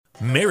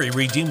Mary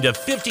redeemed a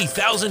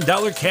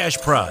 $50,000 cash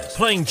prize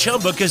playing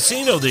Chumba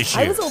Casino this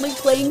year. I was only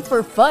playing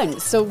for fun,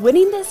 so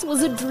winning this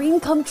was a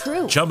dream come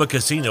true. Chumba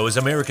Casino is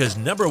America's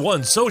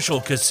 #1 social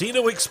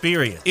casino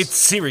experience. It's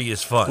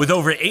serious fun. With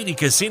over 80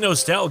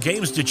 casino-style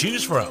games to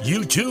choose from,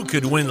 you too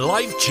could win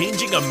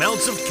life-changing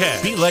amounts of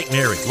cash. Be like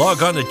Mary.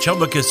 Log on to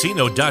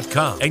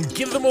ChumbaCasino.com and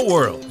give them a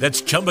whirl.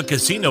 That's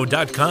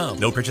ChumbaCasino.com.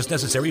 No purchase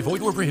necessary.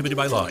 Void where prohibited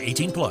by law.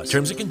 18 plus.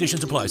 Terms and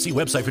conditions apply. See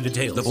website for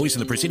details. The voice in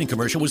the preceding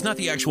commercial was not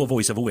the actual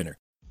voice of a winner.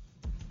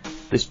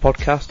 This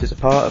podcast is a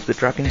part of the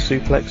Dragon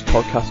Suplex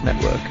Podcast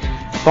Network.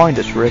 Find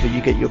us wherever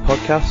you get your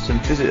podcasts and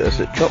visit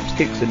us at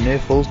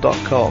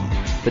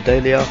chopskicksandnearfalls.com for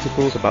daily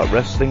articles about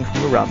wrestling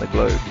from around the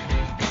globe.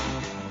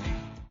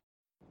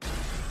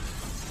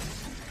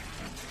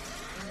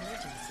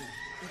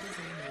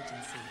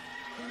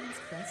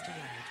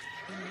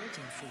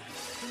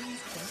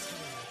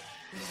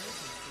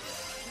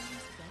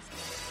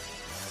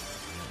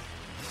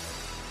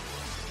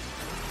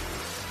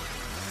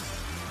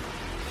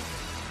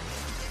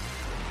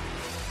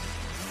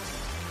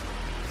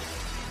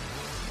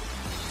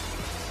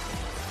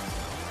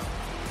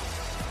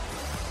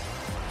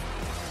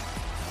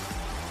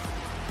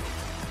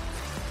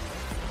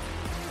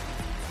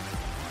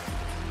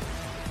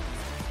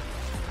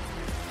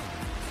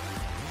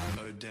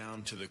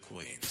 To the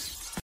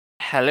Queens.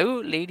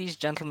 Hello, ladies,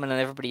 gentlemen, and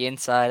everybody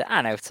inside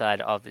and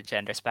outside of the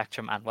gender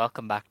spectrum, and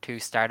welcome back to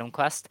Stardom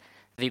Quest,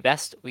 the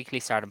best weekly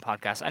Stardom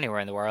podcast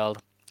anywhere in the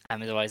world.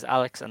 I'm as always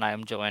Alex, and I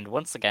am joined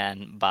once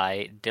again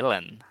by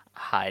Dylan.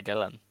 Hi,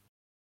 Dylan.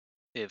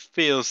 It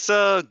feels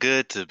so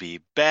good to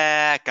be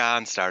back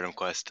on Stardom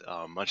Quest,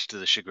 much to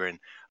the chagrin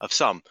of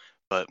some,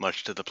 but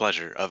much to the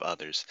pleasure of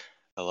others.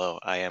 Hello,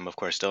 I am, of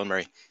course, Dylan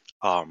Murray.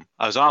 I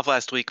was off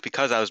last week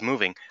because I was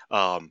moving.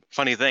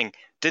 Funny thing,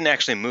 didn't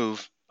actually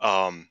move.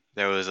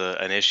 There was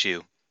an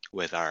issue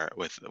with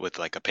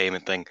like a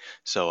payment thing,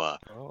 so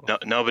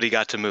nobody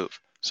got to move.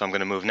 So I'm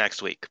gonna move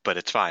next week, but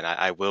it's fine.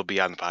 I will be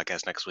on the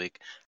podcast next week.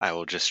 I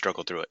will just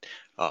struggle through it.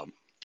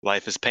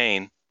 Life is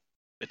pain,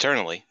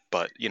 eternally,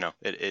 but you know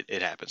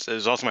it happens. It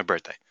was also my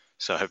birthday,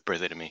 so happy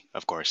birthday to me,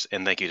 of course,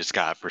 and thank you to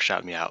Scott for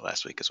shouting me out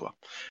last week as well.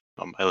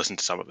 I listened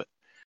to some of it.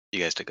 You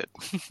guys did good.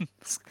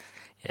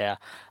 Yeah.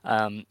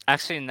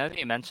 Actually, now that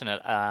you mention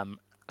it,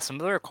 some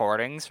of the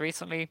recordings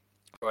recently,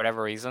 for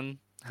whatever reason,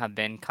 have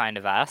been kind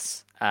of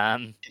ass.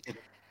 I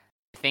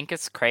think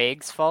it's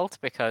Craig's fault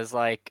because,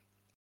 like,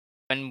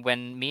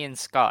 when me and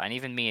Scott, and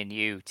even me and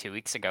you 2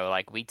 weeks ago,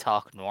 like, we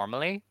talk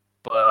normally,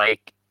 but,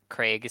 like,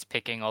 Craig is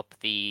picking up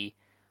the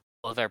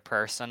other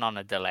person on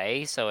a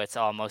delay, so it's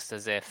almost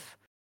as if,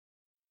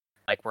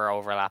 like, we're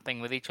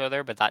overlapping with each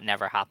other, but that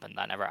never happened.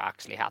 That never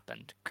actually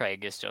happened.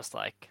 Craig is just,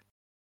 like,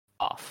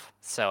 off.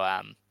 So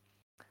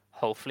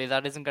hopefully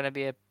that isn't going to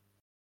be a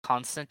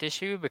constant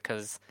issue,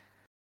 because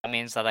that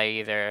means that I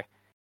either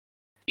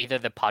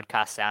the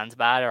podcast sounds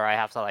bad, or I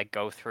have to like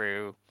go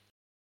through,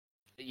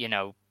 you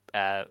know,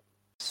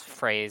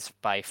 phrase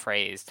by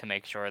phrase to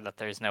make sure that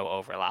there's no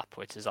overlap,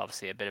 which is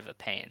obviously a bit of a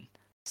pain.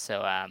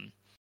 So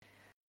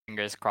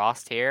fingers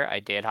crossed here. I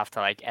did have to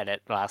like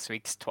edit last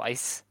week's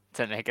twice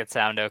to make it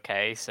sound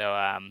okay.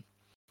 So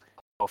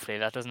hopefully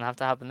that doesn't have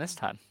to happen this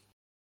time.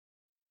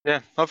 Yeah,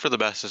 hope for the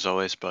best as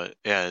always, but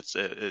yeah, it's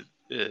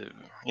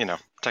you know,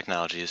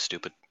 technology is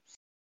stupid.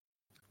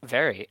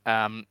 Very.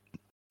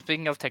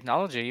 Speaking of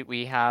technology,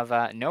 we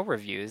have no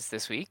reviews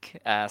this week.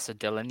 So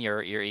Dylan,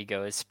 your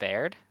ego is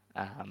spared.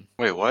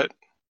 Wait, what?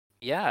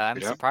 Yeah,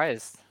 I'm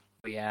surprised.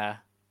 I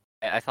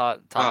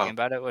thought talking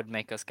about it would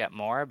make us get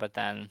more, but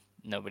then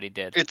nobody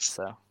did.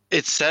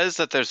 It says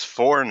that there's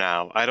 4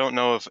 now. I don't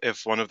know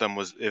if one of them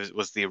was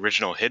the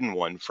original hidden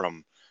one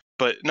from,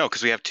 but no,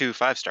 because we have 2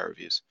 5-star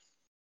reviews.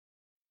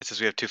 It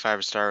says we have 2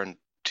 5-star and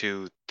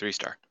 2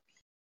 3-star.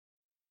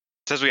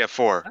 It says we have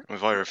 4. And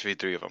we've already reviewed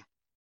 3 of them,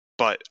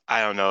 but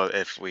I don't know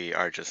if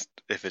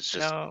it's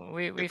just. No,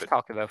 we've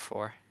talked about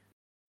 4.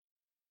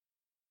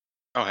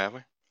 Oh, have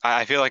we?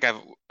 I feel like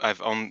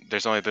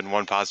there's only been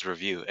 1 positive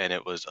review, and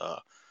it was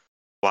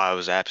while I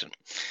was absent.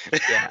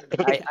 Yeah,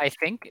 I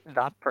think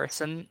that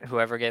person,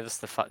 whoever gave us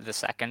the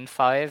second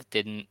 5,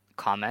 didn't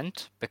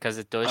comment, because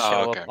it does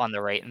show up on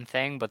the rating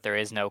thing, but there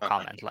is no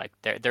comment. Like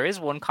there is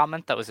 1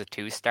 comment that was a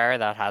 2-star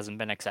that hasn't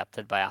been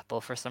accepted by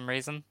Apple for some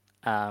reason.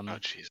 Oh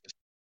Jesus!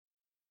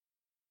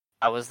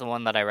 That was the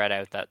one that I read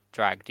out that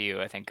dragged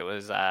you. I think it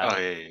was. Yeah.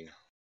 I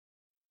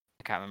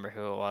can't remember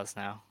who it was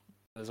now.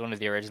 It was one of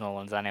the original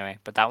ones anyway,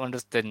 but that one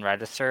just didn't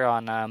register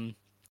on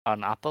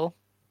Apple.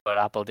 But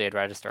Apple did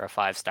register a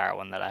 5-star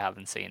one that I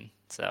haven't seen.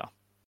 So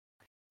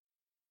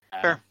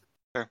fair.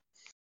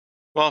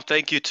 Well,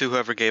 thank you to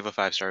whoever gave a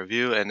 5-star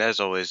review, and as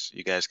always,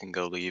 you guys can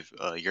go leave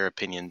your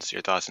opinions,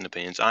 your thoughts and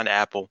opinions on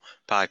Apple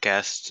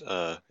Podcasts.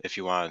 If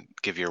you want to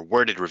give your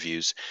worded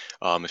reviews,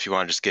 if you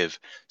want to just give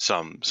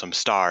some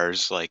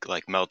stars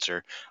like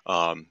Meltzer,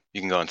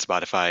 you can go on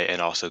Spotify and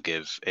also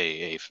give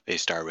a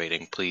star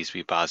rating. Please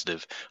be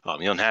positive.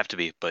 You don't have to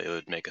be, but it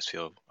would make us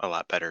feel a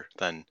lot better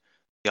than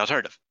the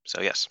alternative.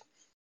 So yes,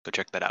 go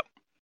check that out.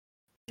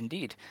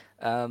 Indeed.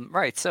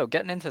 Right, so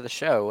getting into the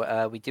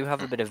show, we do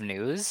have a bit of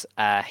news.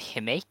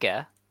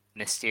 Himeka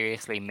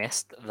mysteriously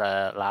missed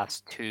the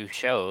last two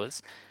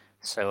shows.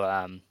 So,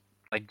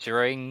 like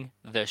during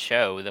the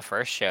show, the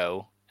first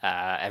show,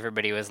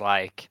 everybody was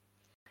like,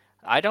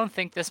 I don't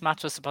think this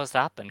match was supposed to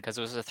happen because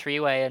it was a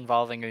three-way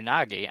involving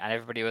Unagi, and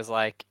everybody was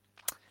like,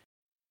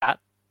 that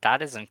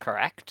that isn't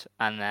correct.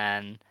 And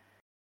then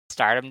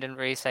Stardom didn't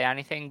really say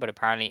anything, but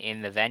apparently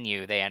in the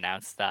venue they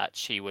announced that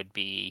she would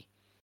be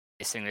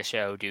missing the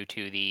show due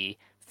to the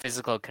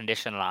physical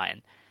condition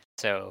line.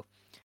 So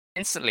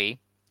instantly,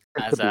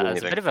 It as could be a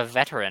anything. bit of a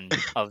veteran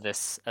of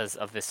this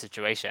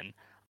situation,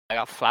 I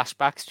got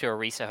flashbacks to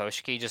Arisa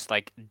Hoshiki just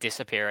like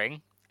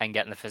disappearing and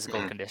getting the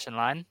physical Mhm. condition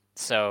line.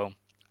 So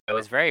I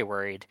was very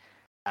worried.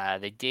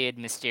 They did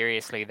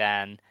mysteriously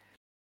then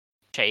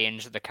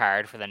change the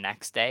card for the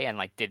next day and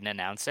like didn't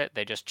announce it.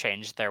 They just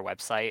changed their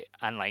website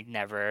and like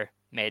never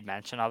made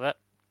mention of it.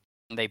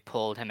 They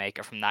pulled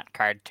Himeka from that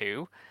card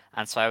too.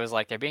 And so I was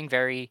like, they're being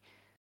very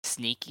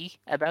sneaky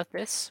about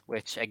this,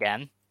 which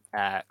again,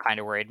 kind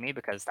of worried me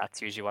because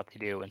that's usually what they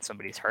do when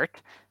somebody's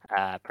hurt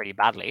pretty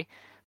badly.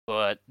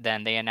 But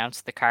then they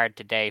announced the card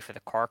today for the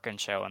Corkin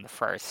show on the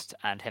 1st,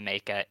 and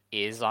Himeka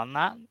is on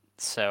that.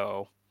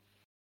 So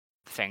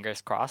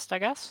fingers crossed, I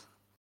guess.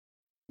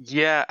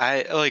 Yeah,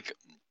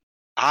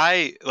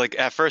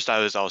 at first I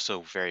was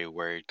also very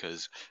worried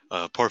because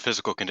poor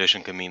physical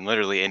condition can mean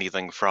literally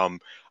anything from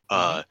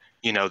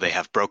Mm-hmm. they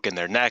have broken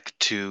their neck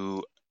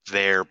to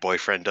their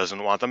boyfriend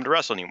doesn't want them to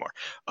wrestle anymore.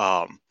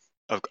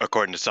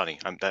 According to Sunny,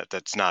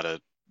 that's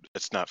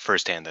not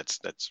firsthand. That's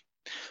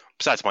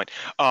besides the point.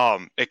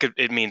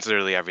 It means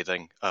literally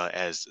everything.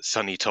 As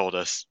Sunny told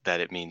us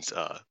that it means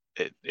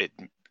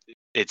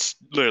it's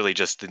literally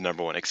just the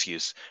number one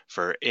excuse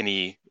for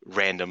any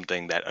random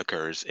thing that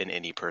occurs in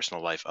any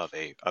personal life of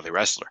a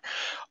wrestler.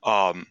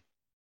 Um,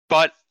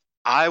 but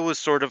I was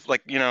sort of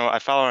like, I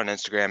follow her on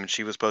Instagram and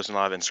she was posting a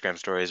lot of Instagram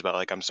stories about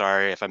like, I'm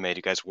sorry if I made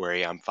you guys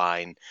worry. I'm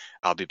fine.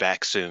 I'll be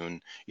back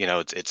soon.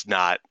 It's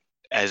not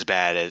as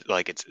bad as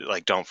like it's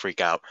like don't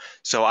freak out.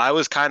 So I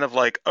was kind of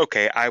like,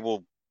 okay, I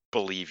will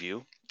believe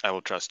you. I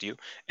will trust you.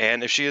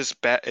 And if she is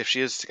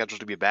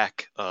scheduled to be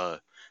back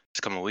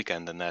this coming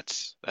weekend, then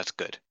that's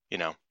good.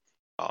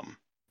 Um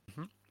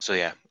Mm-hmm. so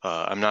yeah,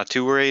 I'm not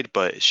too worried,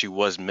 but she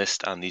was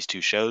missed on these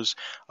two shows.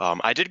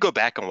 I did go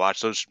back and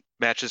watch those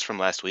matches from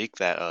last week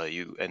that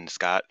you and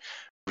Scott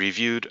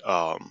reviewed,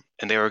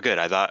 and they were good.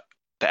 I thought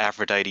the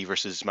Aphrodite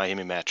versus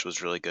Miami match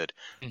was really good.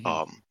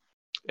 Mm-hmm.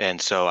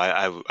 And so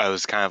I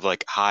was kind of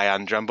like high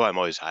on Jumbo. I'm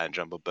always high on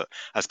Jumbo, but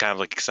I was kind of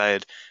like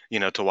excited,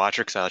 to watch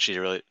her because I thought she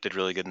did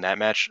really good in that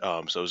match. So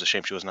it was a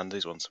shame she wasn't on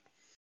these ones.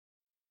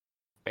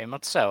 Very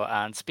much so.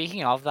 And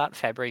speaking of that,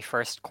 February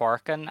 1st,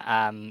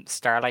 Corkin,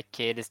 Starlight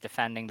Kid is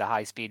defending the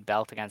high speed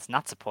belt against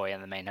Natsupoi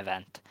in the main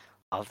event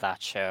of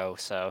that show.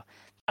 So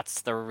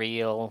that's the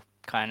real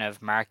kind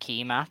of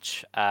marquee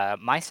match.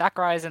 Mai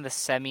Sakurai is in the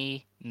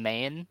semi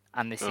main,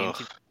 and they seem Oh,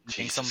 to be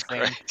doing Jesus something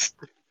Christ.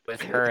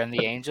 with her and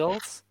the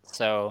Angels.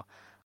 So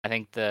I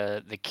think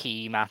the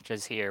key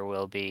matches here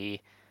will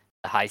be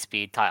the high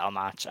speed title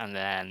match and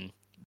then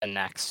the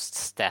next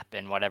step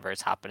in whatever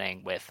is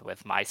happening with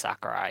Mai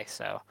Sakurai.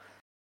 So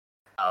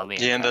I'll be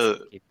Yeah, and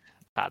interested to keep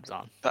tabs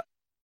on.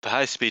 the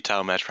high speed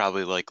title match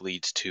probably like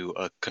leads to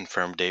a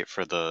confirmed date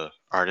for the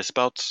artist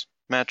belts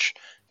match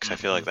because I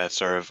feel like that's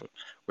sort of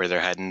where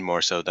they're heading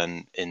more so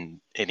than in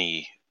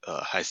any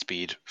high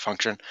speed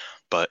function.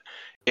 But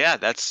yeah,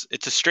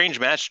 it's a strange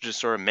match to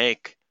sort of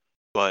make,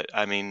 but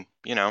I mean,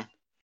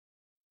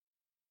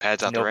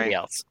 pads out the Nobody ring.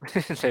 else.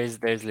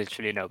 there's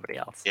literally nobody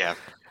else. Yeah,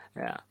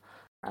 Yeah.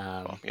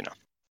 well,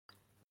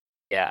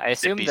 Yeah, I Big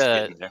assume Beast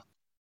getting there.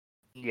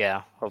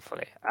 yeah,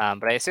 hopefully.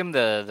 But I assume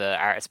the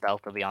artist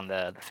belt will be on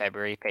the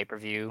February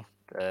pay-per-view,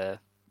 the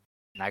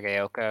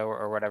Nagaoka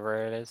or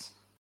whatever it is.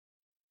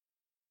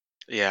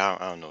 Yeah,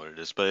 I don't know what it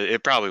is, but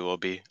it probably will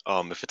be.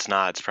 If it's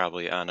not, it's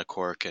probably on a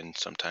cork and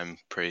sometime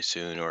pretty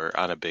soon, or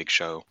on a big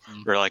show,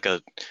 Mm. or like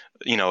a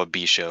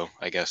B show,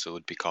 I guess it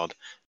would be called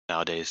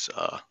nowadays.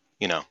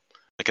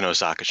 Like an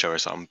Osaka show or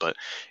something. But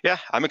yeah,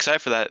 I'm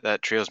excited for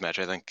that trios match.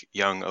 I think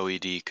young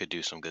OED could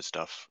do some good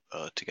stuff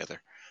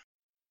together.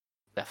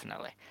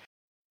 Definitely.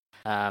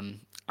 All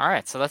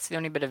right, so that's the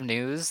only bit of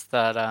news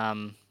that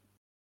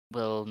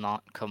will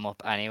not come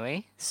up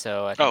anyway.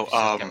 So I think we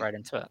should get right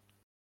into it.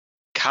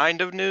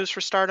 Kind of news for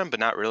Stardom, but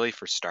not really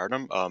for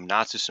Stardom.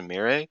 Natsu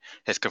Sumire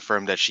has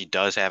confirmed that she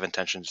does have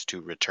intentions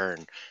to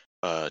return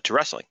to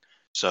wrestling.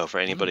 So for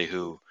anybody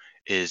who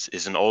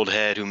is an old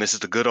head who misses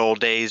the good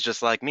old days,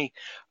 just like me,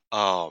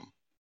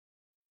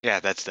 yeah,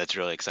 that's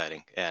really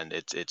exciting, and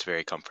it's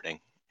very comforting,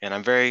 and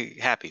I'm very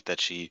happy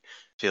that she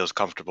feels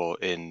comfortable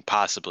in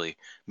possibly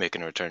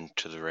making a return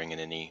to the ring in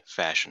any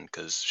fashion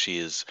because she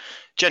is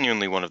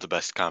genuinely one of the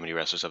best comedy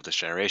wrestlers of this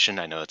generation.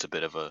 I know that's a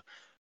bit of a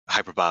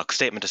hyperbolic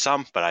statement to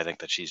some, but I think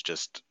that she's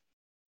just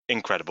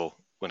incredible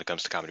when it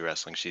comes to comedy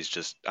wrestling. She's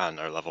just on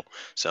our level.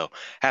 So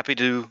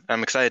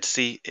I'm excited to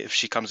see if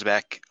she comes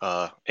back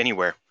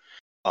anywhere.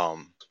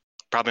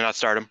 Probably not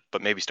Stardom,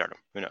 but maybe Stardom.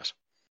 Who knows?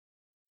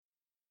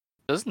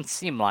 Doesn't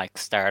seem like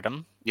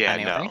Stardom. Yeah,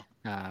 anyway.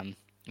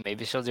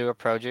 Maybe she'll do a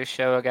Produce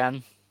show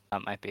again.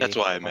 That might be. That's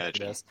what I what it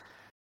imagine. is.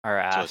 Or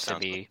That's what it to sounds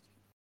be.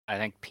 I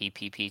think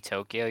PPP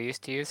Tokyo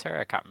used to use her.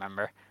 I can't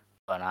remember,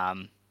 but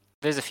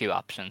there's a few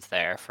options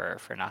there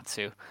for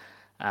Natsu.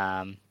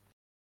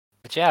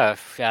 But yeah,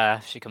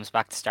 if she comes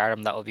back to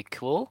Stardom, that will be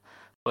cool.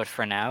 But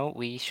for now,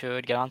 we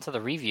should get on to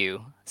the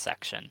review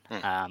section.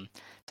 So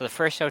the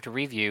first show to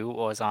review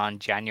was on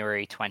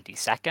January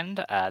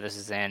 22nd. This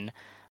is in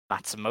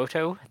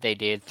Matsumoto. They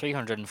did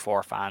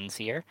 304 fans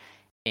here.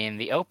 In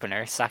the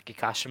opener, Saki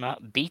Kashima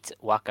beat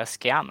Waka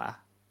Tsukiyama.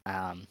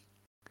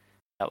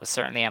 That was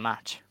certainly a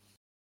match.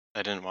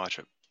 I didn't watch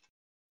it.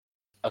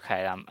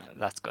 Okay,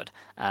 that's good.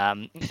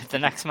 The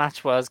next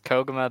match was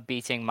Koguma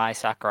beating Mai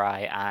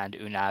Sakurai and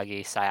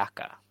Unagi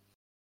Sayaka.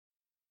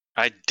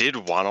 I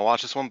did want to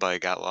watch this one, but I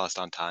got lost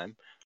on time.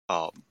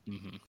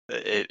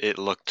 It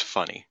looked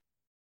funny,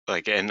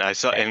 like, and I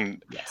saw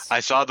I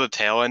saw the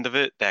tail end of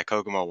it that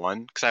Koguma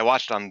won, because I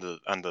watched on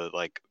the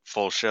like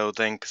full show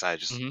thing because I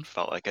just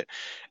felt like it,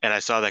 and I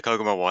saw that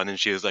Koguma won, and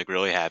she was like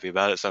really happy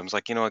about it. So I was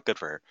like, you know what, good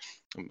for her.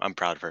 I'm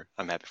proud of her.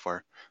 I'm happy for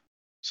her.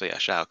 So yeah,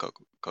 shout out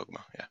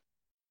Koguma. Yeah,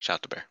 shout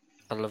out to Bear.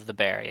 I love the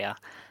bear. Yeah.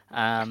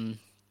 The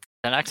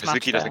next match.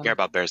 Suzuki doesn't care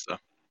about bears though.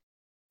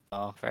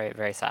 Oh, very,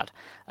 very sad.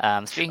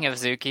 Speaking of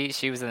Suzuki,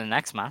 she was in the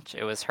next match.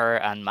 It was her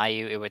and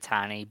Mayu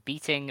Iwatani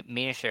beating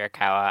Mina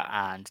Shirakawa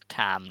and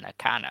Tam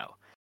Nakano.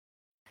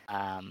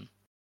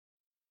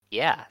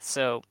 Yeah,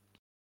 so...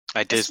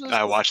 I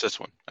watched this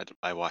one.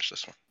 I watched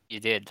this one.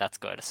 You did? That's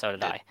good. So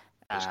did I.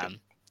 Good.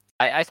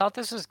 I thought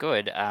this was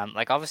good.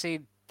 Like,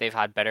 obviously, they've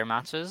had better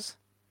matches,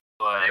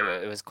 but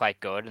it was quite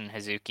good, and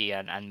Hazuki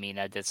and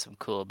Mina did some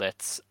cool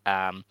bits.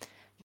 Tam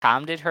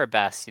did her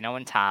best. You know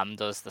when Tam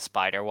does the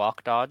spider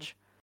walk dodge?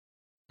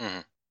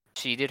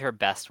 She did her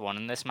best one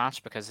in this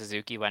match because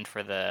Hazuki went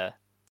for the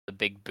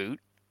big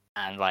boot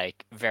and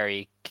like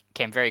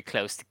came very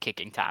close to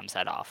kicking Tam's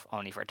head off,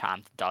 only for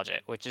Tam to dodge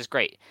it, which is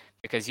great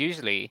because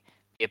usually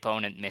the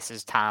opponent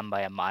misses Tam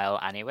by a mile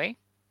anyway,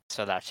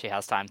 so that she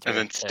has time to and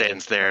then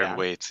stands there and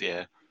waits.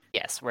 Yeah.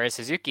 Yes, whereas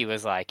Suzuki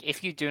was like,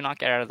 if you do not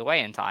get out of the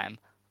way in time,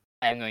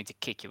 I'm going to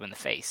kick you in the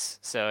face.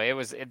 So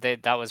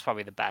that was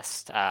probably the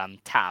best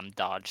Tam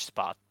dodge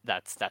spot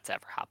that's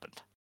ever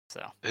happened.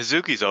 So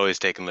Hazuki's always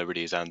taking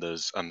liberties on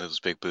those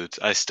big boots.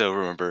 I still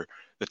remember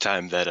the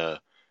time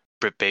that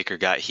Britt Baker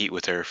got heat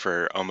with her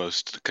for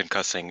almost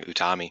concussing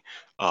Utami.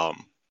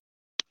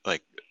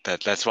 Like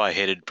that's why I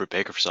hated Britt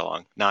Baker for so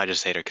long. Now I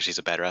just hate her because she's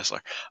a bad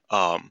wrestler.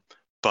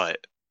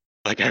 But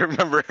like I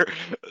remember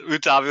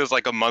Utami was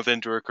like a month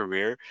into her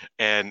career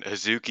and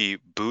Hazuki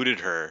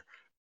booted her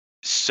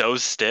so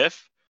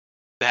stiff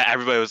that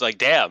everybody was like,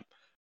 "Damn,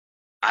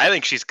 I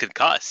think she's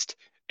concussed."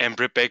 And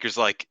Britt Baker's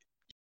like,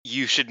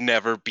 "You should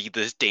never be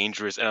this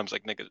dangerous." And I was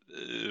like, "Nigga,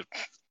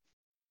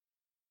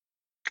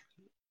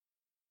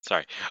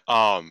 sorry."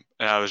 And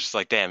I was just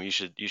like, "Damn, you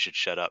should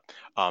shut up."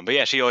 But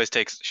yeah, she always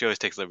takes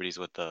liberties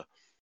with the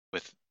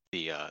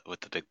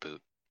big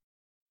boot.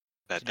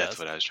 That's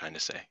what I was trying to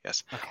say.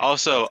 Yes. Okay.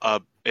 Also,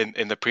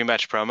 in the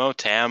pre-match promo,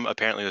 Tam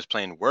apparently was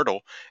playing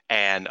Wordle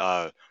and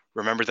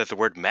remembered that the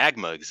word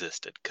magma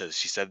existed because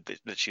she said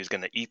that she was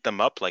going to eat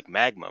them up like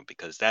magma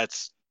because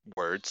that's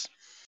words,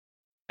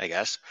 I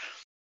guess.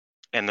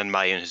 And then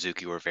Mayu and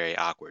Hazuki were very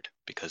awkward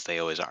because they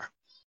always are.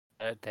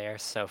 They are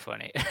so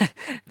funny.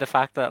 The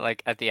fact that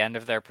like at the end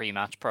of their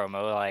pre-match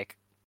promo, like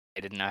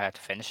they didn't know how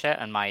to finish it,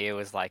 and Mayu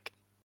was like,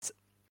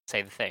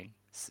 "Say the thing.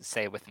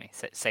 Say it with me.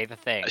 Say the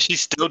thing." She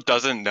still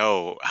doesn't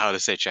know how to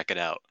say "check it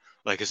out."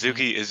 Like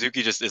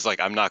Hazuki just is like,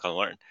 "I'm not gonna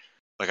learn."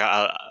 Like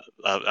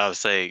I'll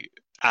say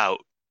out.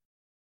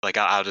 Like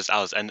I'll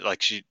end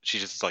like she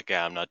just is like,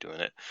 "Yeah, I'm not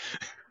doing it."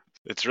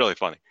 It's really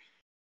funny.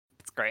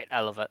 It's great. I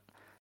love it.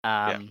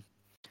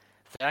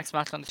 The next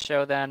match on the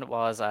show then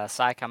was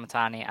Saya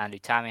Kamatani and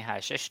Utami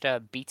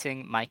Hayashishita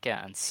beating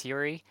Maika and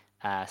Syuri.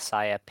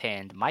 Saya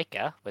pinned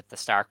Maika with the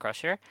Star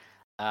Crusher.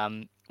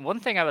 One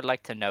thing I would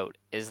like to note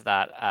is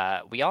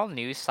that we all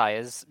knew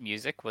Saya's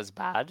music was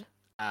bad,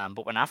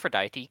 but when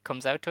Aphrodite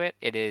comes out to it,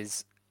 it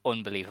is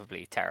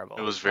unbelievably terrible.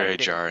 It was very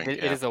jarring.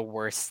 It is a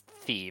worse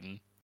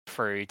theme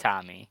for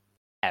Utami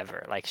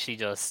ever. Like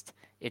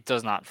it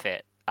does not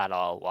fit at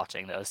all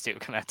watching those two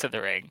come out to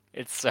the ring.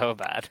 It's so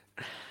bad.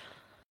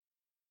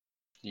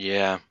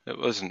 Yeah,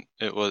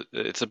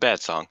 it's a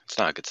bad song. It's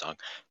not a good song.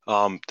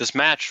 This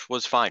match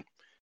was fine.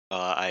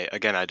 I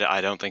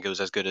don't think it was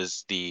as good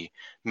as the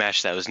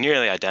match that was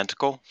nearly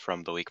identical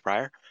from the week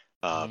prior.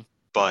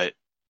 But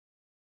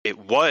it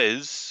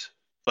was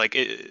like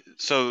it.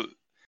 So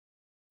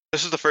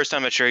this was the first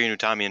time that Syuri and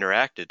Utami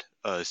interacted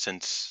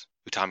since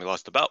Utami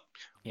lost the belt,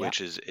 which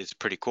is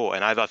pretty cool.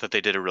 And I thought that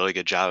they did a really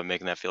good job of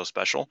making that feel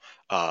special.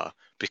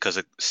 Because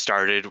it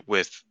started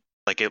with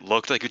like it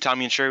looked like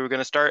Utami and Syuri were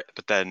gonna start,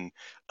 but then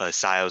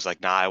Saya was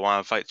like, "Nah, I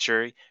want to fight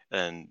Syuri,"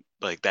 and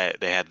like that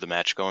they had the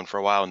match going for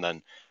a while, and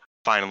then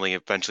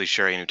eventually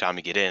Syuri and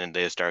Utami get in and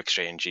they start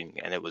exchanging,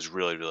 and it was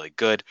really, really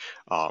good.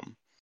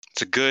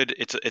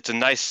 It's a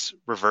nice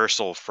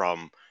reversal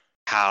from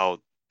how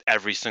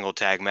every single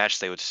tag match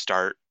they would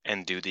start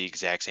and do the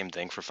exact same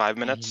thing for 5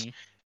 minutes, Mhm.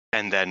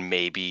 and then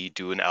maybe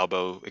do an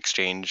elbow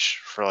exchange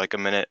for like a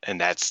minute, and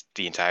that's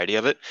the entirety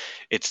of it.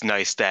 It's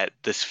nice that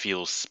this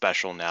feels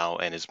special now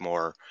and is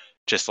more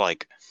just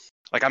like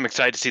I'm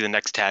excited to see the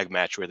next tag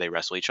match where they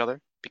wrestle each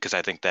other, because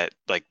I think that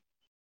like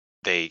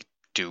they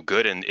do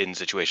good in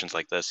situations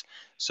like this.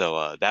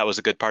 So that was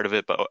a good part of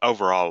it, but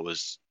overall it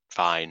was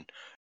fine.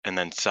 And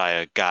then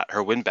Saya got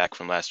her win back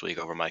from last week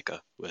over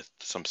Micah with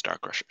some Star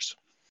Crushers.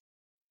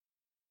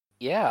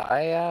 Yeah,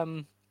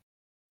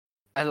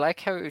 I like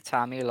how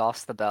Utami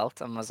lost the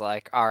belt and was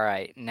like, "All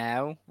right,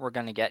 now we're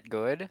gonna get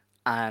good,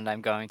 and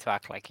I'm going to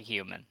act like a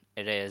human."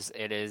 It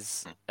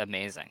is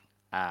amazing.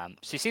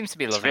 She seems to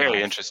be It's loving very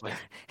life. interesting.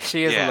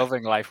 She is Yeah.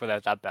 loving life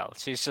without that belt.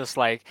 She's just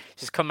like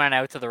she's coming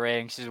out to the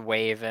ring, she's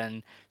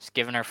waving, she's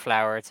giving her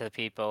flower to the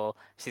people.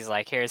 She's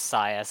like, "Here's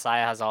Saya.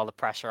 Saya has all the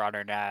pressure on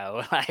her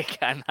now. Like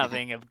I'm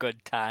having a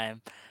good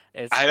time." I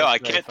know, it's I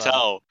very can't fun.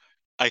 tell.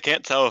 I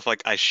can't tell if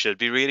like I should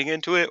be reading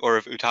into it or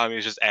if Utami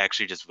is just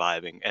actually just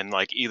vibing. And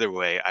like either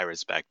way, I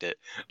respect it.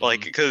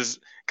 Like Hmm. because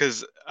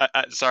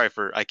sorry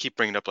for I keep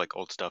bringing up like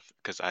old stuff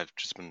because I've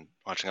just been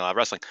watching a lot of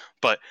wrestling.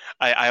 But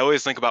I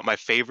always think about my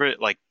favorite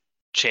like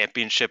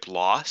championship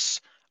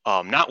loss.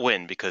 Not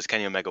win because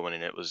Kenny Omega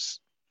winning it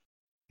was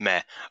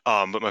meh.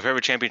 But my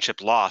favorite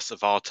championship loss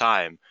of all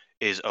time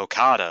is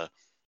Okada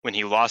when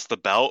he lost the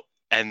belt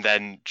and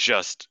then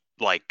just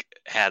like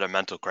had a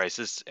mental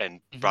crisis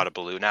and Hmm. brought a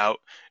balloon out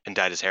and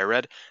dyed his hair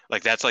red.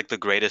 Like that's like the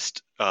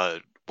greatest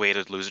way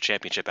to lose a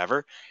championship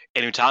ever.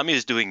 And Utami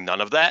is doing none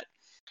of that.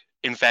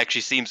 In fact,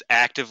 she seems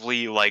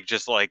actively like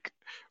just like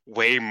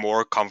way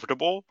more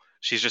comfortable.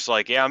 She's just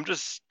like, yeah, I'm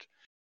just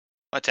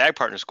my tag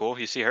partner's cool.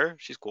 You see her?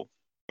 She's cool.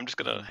 I'm just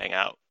gonna Hmm. hang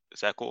out.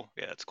 Is that cool?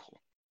 Yeah, that's cool.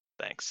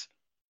 Thanks.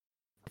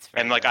 It's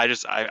And very like good.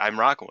 I'm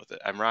rocking with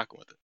it. I'm rocking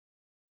with it.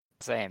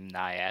 Same.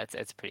 Nah, yeah,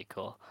 it's pretty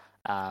cool.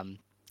 Um,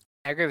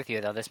 I agree with you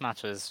though. This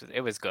match was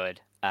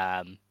good.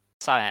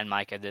 Saya and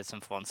Micah did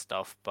some fun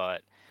stuff,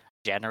 but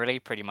generally,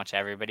 pretty much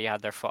everybody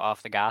had their foot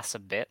off the gas a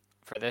bit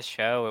for this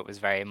show. It was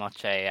very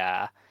much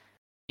a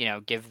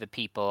give the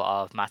people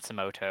of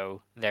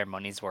Matsumoto their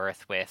money's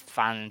worth with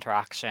fan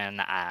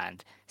interaction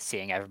and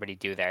seeing everybody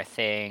do their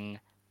thing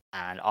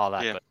and all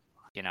that Yeah.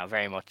 good.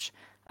 Very much.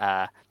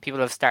 People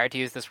have started to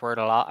use this word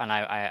a lot, and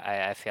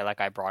I feel like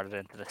I brought it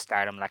into the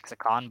Stardom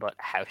lexicon. But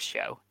house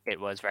show,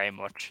 it was very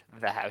much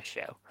the house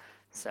show.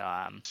 So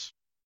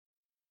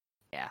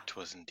yeah. It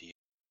was indeed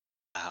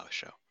a house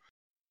show.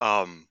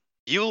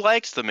 You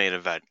liked the main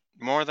event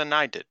more than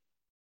I did.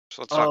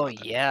 So let's talk Oh about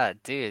that. yeah,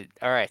 dude.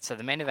 All right. So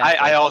the main event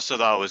I was also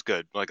thought it was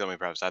good. Like let me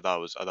preface, I thought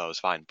it was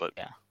fine, but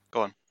yeah.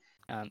 go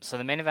on. So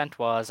the main event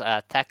was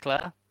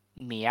Tekla,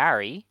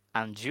 Miari,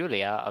 and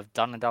Julia of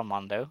Donna Del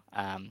Mondo.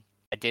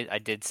 I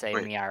did say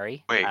Wait,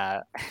 Miari. wait,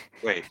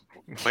 wait,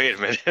 wait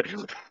a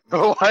minute.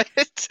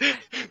 What?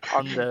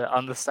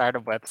 On the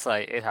startup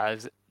website, it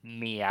has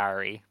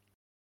Miari,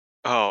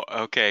 Oh,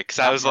 okay. Because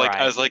not I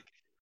Mirai. was like,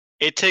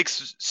 it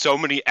takes so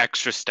many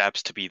extra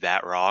steps to be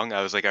that wrong.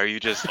 I was like, are you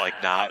just like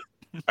not?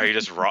 Are you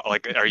just wrong?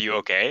 Like, are you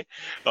okay?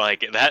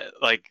 Like that?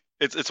 Like,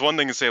 it's one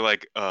thing to say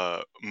like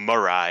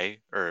Marai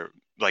or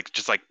like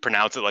just like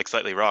pronounce it like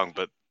slightly wrong,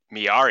 but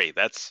Miari,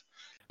 that's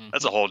a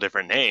Mhm. whole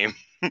different name.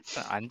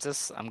 I'm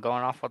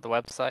going off what the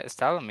website is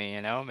telling me.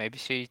 Maybe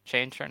she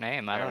changed her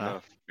name. I Fair don't know.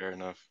 enough. Fair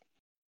enough.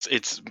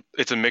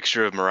 It's a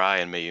mixture of Mirai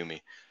and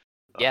Mayumi.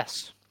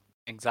 Yes,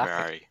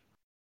 exactly. Mirai.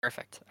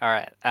 Perfect. All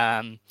right.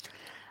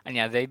 And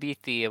yeah, they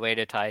beat the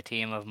Uedo Tai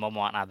team of Momo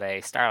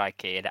Watanabe, Starlight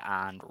Kid,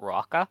 and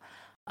Rocca.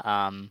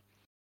 Um,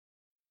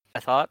 I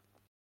thought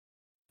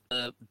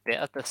the bit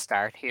at the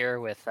start here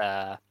with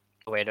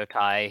Uedo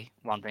Tai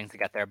wanting to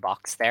get their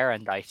box there,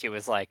 and Daichi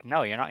was like,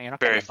 "No, you're not getting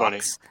Very a funny.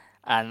 box."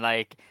 And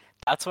like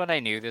that's when I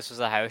knew this was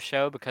a house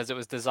show because it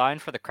was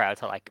designed for the crowd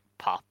to like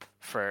pop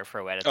for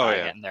Uedo Oh Tai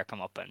yeah, getting their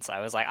comeuppance. So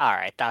I was like, "All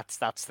right, that's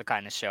the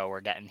kind of show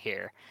we're getting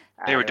here."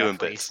 they were The doing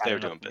referee bits. They were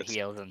standing up doing for the bits.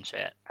 heels and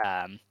shit.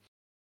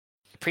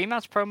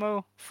 Pre-match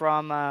promo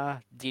from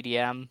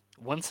DDM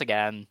once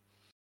again.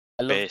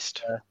 I love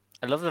Based.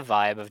 I love the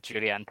vibe of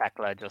Julia and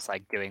Tekla just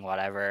like doing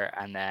whatever,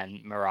 and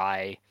then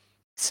Mirai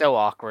so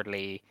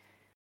awkwardly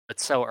but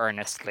so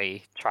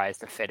earnestly tries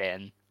to fit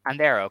in, and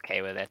they're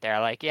okay with it. They're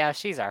like, "Yeah,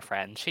 she's our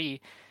friend.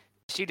 She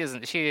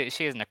isn't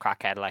a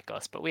crackhead like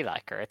us, but we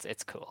like her.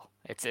 It's cool.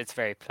 It's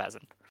very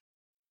pleasant."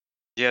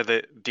 Yeah,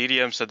 the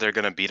DDM said they're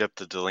gonna beat up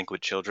the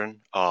delinquent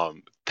children.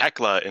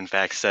 Tekla, in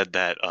fact, said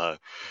that,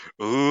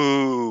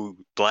 ooh,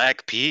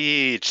 Black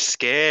Peach,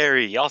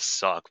 scary. Y'all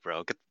suck,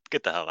 bro.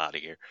 Get the hell out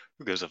of here.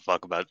 Who gives a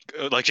fuck about?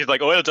 Like she's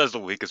like, oh, that's the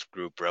weakest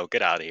group, bro.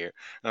 Get out of here.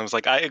 And I was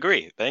like, I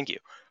agree. Thank you.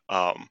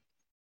 Um,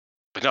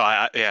 but no,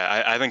 I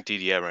think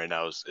DDM right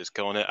now is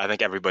killing it. I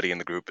think everybody in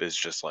the group is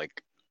just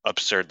like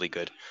absurdly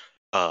good.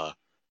 Uh,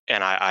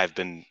 and I've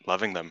been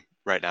loving them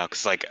right now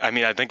because like I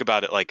mean I think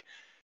about it like,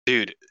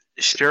 dude,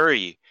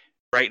 Shuri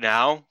right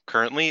now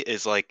currently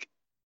is like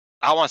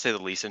I don't want to say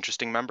the least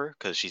interesting member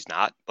because she's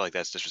not, but like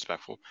that's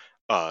disrespectful.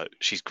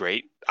 She's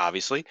great,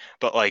 obviously,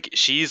 but like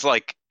she's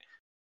like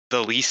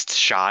the least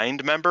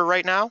shined member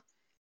right now.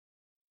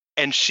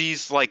 and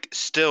she's like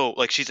still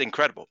like she's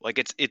incredible. Like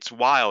it's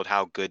wild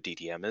how good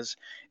DDM is,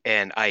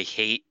 and I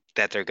hate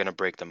that they're gonna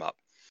break them up.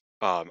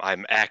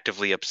 I'm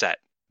actively upset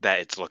that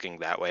it's looking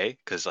that way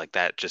because like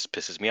that just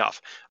pisses me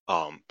off.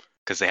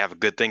 Because they have a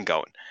good thing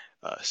going.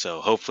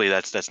 So hopefully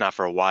that's not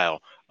for a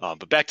while.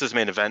 But back to this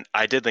main event,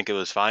 I did think it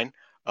was fine.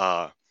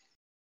 I've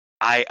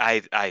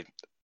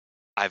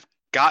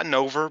gotten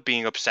over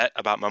being upset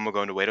about Momo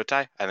going to Wado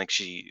Tai. I think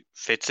she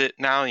fits it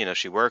now. You know,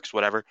 she works,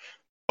 whatever.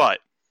 But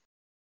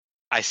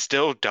I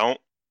still don't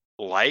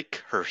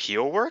like her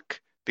heel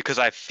work because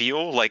I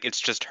feel like it's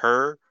just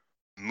her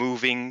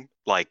moving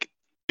like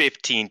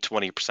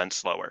 15-20%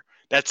 slower.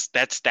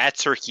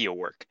 That's her heel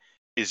work.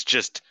 Is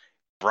just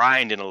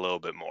grinding a little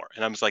bit more.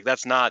 And I'm just like,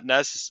 that's not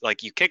necessary.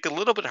 Like you kick a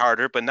little bit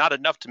harder, but not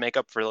enough to make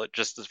up for like,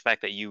 just the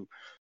fact that you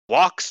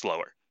walk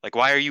slower. Like,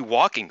 why are you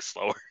walking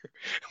slower?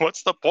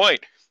 What's the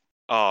point?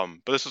 But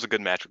this was a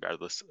good match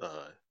regardless.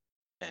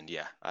 And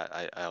yeah,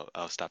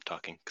 I'll stop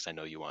talking because I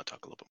know you want to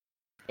talk a little bit.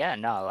 Yeah,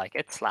 no, like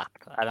it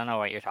slapped. I don't know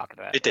what you're talking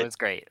about. It did. Was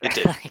great. It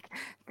did. Like,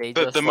 they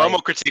The just, Momo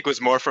like... critique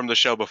was more from the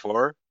show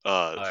before, from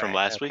Alright,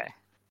 last week. okay.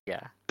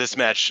 Yeah. This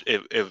match,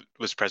 it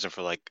was present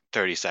for like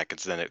 30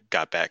 seconds, then it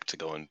got back to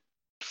going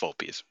full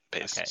pace.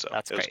 Okay, So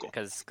that's it was great cool.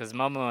 because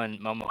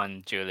Momo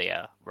and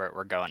Julia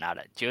were going at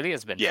it.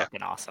 Julia's been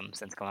fucking awesome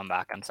since coming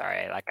back. I'm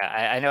sorry, like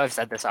I know I've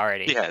said this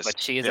already, but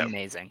she is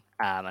amazing.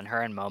 And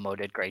her and Momo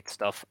did great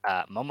stuff.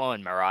 Momo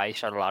and Mirai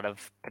showed a lot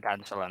of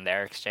potential in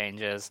their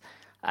exchanges.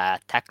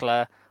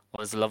 Tekla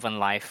was loving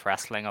life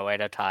wrestling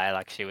Oedo Tai,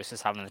 like she was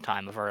just having the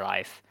time of her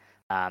life.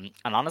 And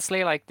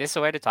honestly, like this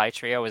Oedo Tai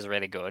trio is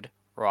really good.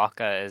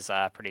 Ruaka is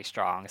pretty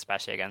strong,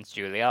 especially against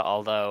Julia,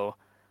 although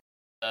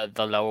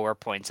the lower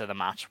points of the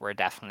match were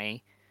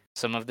definitely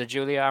some of the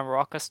Julia and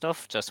Ruaka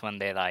stuff, just when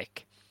they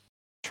like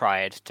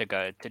tried to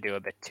do a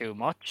bit too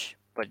much.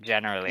 But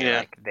generally,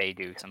 like they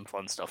do some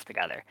fun stuff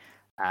together.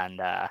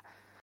 And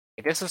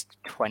this was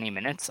 20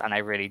 minutes, and I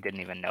really didn't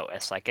even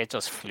notice. Like it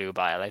just flew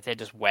by. Like they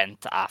just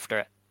went after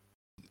it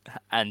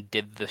and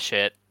did the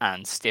shit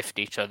and stiffed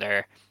each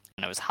other,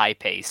 and it was high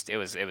paced. It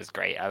was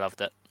great. I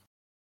loved it.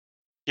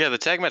 Yeah, the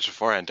tag match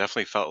beforehand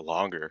definitely felt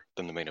longer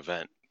than the main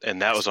event,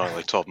 and that was only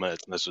like 12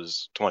 minutes, and this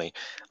was 20.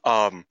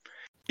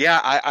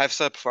 Yeah, I've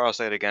said before, I'll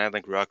say it again. I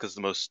think Ruaka is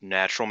the most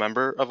natural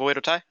member of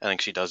Oedo Tai. I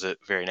think she does it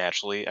very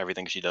naturally.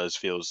 Everything she does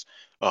feels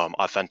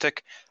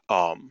authentic.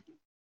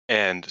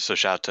 And so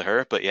shout out to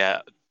her. But yeah,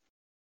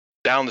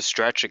 down the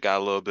stretch, it got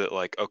a little bit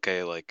like,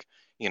 okay, like,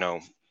 you know,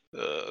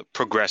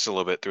 progress a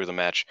little bit through the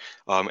match.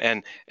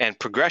 And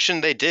progression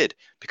they did,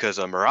 because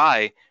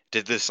Mirai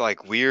did this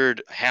like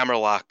weird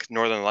hammerlock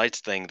Northern Lights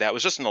thing that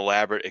was just an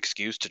elaborate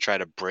excuse to try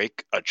to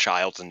break a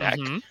child's neck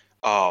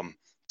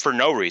for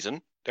no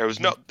reason. There was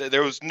no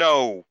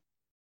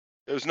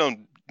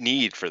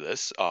need for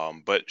this.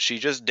 But she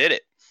just did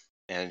it,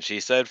 and she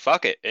said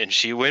fuck it, and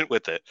she went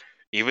with it,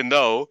 even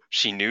though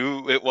she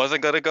knew it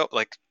wasn't gonna go.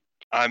 Like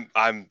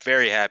I'm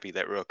very happy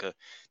that Ruaka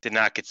did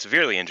not get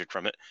severely injured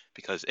from it,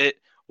 because it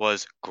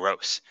was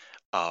gross.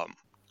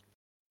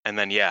 And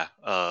then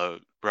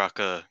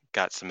Ruaka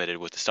got submitted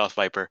with the Stealth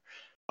Viper.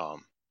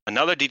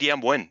 Another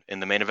DDM win in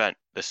the main event.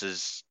 This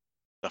is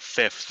the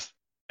 5th,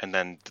 and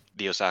then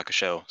the Osaka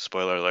show,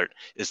 spoiler alert,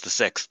 is the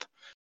 6th.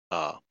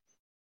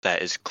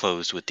 That is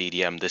closed with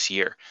DDM this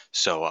year.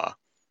 So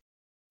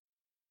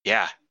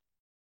yeah,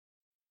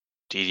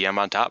 DDM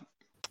on top.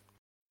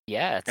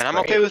 Yeah, and I'm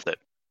great. okay with it.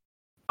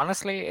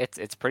 Honestly,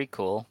 it's pretty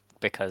cool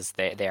because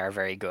they are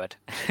very good.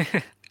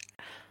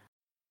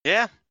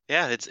 Yeah,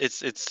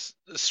 it's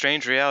a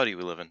strange reality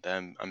we live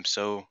in.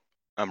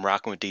 I'm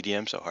rocking with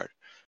DDM so hard.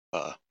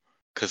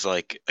 Because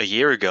like a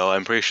year ago,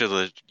 I'm pretty sure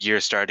the year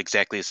started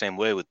exactly the same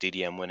way, with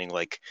DDM winning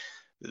like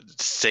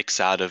 6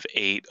 out of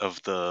 8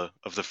 of the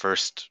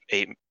first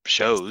 8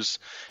 shows,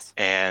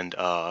 and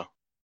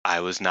I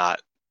was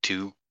not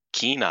too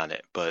keen on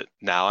it, but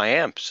now I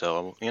am.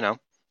 So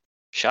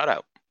shout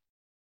out.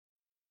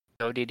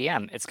 Go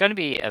DDM. It's going to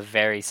be a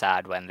very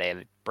sad when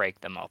they break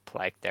them up.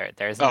 Like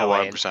there's no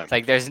way. 100%.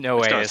 Like there's no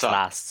way this suck.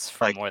 lasts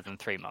for more than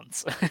 3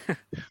 months.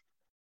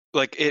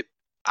 Like it.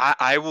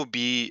 I will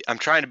be. I'm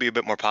trying to be a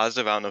bit more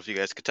positive. I don't know if you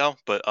guys could tell,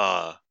 but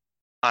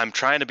I'm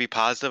trying to be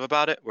positive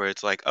about it. Where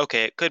it's like,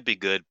 okay, it could be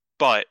good,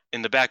 but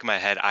in the back of my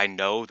head, I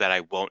know that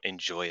I won't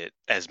enjoy it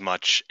as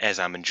much as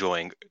I'm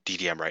enjoying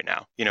DDM right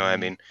now. You know what I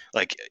mean?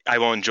 Like I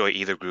won't enjoy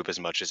either group as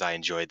much as I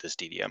enjoyed this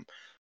DDM.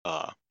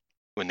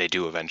 When they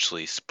do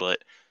eventually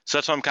split. So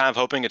that's what I'm kind of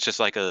hoping. It's just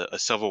like a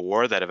civil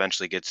war that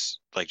eventually gets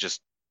like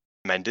just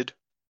mended.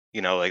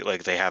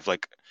 Like they have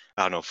like,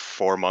 I don't know,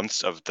 4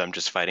 months of them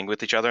just fighting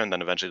with each other, and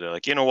then eventually they're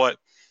like, you know what?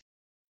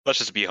 Let's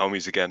just be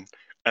homies again,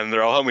 and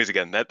they're all homies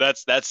again.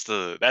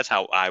 That's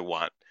how I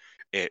want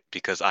it,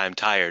 because I'm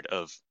tired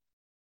of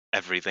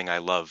everything I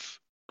love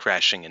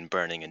crashing and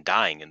burning and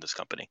dying in this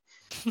company.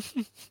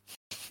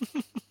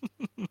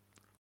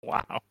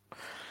 Wow.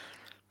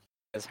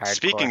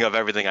 Speaking of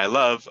everything I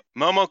love,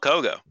 Momo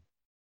Kogo.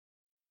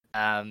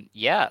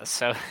 Yeah,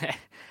 so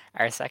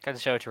our second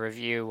show to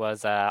review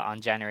was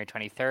on January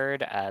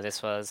 23rd.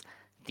 This was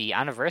the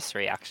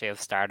anniversary actually of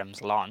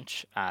Stardom's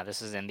launch.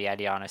 This is in the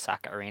Edion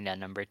Osaka Arena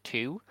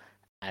 #2.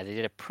 They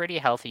did a pretty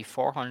healthy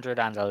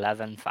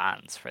 411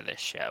 fans for this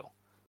show,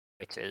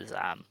 which is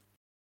I don't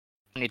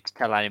need to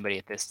tell anybody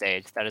at this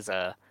stage that is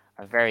a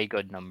very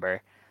good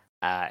number.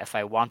 If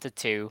I wanted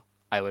to,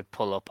 I would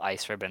pull up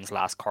Ice Ribbon's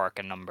last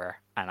Corkin number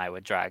and I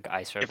would drag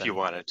Ice Ribbon. If you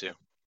wanted to.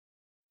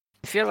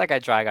 I feel like I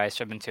drag Ice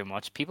Ribbon too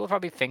much. People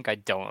probably think I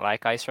don't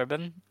like Ice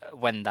Ribbon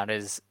when that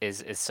is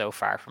so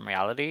far from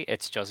reality.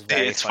 It's just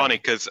very It's funny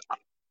because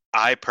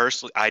I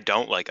personally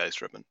don't like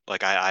Ice Ribbon.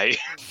 Like I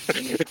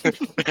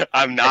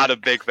I'm not a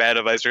big fan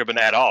of Ice Ribbon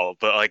at all.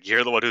 But like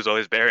you're the one who's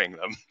always burying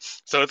them,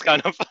 so it's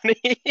kind of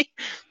funny.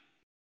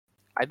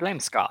 I blame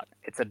Scott.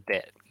 It's a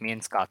bit. Me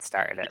and Scott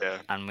started it, Yeah.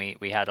 and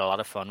we had a lot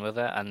of fun with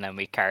it, and then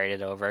we carried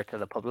it over to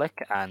the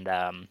public,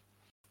 and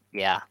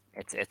yeah,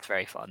 it's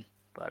very fun.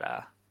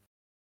 But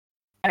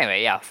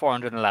anyway, yeah,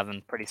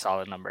 411, pretty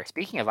solid number.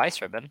 Speaking of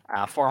Ice Ribbon,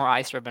 former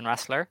Ice Ribbon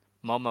wrestler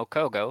Momo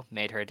Kogo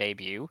made her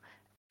debut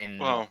in.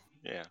 Well,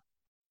 yeah.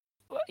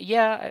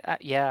 Yeah,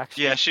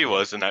 actually. Yeah, she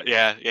was in that.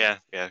 Yeah,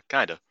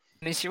 kind of.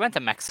 I mean, she went to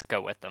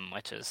Mexico with them,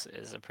 which is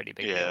a pretty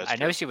big Yeah, deal. that's I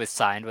know true. she was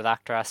signed with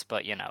Actros,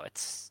 but you know,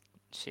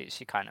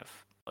 she kind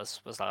of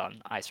was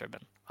on Ice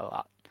Ribbon a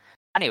lot.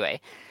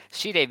 Anyway,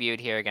 she debuted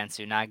here against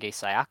Unagi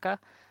Sayaka.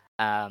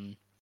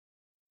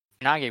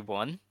 Unagi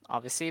won,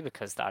 obviously,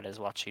 because that is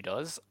what she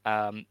does.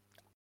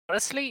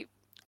 Honestly,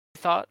 I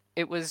thought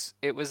it was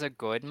a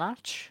good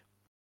match.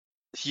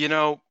 You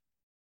know,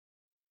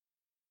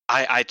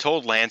 I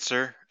told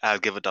Lancer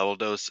I'd give a double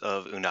dose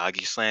of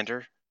Unagi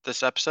slander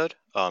this episode.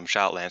 Shout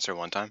out Lancer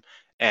one time,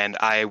 and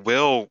I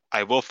will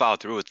follow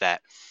through with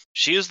that.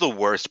 She is the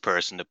worst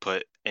person to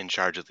put in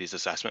charge of these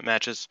assessment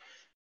matches,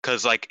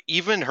 because like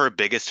even her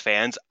biggest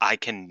fans, I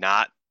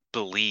cannot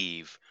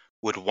believe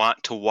would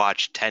want to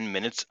watch 10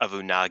 minutes of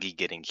Unagi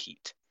getting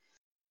heat.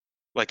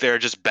 Like there are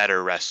just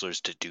better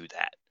wrestlers to do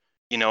that.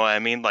 You know what I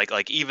mean?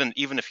 Like even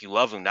if you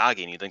love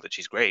Unagi and you think that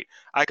she's great,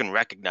 I can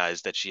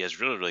recognize that she has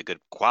really, really good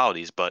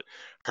qualities, but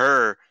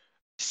her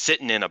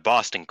sitting in a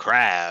Boston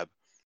Crab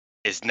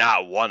is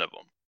not one of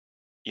them.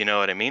 You know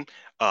what I mean?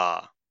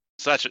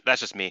 So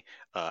that's just me.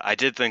 I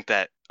did think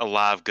that a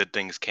lot of good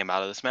things came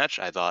out of this match.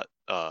 I thought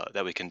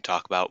that we can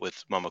talk about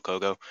with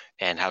Momokogo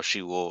and how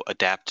she will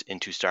adapt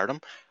into Stardom.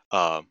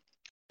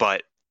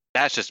 But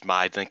that's just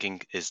my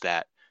thinking, is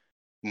that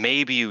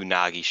maybe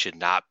Unagi should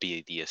not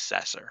be the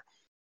assessor.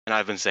 And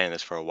I've been saying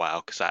this for a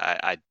while because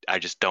I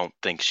just don't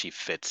think she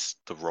fits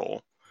the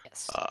role.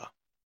 Yes.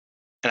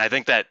 And I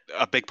think that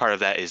a big part of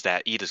that is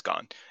that Ida's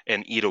gone,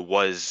 and Ida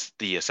was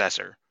the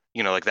assessor.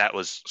 You know, like that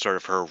was sort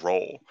of her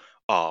role.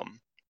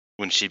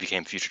 When she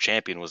became future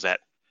champion, was that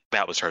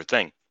was her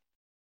thing.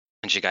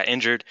 And she got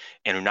injured,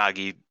 and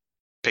Unagi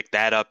picked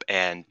that up,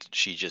 and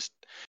she just,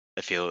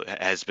 I feel,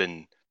 has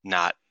been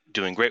not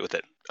doing great with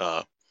it.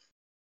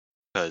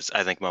 Because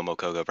I think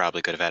Momokogo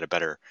probably could have had a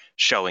better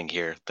showing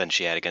here than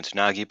she had against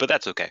Unagi, but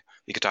that's okay.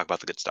 We could talk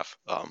about the good stuff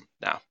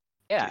now.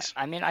 Yeah, please.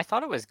 I mean, I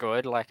thought it was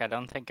good. Like, I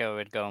don't think it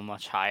would go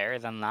much higher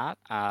than that.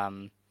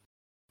 I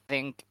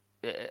think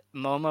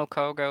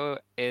Momokogo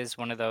is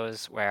one of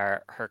those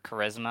where her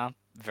charisma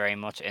very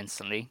much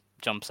instantly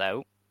jumps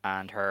out,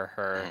 and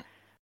her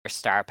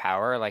star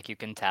power, like you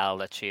can tell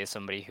that she is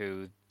somebody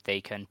who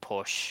they can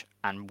push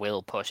and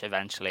will push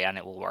eventually, and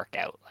it will work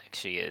out. Like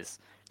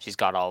she's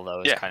got all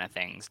those kind of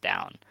things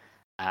down.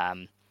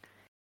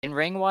 In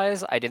ring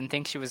wise, I didn't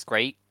think she was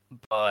great,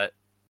 but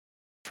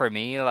for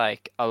me,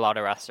 like a lot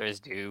of wrestlers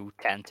do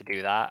tend to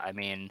do that. I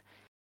mean,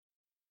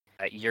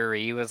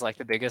 Yuri was like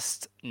the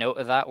biggest note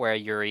of that, where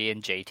Yuri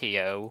in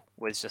JTO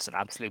was just an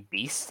absolute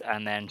beast,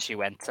 and then she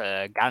went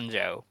to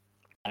Ganjo,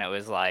 and it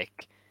was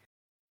like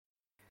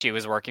she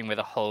was working with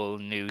a whole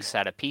new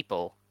set of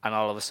people, and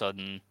all of a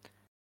sudden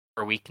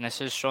her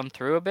weaknesses shone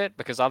through a bit,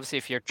 because obviously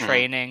if you're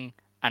training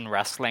and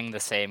wrestling the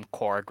same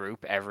core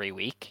group every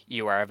week,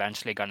 you are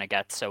eventually going to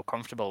get so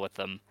comfortable with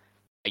them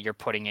that you're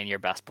putting in your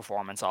best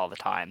performance all the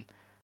time.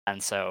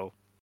 And so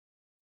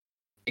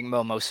I think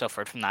Momo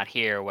suffered from that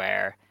here,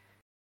 where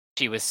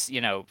she was,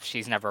 you know,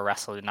 she's never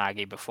wrestled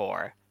Unagi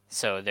before,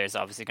 so there's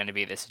obviously going to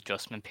be this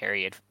adjustment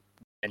period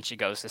when she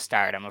goes to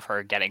Stardom of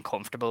her getting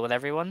comfortable with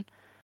everyone.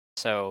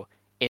 So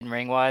in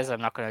ring wise,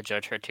 I'm not going to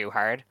judge her too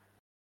hard.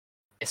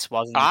 This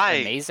wasn't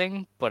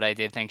amazing, but I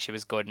did think she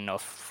was good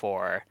enough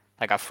for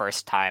like a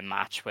first time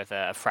match with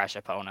a fresh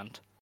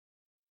opponent.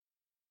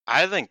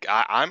 I think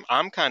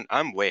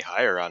I'm way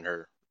higher on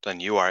her than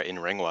you are in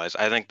ring wise.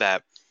 I think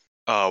that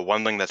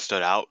one thing that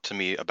stood out to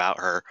me about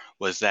her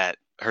was that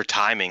her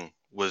timing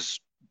was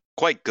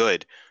quite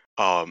good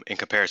in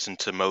comparison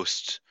to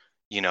most,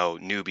 you know,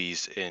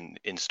 newbies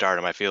in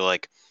Stardom. I feel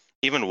like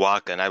even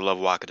Waka, and I love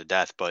Waka to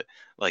death, but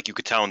like you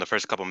could tell in the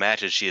first couple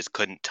matches she just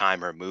couldn't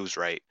time her moves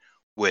right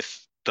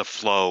with the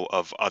flow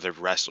of other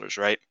wrestlers,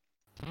 right?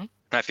 Mm-hmm.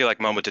 And I feel like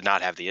Momo did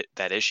not have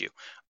that issue.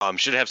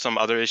 Should have some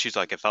other issues,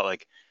 like it felt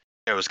like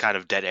there was kind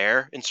of dead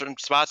air in certain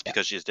spots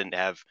because she just didn't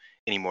have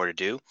any more to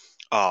do.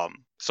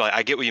 So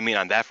I get what you mean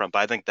on that front, but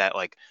I think that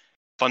like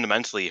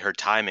fundamentally her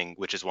timing,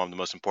 which is one of the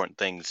most important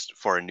things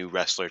for a new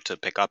wrestler to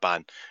pick up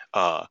on,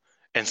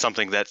 and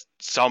something that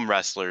some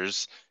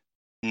wrestlers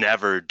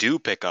never do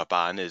pick up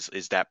on is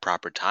that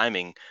proper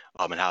timing,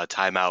 and how a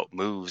timeout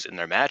moves in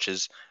their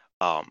matches.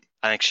 I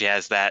think she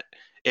has that,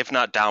 if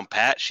not down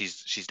pat,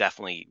 she's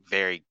definitely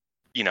very,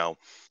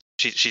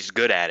 she's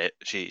good at it.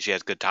 She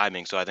has good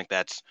timing, so I think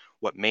that's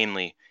what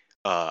mainly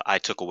I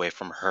took away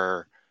from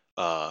her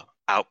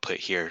output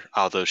here.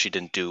 Although she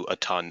didn't do a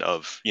ton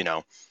of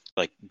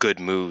like good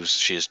moves,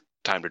 she has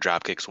time to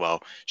drop kicks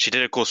well. She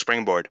did a cool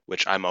springboard,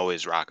 which I'm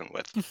always rocking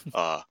with.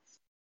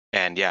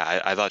 And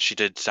yeah, I thought she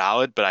did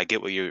solid, but I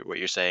get what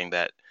you're saying,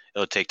 that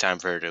it'll take time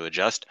for her to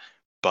adjust.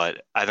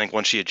 But I think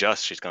once she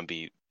adjusts, she's going to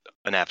be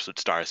an absolute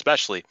star,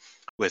 especially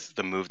with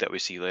the move that we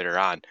see later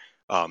on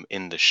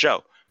in the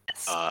show.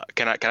 Yes.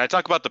 Can I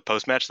talk about the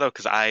post match though?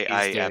 Because I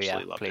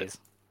absolutely loved it.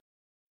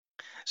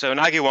 So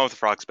Nagi won with the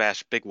frog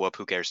splash, big whoop,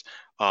 who cares?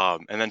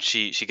 And then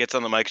she gets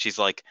on the mic. She's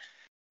like,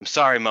 "I'm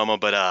sorry, Momo,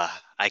 but I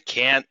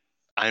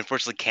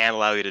unfortunately can't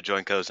allow you to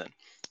join Kozen."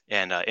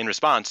 And in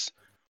response,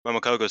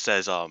 Momokogo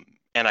says,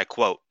 and I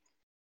quote,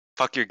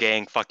 "Fuck your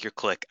gang, fuck your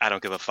clique. I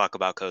don't give a fuck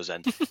about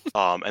Kozen."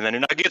 And then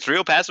Unagi gets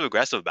real passive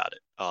aggressive about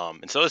it.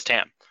 And so does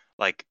Tam.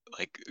 Like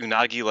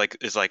Unagi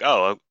is like,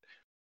 "Oh,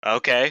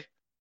 okay,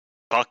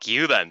 fuck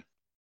you then.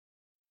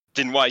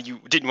 Didn't want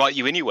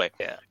you anyway."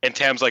 Yeah. And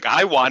Tam's like,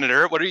 "I wanted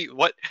her. What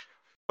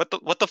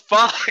the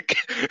fuck?"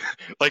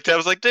 Like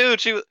Tam's like,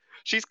 "Dude,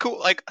 she's cool.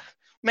 Like,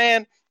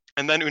 man."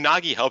 And then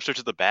Unagi helps her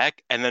to the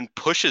back and then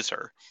pushes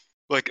her.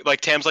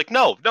 Like Tam's like,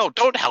 "No,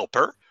 don't help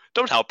her.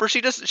 Don't help her.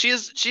 She has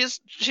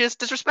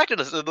disrespected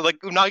us." Like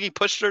Unagi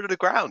pushed her to the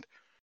ground.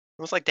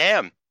 I was like,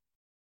 "Damn,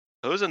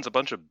 Kozen's a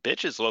bunch of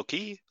bitches, low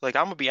key. Like,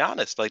 I'm gonna be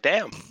honest. Like,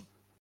 damn."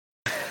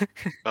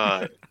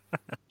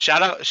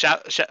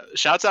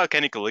 Shouts out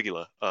Kenny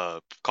Caligula.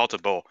 Cult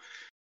of Bull.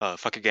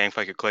 Fuck your gang,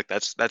 fuck your clique.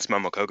 That's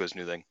Momokogo's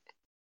new thing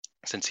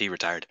since he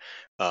retired.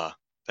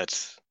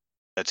 That's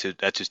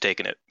who's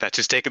taking it. That's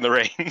who's taking the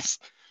reins.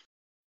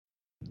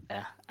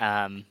 Yeah.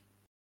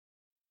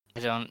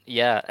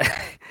 Yeah.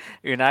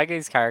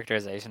 Unagi's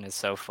characterization is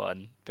so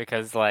fun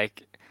because,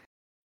 like,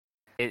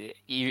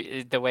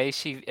 the way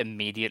she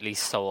immediately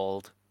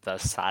sold the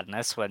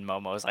sadness when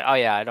Momo was like, "Oh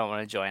yeah, I don't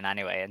want to join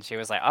anyway," and she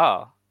was like,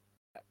 "Oh,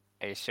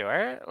 are you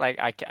sure? Like,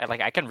 I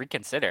can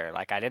reconsider.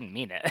 Like, I didn't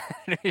mean it."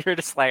 You're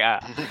just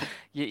like,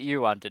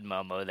 you wanted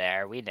Momo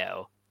there. We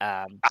know.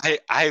 I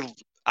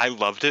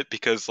loved it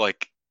because,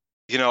 like,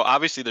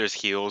 obviously there's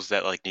heels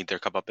that like need their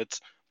comeuppance,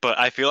 but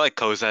I feel like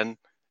Kozen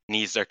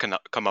needs their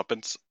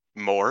comeuppance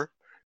more.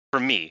 For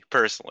me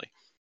personally,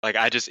 like,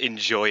 I just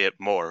enjoy it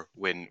more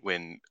when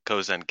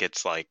Kozen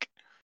gets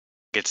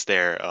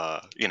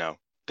their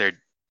their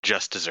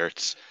just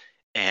desserts.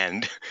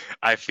 And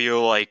I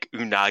feel like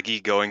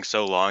Unagi going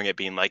so long at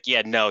being like,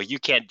 "Yeah, no, you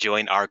can't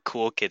join our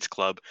cool kids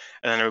club,"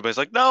 and then everybody's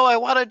like, "No, I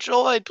want to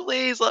join.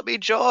 Please let me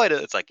join."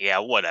 And it's like, yeah,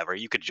 whatever,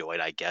 you could join,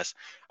 I guess.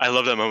 I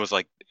love that moment. Was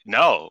like,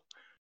 "No,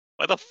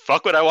 why the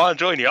fuck would I want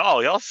to join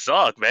y'all? Y'all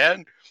suck,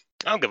 man.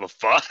 I don't give a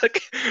fuck.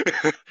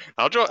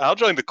 I'll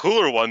join the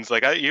cooler ones.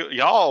 Like,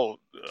 y'all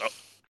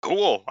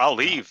cool. I'll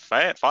leave.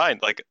 Fine.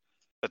 Like,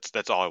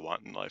 that's all I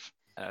want in life."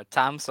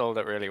 Tam sold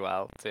it really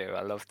well too.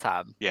 I love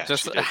Tam. Yeah,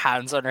 just she did.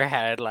 Hands on her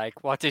head,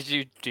 like, "What did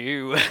you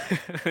do,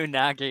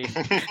 Unagi?"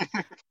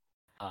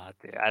 Oh,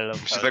 dude, I love.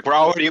 She's Kozen. like, "We're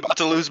already about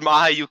to lose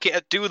Mai. You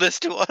can't do this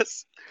to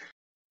us."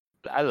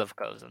 I love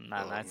Kozen,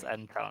 man.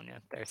 I'm telling you,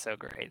 they're so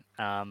great.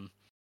 I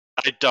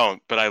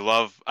don't, but I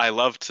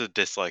love to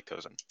dislike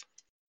Kozen.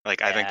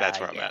 Like, I think that's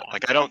where I'm at.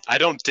 Like, I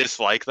don't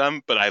dislike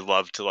them, but I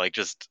love to, like,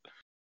 just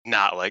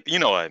not like, you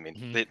know what I mean?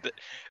 Mm-hmm.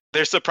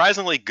 They're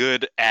surprisingly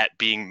good at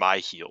being my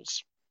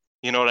heels.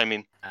 You know what I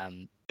mean?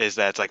 Is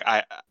that it's like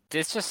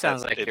this just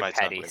sounds like you're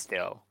petty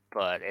still,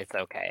 but it's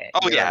okay.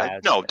 Oh, you're yeah,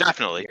 no,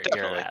 definitely.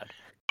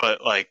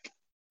 But like,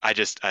 I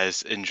just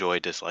enjoy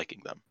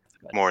disliking them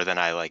more than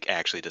I like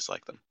actually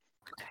dislike them.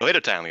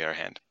 Oedo Tai, on the other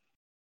hand.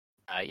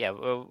 Yeah,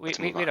 well, we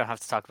don't have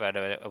to talk about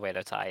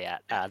Oedo Tai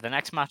yet. The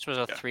next match was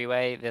a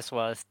three-way. This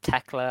was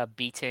Tekla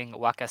beating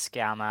Waka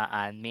Tsukiyama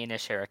and Mina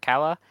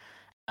Shirakawa.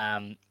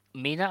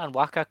 Mina and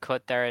Waka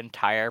cut their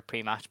entire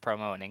pre-match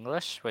promo in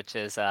English, which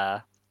is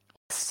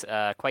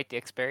quite the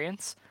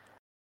experience.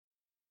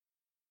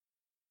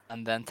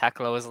 And then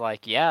Tekla was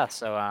like, "Yeah,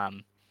 so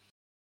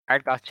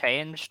card got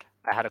changed.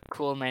 I had a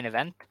cool main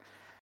event.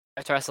 I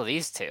have to wrestle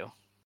these two.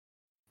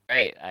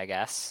 Great, I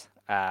guess."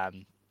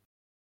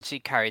 She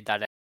carried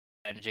that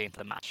energy into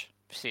the match.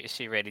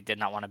 She really did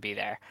not want to be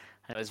there.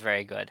 And it was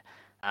very good.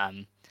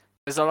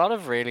 There's a lot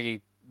of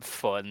really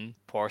fun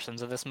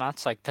portions of this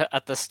match. Like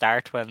at the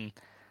start when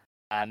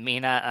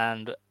Mina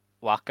and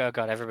Waka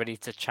got everybody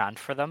to chant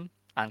for them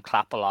and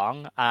clap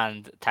along,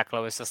 and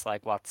Tekla was just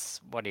like, what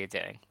are you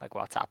doing? Like,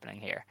 what's happening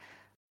here?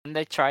 And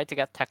they tried to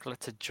get Tekla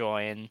to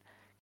join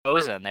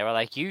Kozen. They were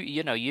like,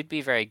 you'd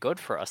be very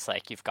good for us.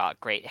 Like, you've got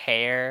great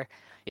hair,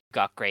 you've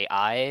got great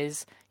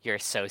eyes, you're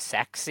so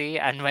sexy.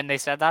 And when they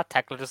said that,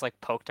 Tekla just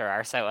like poked her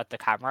arse out at the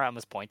camera and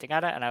was pointing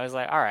at it, and I was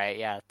like, all right,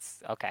 yeah,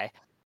 it's okay.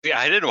 Yeah,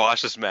 I didn't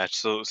watch this match,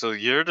 so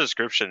your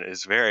description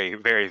is very,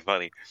 very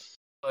funny.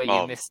 Oh,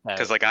 you missed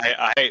Because out. like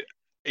I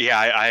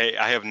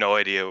have no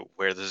idea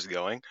where this is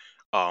going.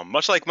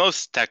 Much like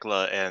most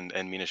Tekla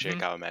and Mina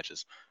Shirakawa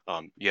matches,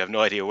 you have no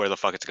idea where the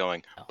fuck it's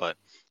going. No. But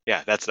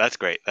yeah, that's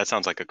great. That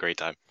sounds like a great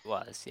time. It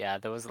was, yeah.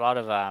 There was a lot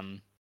of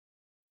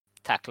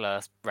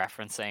Tekla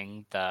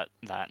referencing that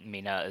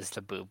Mina is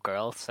the boob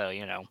girl, so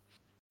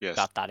Yes.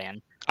 got that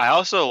in. I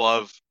also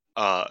love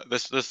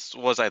this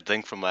was I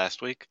think from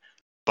last week,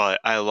 but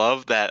I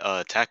love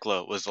that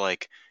Tekla was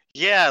like,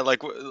 yeah,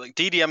 like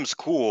DDM's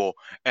cool,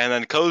 and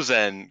then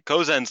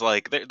Kozen's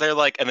like they're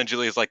like, and then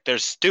Julia's like they're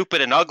stupid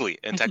and ugly,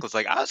 and Tekla's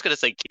like I was gonna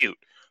say cute,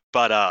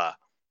 but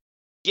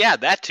yeah,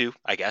 that too,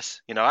 I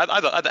guess.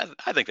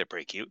 I think they're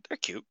pretty cute. They're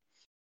cute.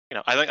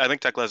 I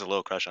think Tekla has a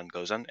little crush on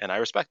Kozen, and I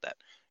respect that.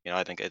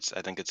 I think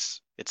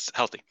it's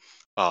healthy,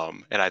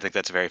 and I think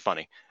that's very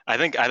funny. I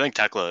think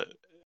Tekla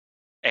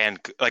and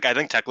like I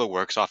think Tekla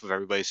works off of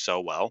everybody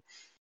so well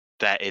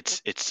that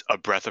it's a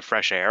breath of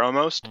fresh air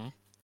almost. Mhm.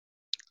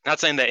 Not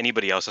saying that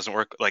anybody else doesn't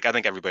work. Like I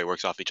think everybody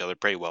works off each other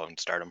pretty well in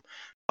Stardom,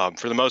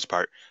 for the most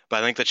part.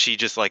 But I think that she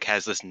just like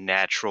has this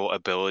natural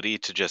ability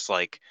to just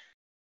like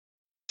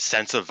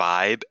sense a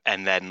vibe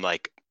and then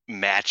like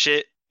match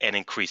it and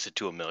increase it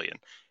to 1,000,000.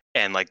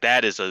 And like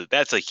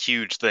that's a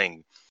huge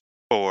thing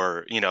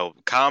for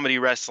comedy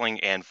wrestling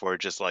and for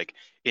just like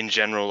in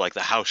general like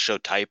the house show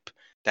type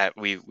that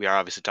we are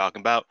obviously talking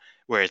about,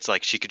 where it's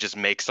like she could just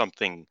make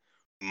something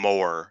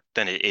more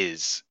than it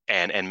is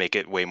and make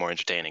it way more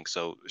entertaining.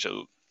 So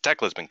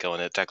Tekla's been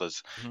killing it.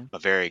 Tekla's a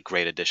very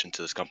great addition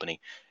to this company,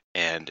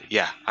 and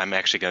yeah, I'm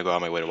actually gonna go on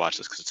my way to watch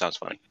this because it sounds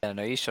funny. Yeah,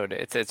 no, you showed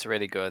it. It's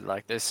really good.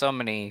 Like, there's so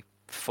many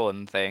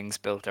fun things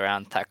built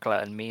around Tekla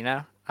and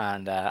Mina,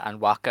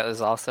 and Waka is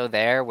also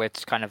there,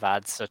 which kind of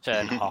adds such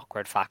an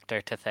awkward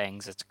factor to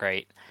things. It's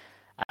great.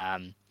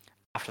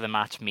 After the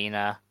match,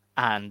 Mina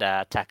and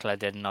Tekla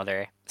did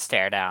another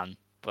stare down,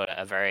 but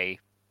a very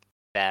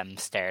them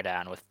stare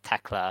down with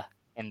Tekla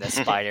in the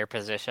spider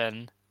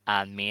position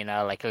and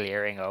Mina like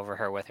leering over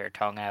her with her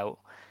tongue out.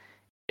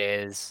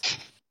 Is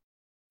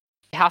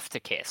you have to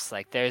kiss.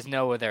 Like, there's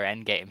no other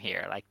end game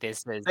here. Like,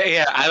 this is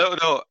Yeah,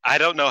 I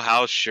don't know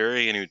how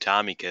Shuri and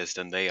Utami kissed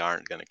and they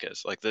aren't gonna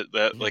kiss. Like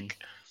like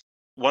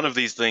one of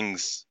these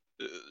things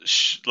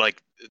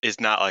like is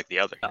not like the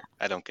other. No.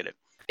 I don't get it.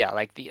 Yeah,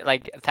 like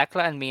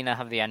Tekla and Mina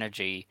have the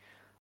energy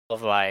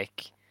of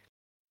like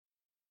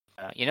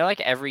like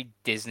every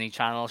Disney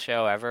Channel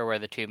show ever where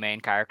the two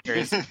main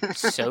characters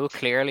so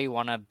clearly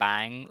want to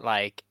bang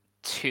like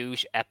 2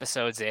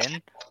 episodes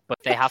in,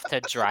 but they have to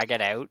drag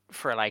it out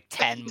for like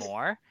 10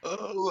 more.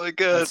 Oh my And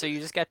god. so you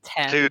just get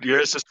 10. Dude,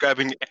 you're just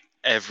describing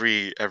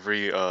every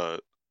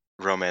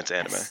romance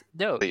anime.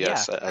 No, But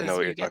yes, yeah, I know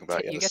what you're talking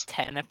about. You Yes.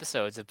 get 10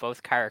 episodes of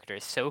both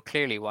characters so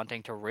clearly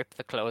wanting to rip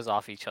the clothes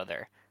off each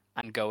other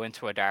and go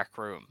into a dark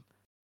room.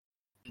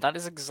 That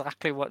is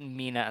exactly what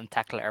Mina and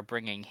Tekla are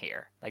bringing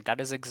here. Like, that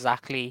is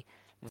exactly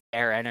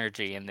their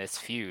energy in this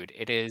feud.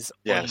 It is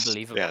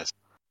unbelievable. Yes.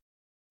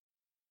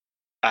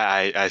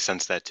 I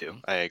sense that too.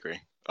 I agree.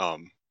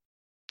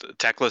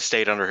 Tekla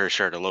stayed under her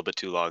shirt a little bit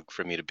too long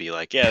for me to be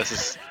like, yeah,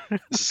 this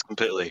is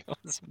completely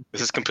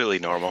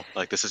normal.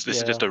 Like this is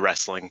just a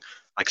wrestling,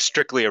 like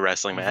strictly a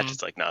wrestling match.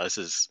 It's like, no, this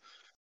is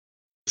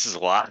a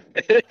lot.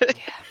 Yeah,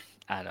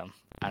 I don't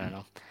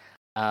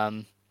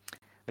know.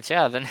 But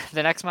yeah,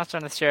 the next match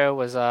on the show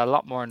was a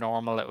lot more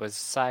normal. It was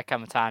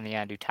Sayaka Mitani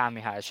and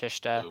Utami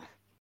Hayashishita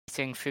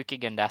beating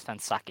Fukigen Death and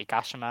Saki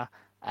Kashima.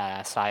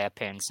 Saya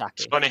pinned Saki.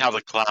 It's funny how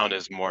the clown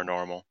is more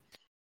normal.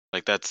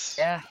 Like that's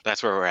where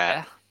we're at.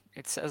 Yeah,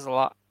 it says a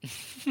lot.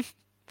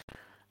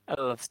 I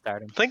love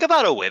Stardom. Think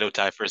about Oedo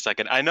Tai for a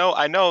second. I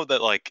know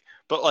that like,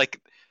 but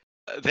like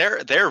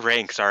their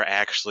ranks are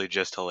actually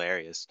just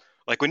hilarious.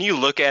 Like when you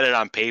look at it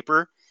on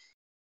paper,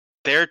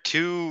 they're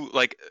two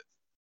like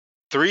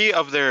 3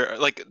 of their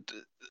like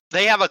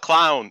they have a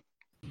clown.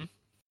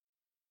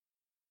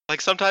 Like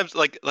sometimes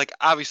like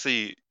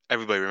obviously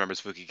everybody remembers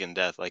Fukigen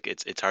Death. Like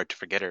it's hard to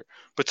forget her,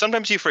 but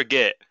sometimes you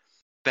forget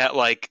that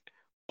like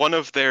one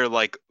of their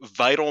like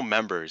vital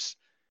members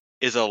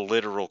is a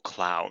literal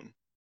clown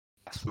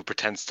who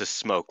pretends to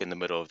smoke in the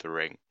middle of the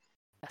ring.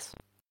 Yes.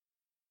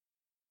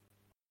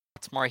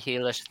 It's more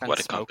heelish than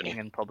smoking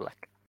in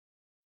public.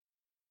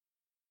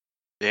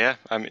 Yeah,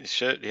 I mean,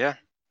 shit, yeah.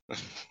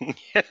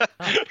 Yeah.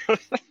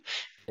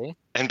 See?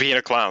 And being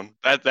a clown.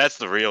 That's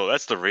the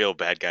real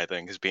bad guy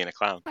thing, is being a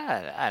clown.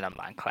 I don't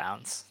mind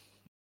clowns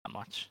that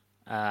much.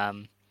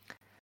 Kind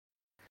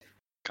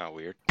of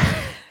weird. All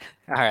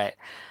right.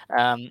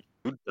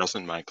 Who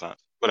doesn't mind clowns?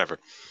 Whatever.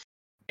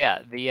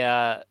 Yeah,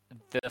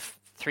 the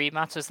 3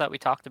 matches that we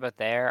talked about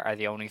there are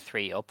the only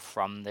 3 up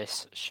from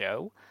this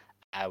show.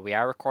 We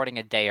are recording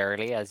a day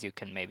early, as you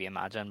can maybe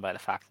imagine by the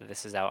fact that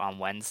this is out on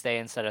Wednesday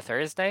instead of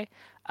Thursday.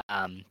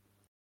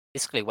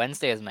 Basically,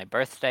 Wednesday is my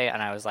birthday,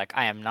 and I was like,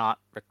 I am not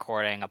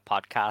recording a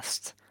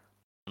podcast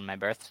on my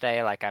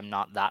birthday. Like, I'm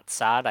not that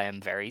sad. I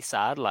am very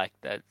sad. Like,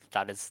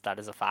 that is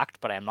a fact,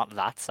 but I am not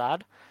that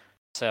sad.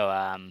 So,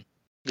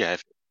 yeah.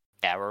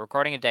 Yeah, we're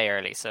recording a day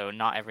early, so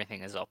not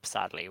everything is up,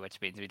 sadly, which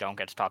means we don't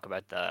get to talk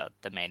about the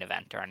main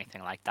event or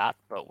anything like that,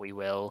 but we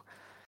will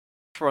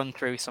run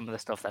through some of the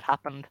stuff that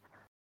happened.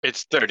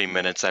 It's 30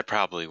 minutes. I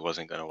probably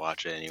wasn't going to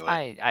watch it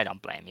anyway. I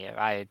don't blame you.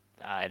 I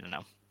don't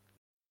know.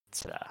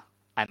 It's,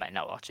 I might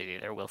not watch it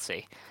either. We'll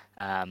see.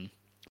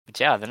 But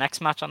yeah, the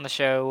next match on the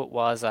show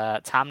was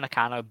Tam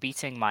Nakano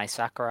beating Mai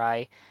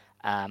Sakurai.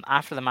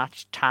 After the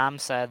match, Tam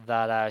said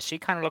that she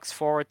kind of looks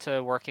forward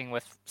to working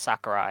with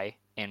Sakurai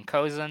in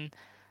Kozen.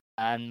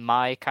 And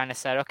Mai kind of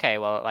said, okay,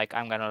 well, like,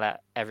 I'm going to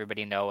let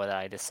everybody know what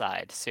I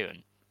decide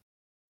soon.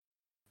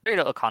 Very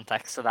little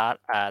context to that.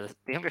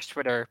 The English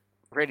Twitter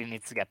really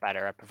needs to get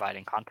better at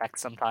providing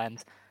context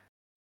sometimes.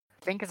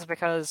 I think it's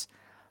because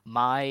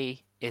Mai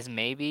is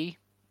maybe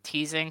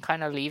teasing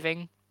kind of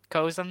leaving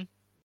Kozen.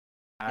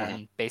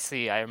 And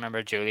basically, I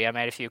remember Julia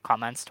made a few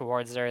comments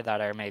towards her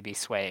that are maybe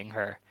swaying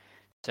her.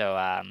 So,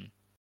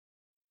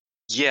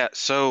 Yeah,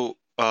 so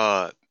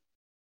what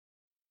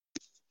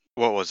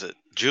was it?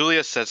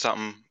 Julia said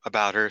something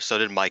about her, so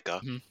did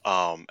Micah.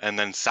 And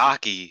then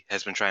Saki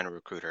has been trying to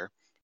recruit her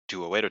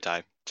to Oedo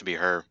Tai to be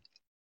her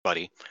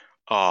buddy.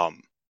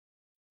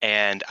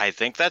 And I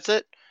think that's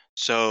it.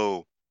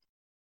 So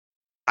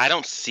I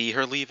don't see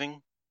her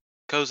leaving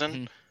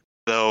Kozen,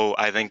 though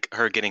I think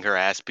her getting her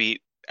ass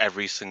beat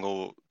every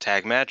single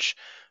tag match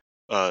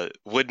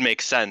would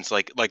make sense.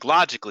 Like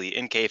logically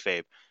in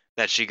kayfabe,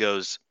 that she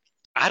goes,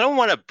 I don't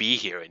want to be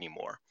here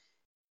anymore.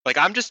 Like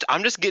I'm just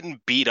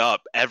getting beat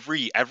up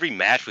every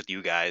match with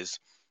you guys,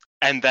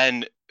 and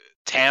then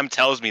Tam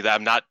tells me that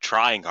I'm not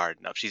trying hard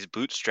enough. She's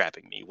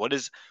bootstrapping me. What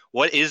is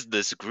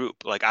this group?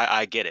 Like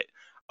I get it.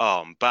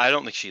 But I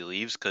don't think she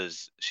leaves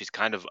because she's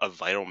kind of a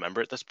vital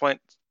member at this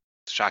point.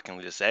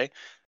 Shockingly to say.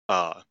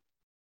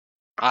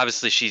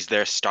 Obviously she's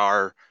their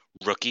star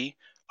rookie.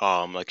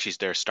 Like she's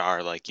their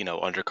star, like, you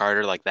know,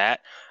 undercarder like that.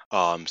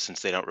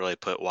 Since they don't really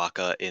put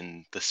Waka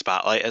in the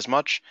spotlight as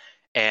much.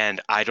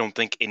 And I don't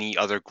think any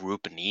other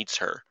group needs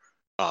her,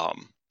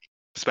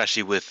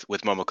 especially with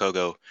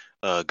Momokogo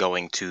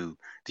going to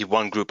the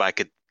one group I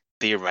could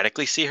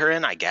theoretically see her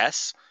in, I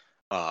guess.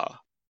 But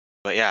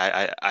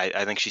yeah,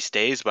 I think she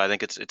stays, but I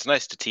think it's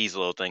nice to tease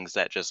little things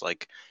that just,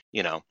 like,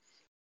 you know,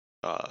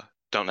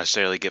 don't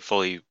necessarily get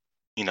fully,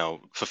 you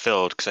know,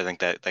 fulfilled, because I think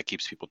that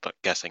keeps people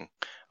guessing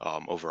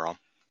overall.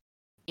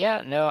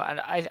 Yeah, no, and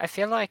I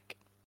feel like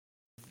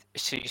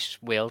she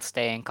will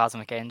stay in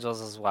Cosmic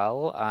Angels as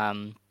well,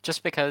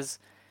 just because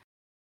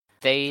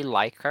they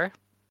like her,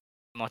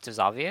 much is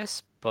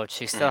obvious, but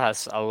she still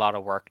has a lot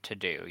of work to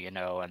do, you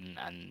know,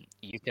 and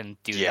you can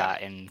do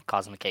that in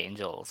Cosmic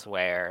Angels,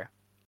 where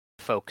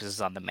it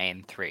focuses on the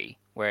main three,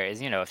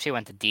 whereas, you know, if she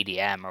went to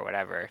DDM or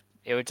whatever,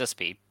 it would just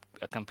be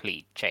a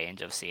complete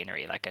change of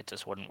scenery, like it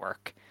just wouldn't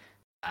work.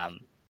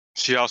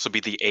 She'd also be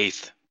the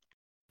 8th.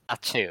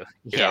 That too,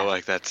 You know,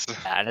 like that's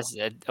and it's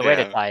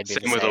Oedo Tai.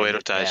 Same with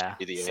Oedo Tai, should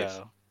be the 8th.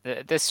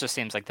 So this just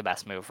seems like the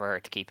best move for her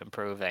to keep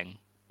improving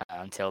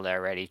until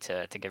they're ready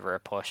to give her a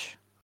push.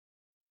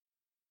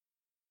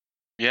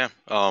 Yeah.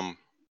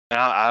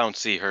 I don't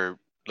see her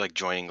like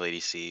joining Lady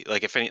C.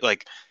 Like if any,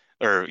 like,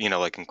 or, you know,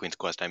 like in Queen's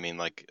Quest, I mean,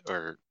 like,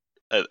 or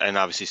and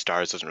obviously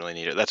Stars doesn't really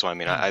need it. That's why I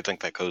mean I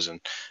think that Kozen,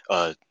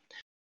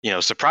 you know,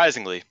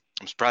 surprisingly,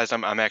 I'm surprised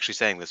I'm actually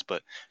saying this,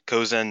 but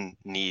Kozen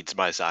needs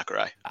Mai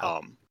Sakurai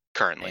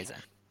currently. Amazing.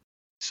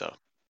 So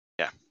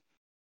yeah.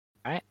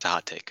 All right. It's a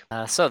hot take.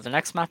 So the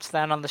next match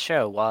then on the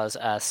show was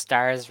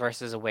Stars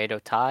versus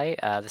Oedo Tai.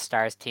 The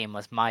Stars team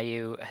was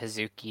Mayu,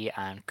 Hazuki,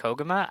 and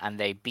Koguma, and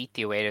they beat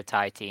the Oedo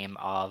Tai team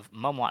of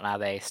Momo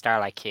Watanabe,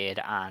 Starlight Kid,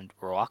 and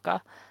Ruaka.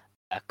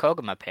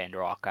 Koguma pinned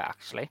Ruaka,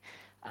 actually.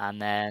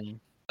 And then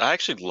I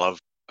actually love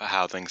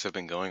how things have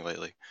been going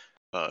lately.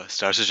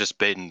 Stars has just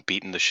been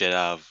beating the shit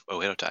out of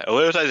Oedo Tai.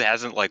 Oedo Tai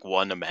hasn't like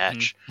won a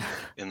match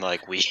in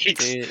like weeks.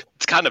 Dude,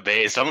 it's kind of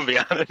based, I'm gonna be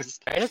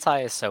honest. Oedo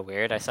Tai is so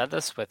weird. I said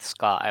this with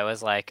Scott. I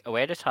was like,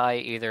 Oedo Tai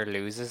either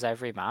loses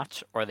every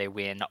match or they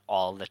win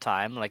all the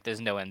time. Like, there's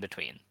no in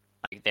between.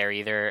 Like, they're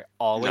either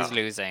always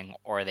losing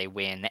or they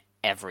win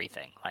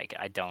everything. Like,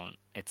 I don't.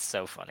 It's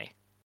so funny.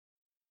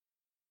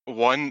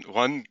 One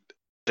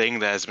thing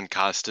that has been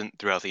constant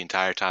throughout the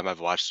entire time I've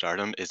watched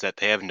Stardom is that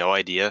they have no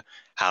idea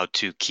how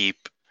to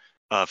keep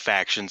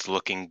factions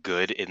looking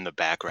good in the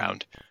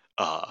background.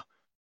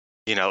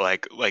 You know,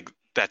 like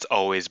that's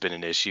always been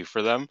an issue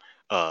for them.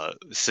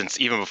 Since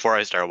even before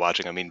I started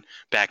watching, I mean,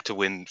 back to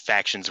when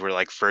factions were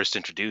like first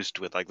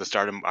introduced with like the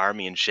Stardom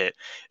Army and shit.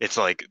 It's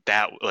like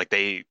that, like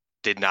they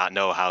did not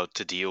know how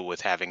to deal with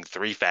having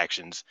 3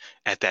 factions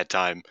at that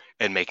time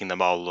and making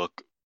them all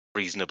look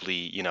reasonably,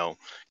 you know,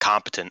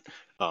 competent.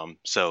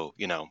 So,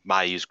 you know,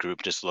 Mayu's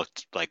group just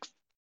looked like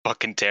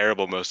fucking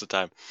terrible most of the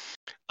time.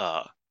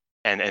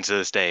 And to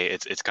this day,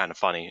 it's kind of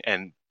funny.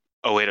 And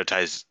Oedo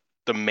Tai's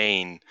the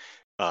main,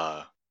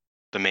 I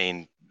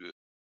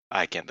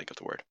can't think of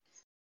the word.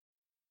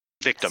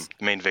 Victim,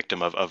 the main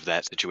victim of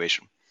that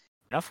situation.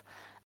 Enough.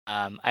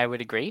 I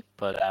would agree,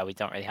 but we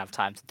don't really have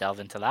time to delve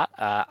into that.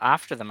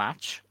 After the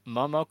match,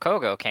 Momo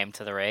Kogo came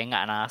to the ring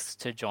and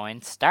asked to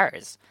join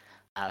Stars.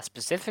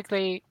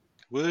 Specifically,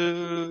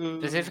 Woo!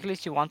 Specifically,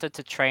 she wanted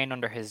to train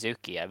under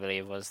Hazuki, I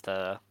believe was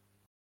the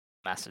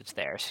message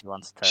there. She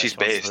wants to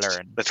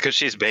learn. That's because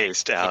she's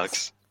based,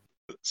 Alex.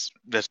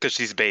 That's because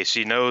she's based.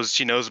 She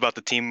knows about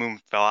the Team Moon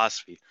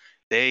philosophy.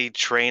 They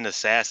train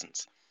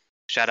assassins.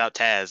 Shout out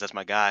Taz, that's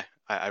my guy.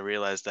 I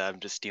realized that I'm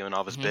just stealing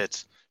all of his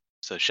bits.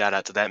 So shout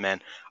out to that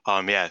man.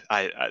 Yeah,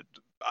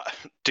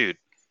 dude,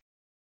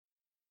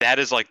 that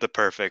is like the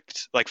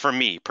perfect, like for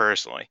me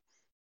personally.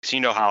 So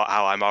you know how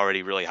I'm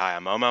already really high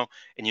on Momo,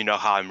 and you know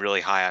how I'm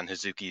really high on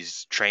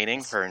Hazuki's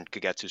training, her and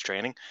Kagetsu's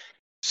training.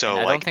 So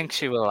and I don't think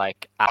she will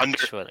like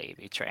actually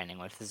be training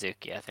with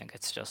Hazuki. I think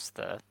it's just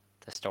the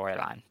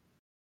storyline.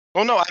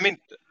 Well, no, I mean,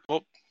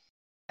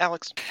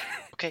 Alex,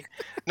 okay,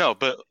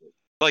 but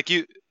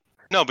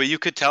you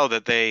could tell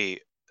that they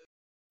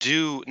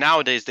do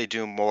nowadays. They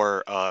do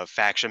more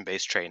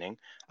faction-based training.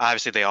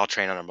 Obviously, they all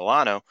train under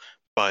Milano,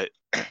 but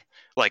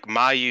like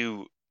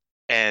Mayu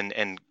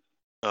and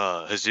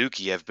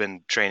Hazuki have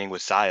been training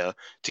with Saya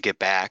to get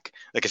back.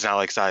 Like it's not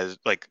like Saya's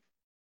like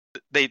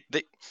they.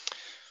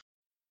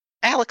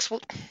 Alex,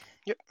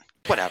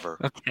 whatever.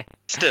 Okay.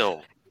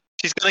 Still,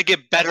 she's gonna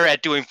get better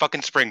at doing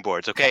fucking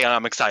springboards. Okay,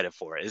 I'm excited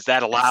for it. Is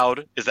that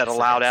allowed? Is that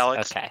allowed,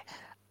 Alex? Okay.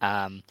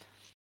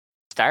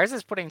 Stars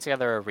is putting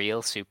together a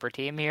real super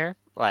team here.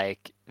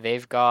 Like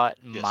they've got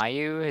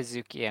Mayu,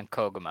 Hazuki, and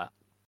Koguma.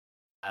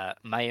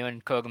 Mayu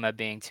and Koguma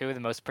being two of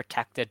the most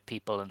protected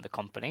people in the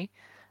company.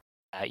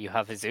 You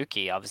have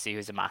Hazuki, obviously,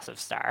 who's a massive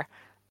star.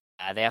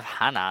 They have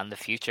Hanan, the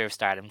Future of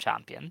Stardom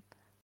champion.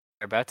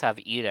 They're about to have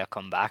Ida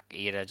come back.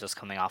 Ida just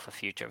coming off a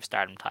Future of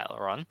Stardom title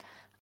run.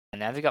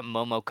 And then they've got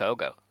Momo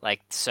Kogo.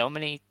 Like, so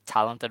many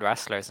talented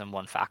wrestlers in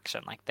one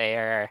faction. Like,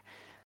 they're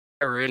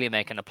really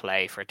making a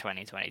play for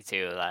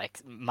 2022. Like,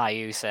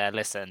 Mayu said,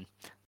 listen,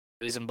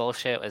 losing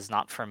bullshit is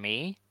not for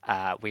me.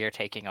 We are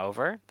taking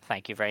over.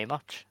 Thank you very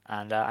much.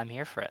 And I'm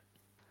here for it.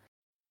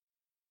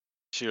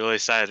 She really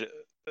said,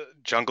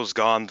 Jungle's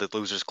gone, the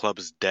Losers Club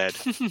is dead.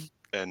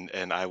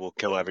 and I will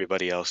kill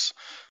everybody else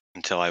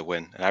until I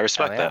win. And I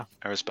respect that.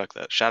 I respect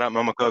that. Shout out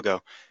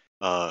Momokogo.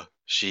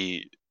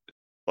 She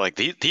like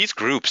these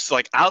groups,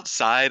 like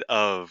outside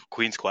of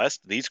Queen's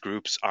Quest, these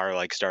groups are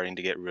like starting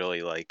to get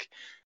really like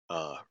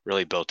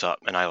really built up,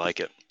 and I like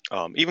it.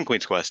 Even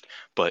Queen's Quest,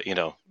 but you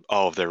know,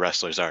 all of their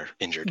wrestlers are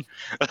injured.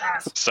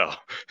 So,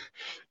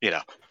 you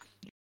know.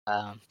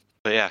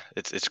 But yeah,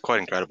 it's quite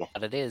incredible.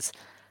 But it is.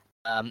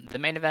 The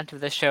main event of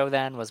this show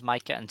then was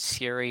Maika and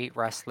Syuri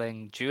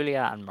wrestling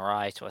Julia and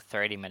Mirai to a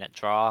 30-minute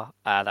draw.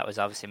 That was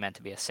obviously meant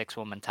to be a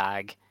 6-woman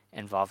tag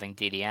involving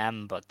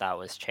DDM, but that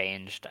was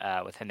changed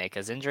with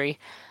Himeka's injury.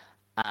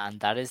 And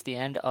that is the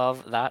end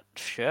of that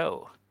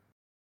show.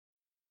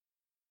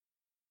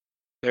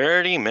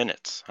 30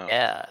 minutes. Oh.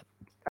 Yeah.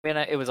 I mean,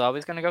 it was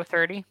always going to go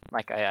 30.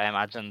 Like, I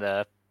imagine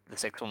the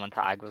 6-woman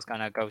tag was going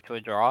to go to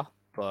a draw,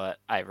 but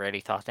I really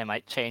thought they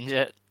might change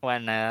it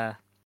when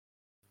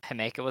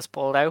Himeka was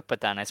pulled out,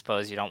 but then I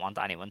suppose you don't want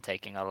anyone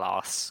taking a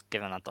loss,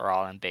 given that they're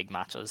all in big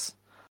matches.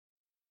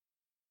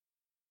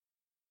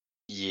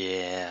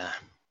 Yeah.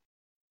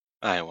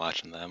 I ain't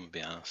watching them, to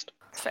be honest.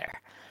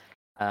 Fair.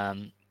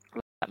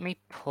 Let me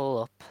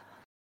pull up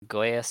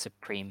Goya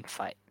Supreme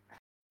fight.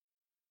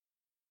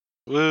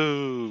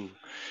 Woo!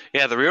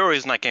 Yeah, the real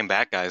reason I came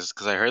back, guys, is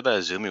because I heard that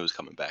Azumi was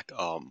coming back.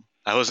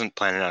 I wasn't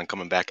planning on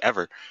coming back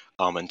ever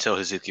until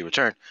Hazuki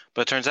returned.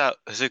 But it turns out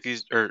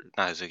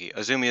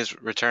Azumi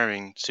is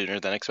returning sooner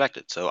than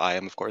expected. So I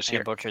am, of course, here.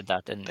 You butchered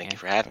that, didn't you? Thank you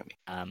for having me.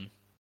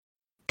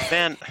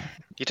 Man,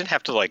 you didn't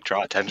have to, like,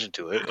 draw attention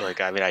to it.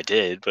 Like, I mean, I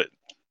did, but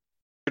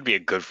could be a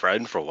good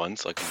friend for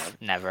once. Like,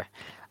 never.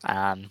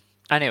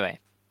 Anyway,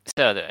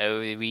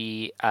 so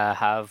we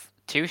have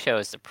two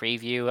shows to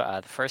preview.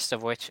 The first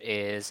of which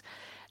is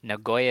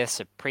Nagoya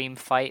Supreme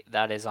Fight.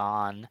 That is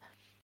on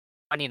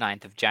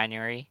 29th of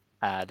January.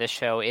 This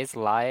show is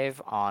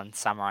live on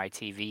Samurai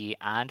TV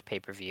and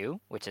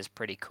pay-per-view, which is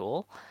pretty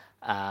cool.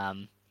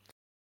 And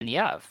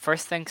yeah,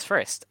 first things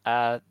first.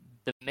 The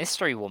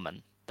mystery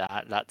woman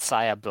that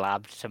Saya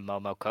blabbed to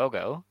Momo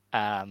Kogo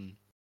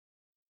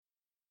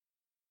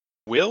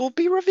will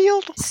be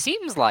revealed?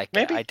 Seems like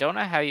maybe. It. I don't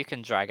know how you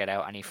can drag it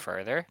out any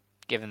further,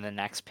 given the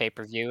next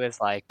pay-per-view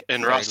is like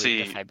in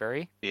Rossi,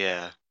 February.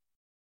 Yeah.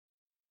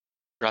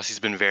 Rossi's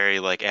been very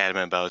like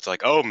adamant about it's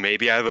like, oh,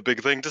 maybe I have a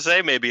big thing to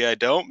say, maybe I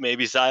don't,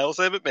 maybe Saya will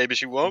save it, maybe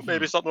she won't,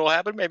 maybe something will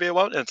happen, maybe it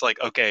won't. And it's like,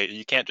 okay,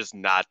 you can't just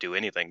not do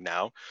anything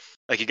now.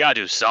 Like, you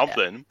gotta do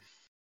something. Yeah.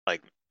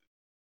 Like,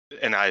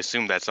 and I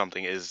assume that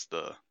something is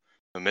the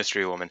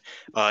mystery woman.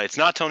 It's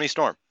not Toni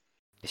Storm.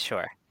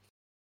 Sure.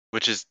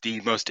 Which is the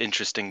most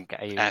interesting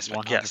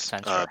aspect, yes,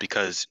 sure.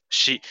 Because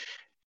she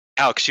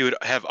would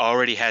have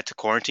already had to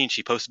quarantine.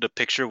 She posted a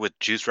picture with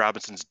Juice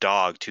Robinson's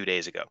dog 2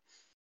 days ago.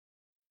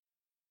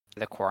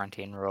 The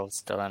quarantine rule's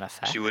still in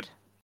effect. She would.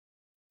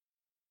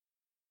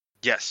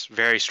 Yes,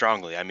 very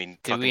strongly. I mean,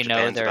 do we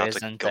know there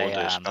isn't do we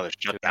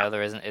know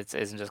there isn't? It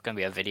isn't just going to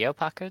be a video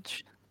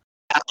package.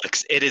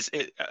 Alex, it is.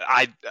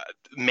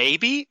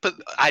 Maybe, but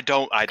I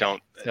don't.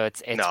 So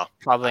it's no,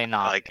 probably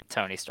not like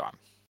Toni Storm.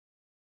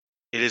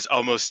 It is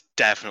almost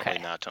definitely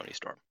not Toni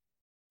Storm.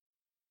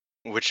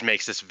 which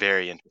makes this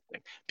very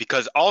interesting.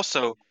 Because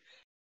also,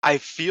 I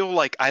feel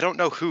like, I don't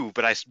know who,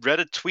 but I read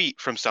a tweet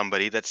from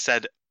somebody that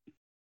said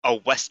a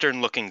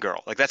Western-looking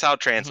girl. Like, that's how it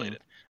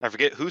translated. I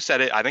forget who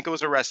said it. I think it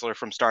was a wrestler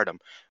from Stardom,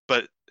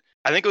 but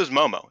I think it was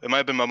Momo. It might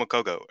have been Momo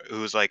Kogo,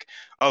 who was like,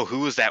 "Oh,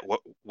 who was that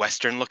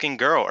Western-looking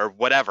girl?" or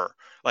whatever.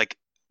 Like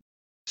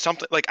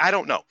something like, I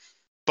don't know.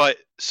 But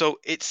so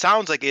it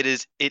sounds like it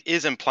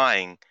is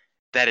implying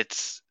that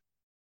it's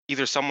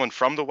either someone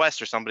from the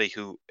West or somebody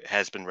who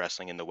has been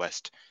wrestling in the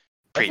West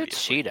What if it's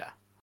previously. Sheeta?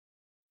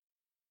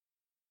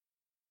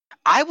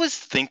 I was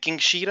thinking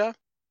Sheeta,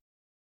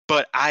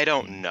 but I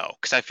don't know,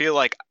 because I feel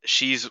like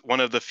she's one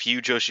of the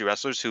few Joshi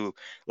wrestlers who,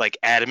 like,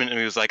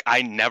 adamantly was like,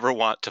 I never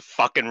want to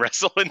fucking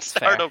wrestle in That's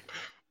fair. Stardom,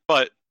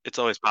 but it's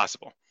always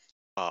possible.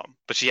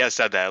 But she has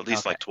said that at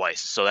least Okay. like twice,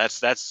 so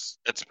that's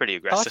pretty I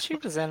aggressive. thought she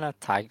was in a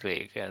tag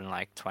league in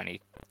like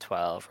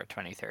 2012 or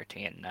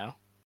 2013. No.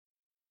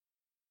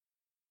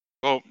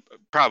 Well,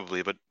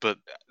 probably, but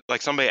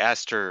like somebody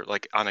asked her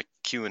like on a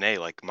Q&A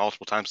like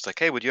multiple times, it's like,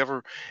 hey,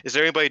 is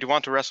there anybody you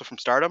want to wrestle from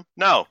Stardom?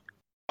 No,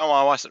 I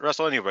don't want to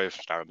wrestle anybody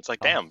from Stardom. It's like,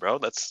 Oh. damn, bro,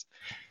 that's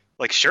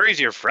like, Shuri's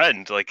your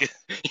friend, like, you're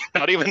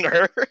not even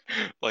her.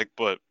 Like,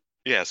 but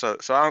yeah, so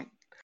I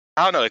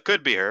don't know, it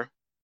could be her,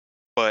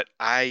 but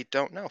I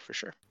don't know for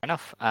sure. Fair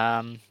enough.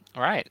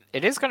 All right.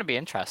 It is going to be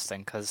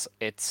interesting because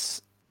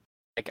it's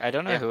like, I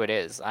don't know Yeah. who it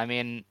is. I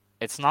mean,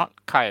 it's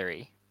not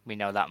Kyrie. We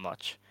know that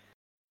much.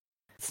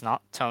 It's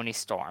not Tony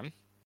Storm.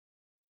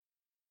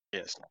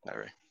 Yes, not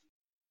Kyrie,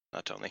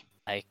 not Tony.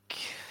 Like,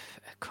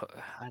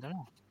 I don't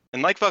know.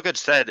 And like Vugad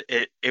said,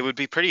 it would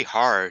be pretty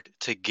hard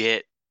to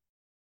get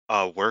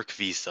a work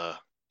visa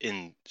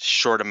in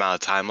short amount of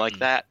time like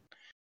that.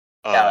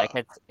 Yeah,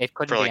 like it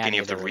couldn't for, be like, any any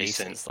of of the the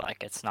releases. recent-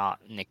 Like, it's not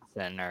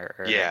Nixon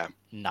or Yeah.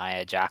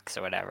 Nia Jax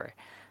or whatever.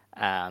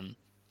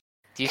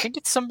 Do you think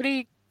it's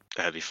somebody?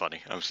 That'd be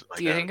funny. I'm just, like,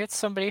 Do you think it's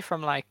somebody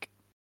from like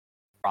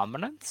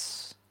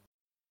Prominence?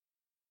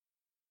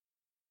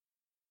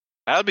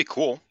 that'd be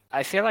cool.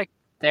 I feel like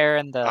they're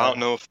in the. I don't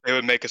know if they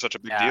would make it such a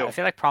big Yeah, deal. I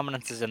feel like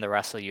Prominence is in the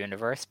Wrestle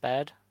Universe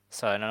bed,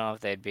 so I don't know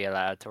if they'd be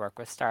allowed to work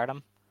with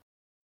Stardom.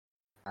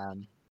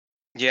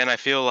 Yeah, and I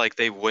feel like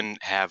they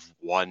wouldn't have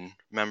one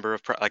member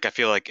of like, I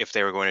feel like if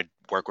they were going to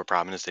work with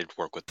Prominence, they'd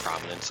work with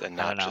Prominence and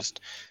I don't not know. just,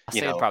 I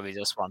you say know. probably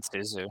just want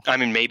Suzu. I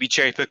mean, maybe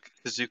cherry pick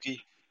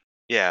Suzuki.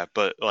 Yeah,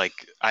 but like,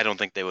 I don't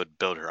think they would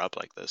build her up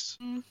like this.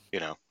 You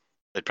know,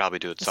 they'd probably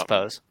do I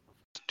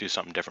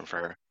something different for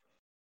her.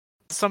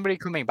 Somebody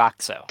coming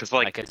back, so 'Cause,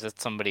 like, is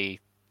it somebody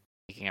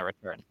making a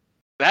return?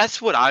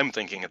 That's what I'm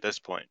thinking at this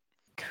point.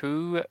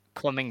 Who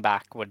coming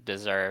back would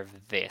deserve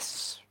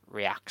this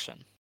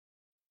reaction?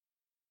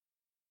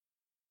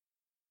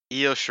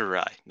 Io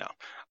Shirai. No.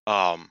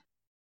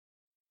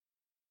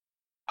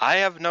 I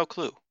have no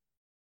clue.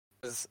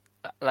 'Cause,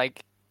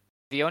 like,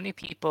 the only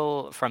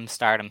people from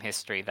Stardom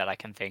history that I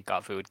can think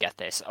of who would get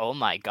this, oh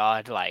my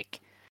god, like,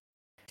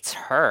 it's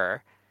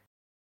her,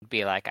 would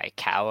be like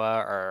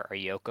Aikawa or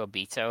Yoko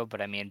Bito,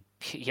 but I mean,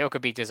 Yoko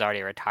Bito's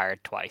already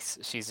retired twice.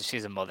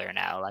 She's a mother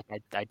now. Like,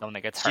 I don't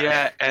think it's her.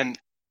 Yeah, and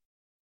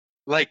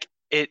like,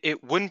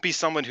 it wouldn't be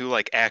someone who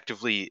like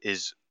actively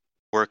is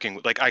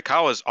working. Like,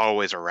 Aikawa's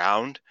always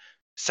around.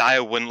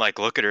 Saya wouldn't like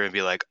look at her and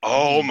be like,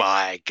 "Oh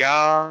my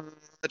god,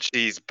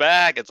 she's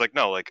back." It's like,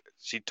 no, like,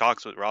 she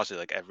talks with Rossi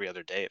like every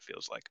other day. It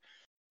feels like,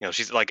 you know,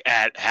 she's like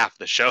at half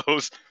the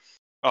shows.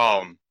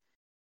 So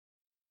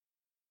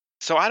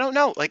I don't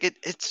know. Like,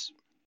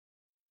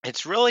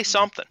 it's really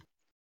something.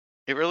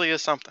 It really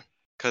is something.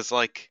 'Cause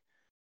like,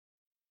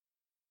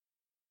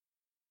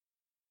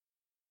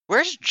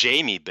 where's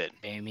Jamie been?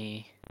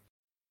 Jamie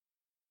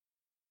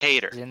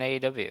Hater. is in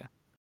AEW.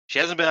 She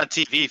hasn't been on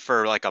TV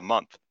for like a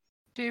month.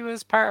 She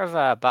was part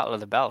of Battle of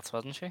the Belts,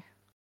 wasn't she?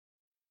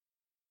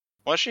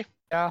 Was she?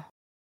 Yeah,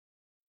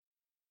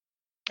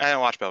 I didn't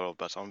watch Battle of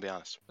the Belts, I'm gonna be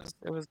honest.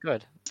 it was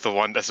good. That's the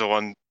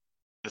one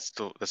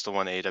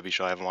AEW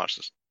show I haven't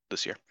watched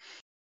this year.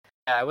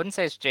 Yeah, I wouldn't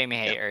say it's Jamie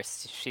Hayter.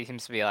 She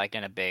seems to be like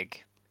in a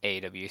big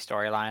AEW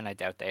storyline. I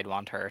doubt they'd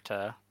want her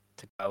to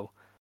go.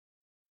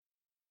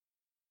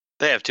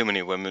 They have too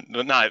many women.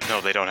 No,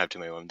 they don't have too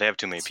many women. They have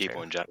too many That's people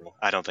true. in general.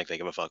 I don't think they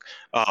give a fuck.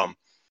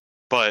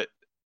 But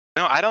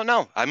no, I don't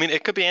know. I mean,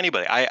 it could be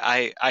anybody.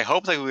 I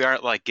hope that we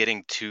aren't like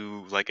getting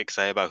too like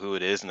excited about who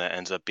it is, and that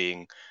ends up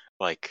being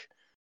like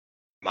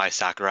Mai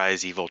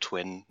Sakurai's evil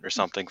twin or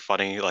something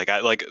funny. Like,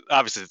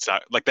 obviously it's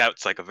not like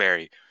that's like a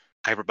very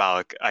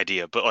hyperbolic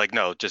idea, but like,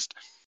 no, just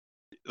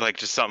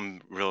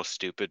something real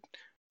stupid.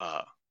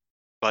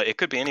 But it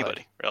could be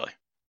anybody, really.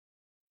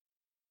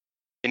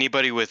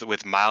 Anybody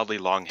with mildly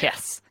long hair.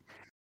 Yes.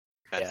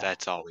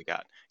 That's all we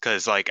got.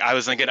 Because like, I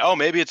was thinking, oh,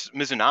 maybe it's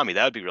Mizunami.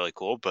 That would be really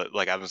cool. But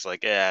like, I was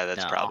like, yeah,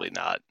 that's No. probably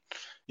not.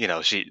 You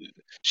know,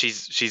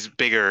 she's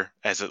bigger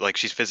like,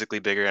 she's physically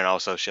bigger, and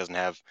also she doesn't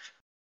have,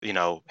 you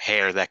know,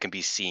 hair that can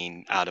be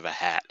seen out of a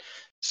hat.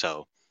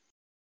 So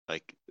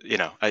like, you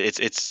know,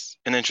 it's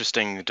an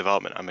interesting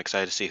development. I'm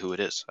excited to see who it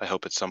is. I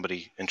hope it's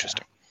somebody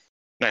interesting.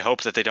 And I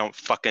hope that they don't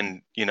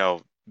fucking, you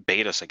know,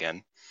 bait us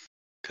again,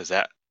 because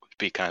that would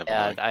be kind of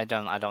Yeah,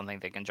 annoying. I don't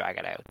think they can drag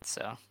it out.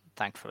 So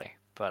thankfully,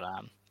 but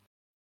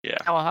Yeah.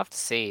 I'll have to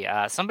see.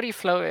 Somebody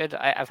floated.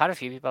 I've had a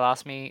few people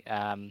ask me.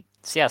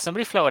 So yeah,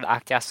 somebody floated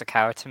Akia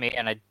Sakawa to me,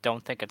 and I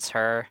don't think it's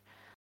her.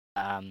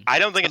 I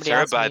don't think it's Somebody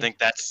her, asked but I me. think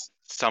that's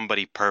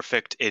somebody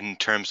perfect in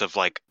terms of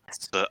like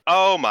the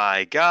oh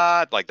my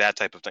god, like that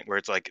type of thing where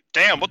it's like,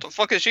 damn, what the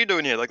fuck is she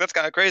doing here? Like that's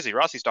kind of crazy.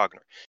 Rossi's talking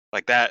to her.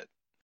 Like that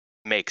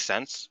makes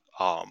sense.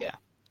 Yeah.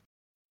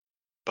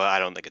 But I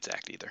don't think it's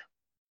act either.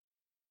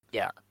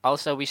 Yeah.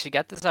 Also, we should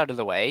get this out of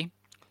the way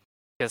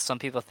because some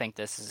people think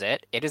this is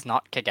it. It is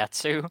not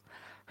Kagetsu.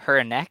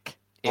 Her neck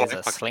is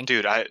a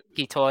slinky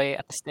Dude, toy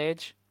at the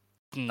stage.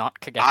 Not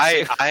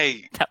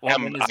Kagetsu. That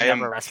woman is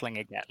never wrestling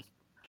again.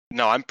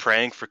 No, I'm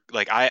praying for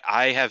like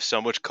I have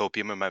so much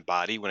copium in my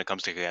body when it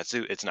comes to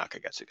Kagetsu. It's not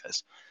Kagetsu,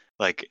 guys.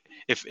 Like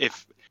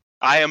if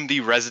I am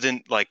the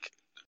resident like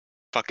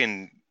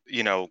fucking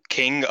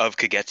king of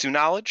Kagetsu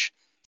knowledge,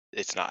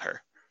 it's not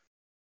her.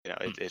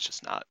 It's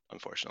just not,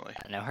 unfortunately.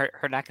 No,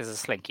 her neck is a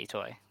slinky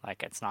toy.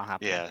 Like it's not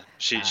happening. Yeah,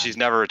 she's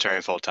never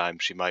returning full time.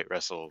 She might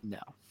wrestle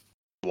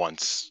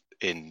once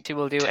in. She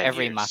will do 10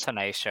 every years.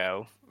 matinee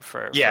show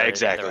for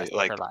exactly. the rest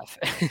like of her life.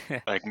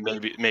 like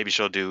maybe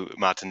she'll do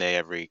matinee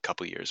every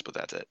couple years, but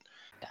that's it.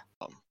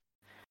 Yeah.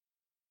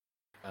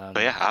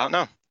 But yeah, I don't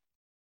know.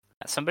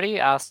 Somebody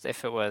asked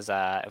if it was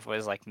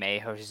like Mei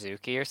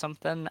Hoshizuki or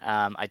something.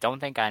 I don't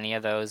think any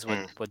of those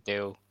would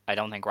do. I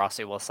don't think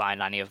Rossi will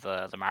sign any of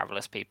the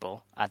Marvelous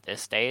people at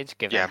this stage,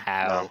 given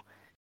how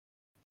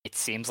it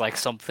seems like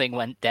something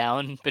went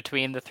down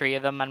between the three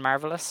of them and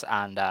Marvelous,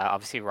 and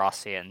obviously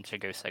Rossi and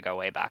Chigusa go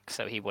way back,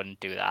 so he wouldn't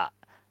do that,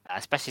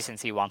 especially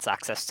since he wants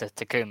access to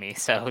Takumi.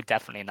 So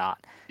definitely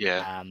not.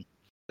 Yeah.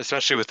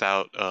 Especially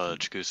without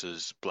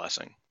Chigusa's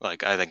blessing.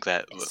 Like I think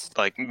that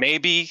like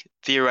maybe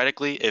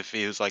theoretically if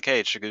he was like,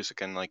 hey, Chigusa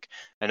can like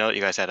I know that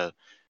you guys had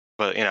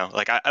but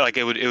like I like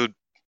it would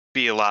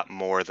be a lot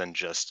more than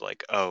just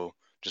like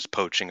just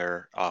poaching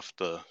her off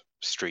the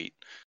street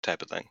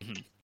type of thing.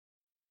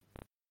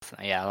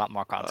 Mm-hmm. Yeah, a lot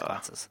more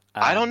consequences.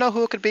 I don't know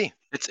who it could be.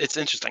 It's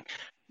interesting.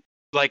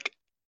 Like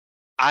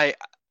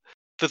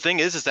the thing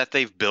is that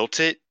they've built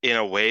it in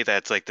a way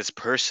that's like this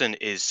person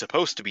is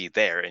supposed to be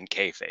there in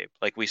kayfabe.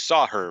 Like we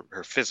saw her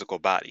physical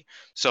body.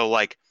 So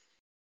like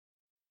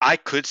I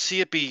could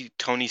see it be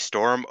Toni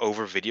Storm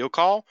over video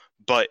call,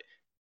 but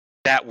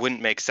that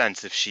wouldn't make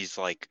sense if she's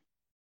like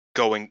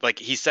going like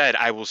he said,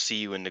 I will see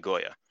you in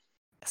Nagoya.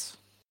 Yes.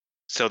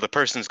 So the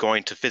person's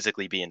going to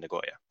physically be in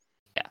Nagoya.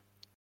 Yeah.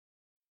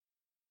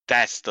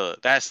 That's the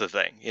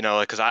thing,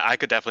 because I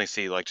could definitely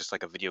see like just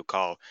like a video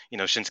call,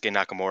 Shinsuke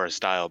Nakamura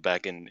style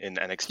back in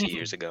NXT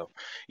years ago,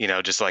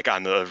 just like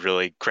on the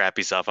really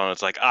crappy cell phone.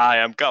 It's like, I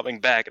am coming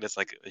back, and it's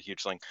like a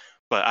huge thing.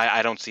 But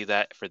I don't see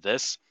that for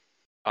this.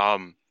 I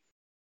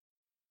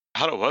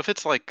don't know. What if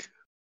it's like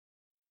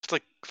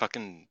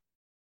fucking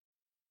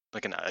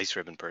like an ice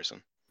ribbon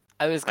person?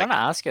 I was gonna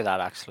ask you that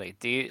actually.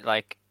 Do you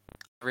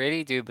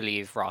really do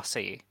believe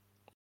Rossi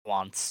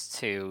wants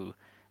to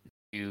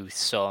do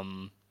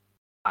some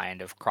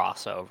kind of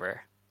crossover?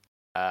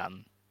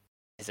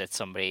 Is it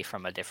somebody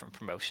from a different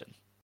promotion?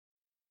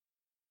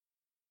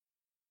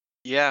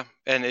 Yeah,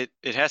 and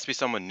it has to be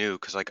someone new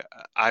because like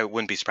I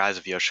wouldn't be surprised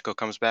if Yoshiko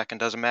comes back and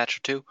does a match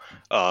or two.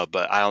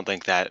 But I don't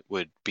think that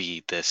would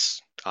be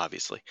this,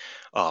 obviously.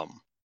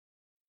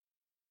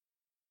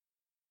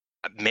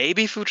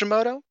 Maybe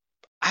Fujimoto.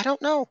 I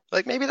don't know.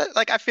 Like maybe that.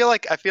 Like I feel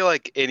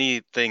like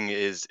anything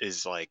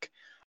is like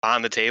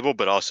on the table,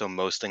 but also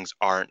most things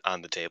aren't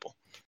on the table.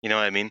 You know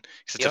what I mean?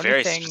 Because it's a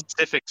very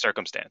specific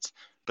circumstance.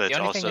 But the it's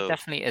only also thing it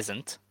definitely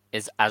isn't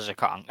is Aja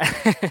Kong.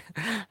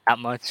 That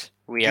much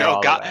we are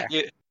all aware.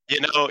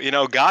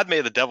 God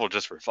made the devil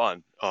just for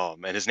fun.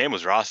 And his name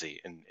was Rossi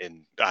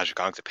in Aja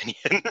Kong's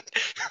opinion.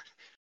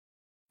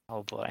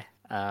 Oh boy.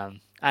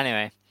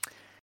 Anyway,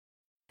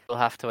 we'll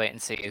have to wait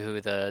and see who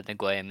the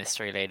Nagoya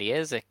mystery lady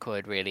is. It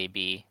could really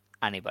be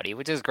anybody,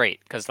 which is great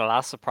because the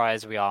last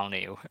surprise we all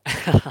knew,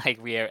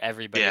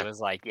 everybody was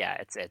like,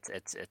 yeah,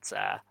 it's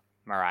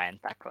Mirai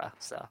and Thekla.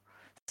 So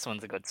this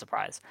one's a good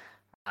surprise.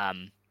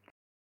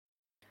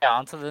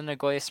 Onto the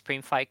Nagoya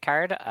Supreme Fight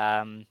card.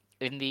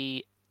 In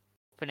the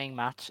opening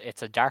match,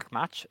 it's a dark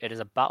match. It is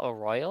a battle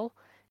royal.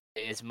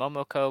 It is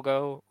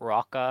Momokogo,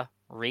 Rocca,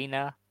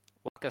 Rina,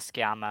 Waka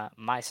Tsukiyama,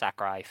 Mai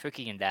Sakurai,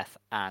 Fukigen Death,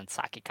 and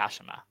Saki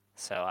Kashima.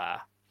 So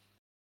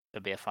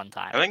it'll be a fun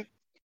time.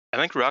 I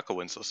think Rocca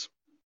wins this.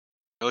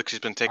 I feel like she's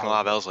been taking a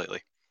lot of L's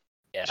lately.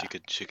 Yeah, she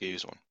could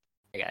use one.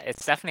 Yeah,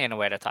 it's definitely in a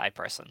way to tie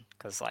person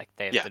because like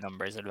they have the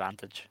numbers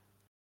advantage.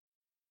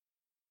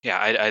 Yeah,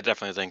 I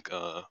definitely think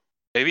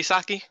maybe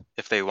Saki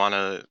if they want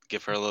to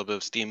give her a little bit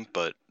of steam,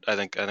 but I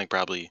think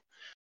probably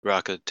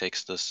Rocca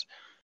takes this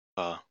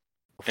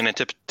in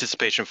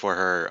anticipation for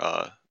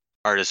her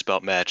artist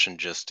belt match and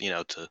just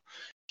to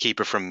keep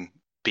her from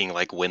being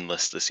like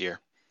winless this year.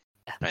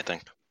 I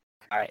think.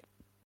 All right.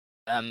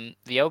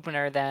 The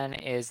opener then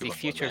is the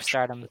Future of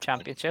Stardom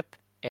Championship.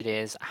 It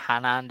is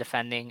Hanan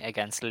defending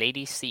against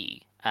Lady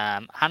C.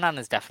 Hanan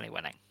is definitely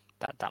winning.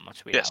 That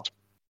much we know.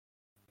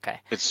 Okay,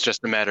 It's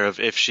just a matter of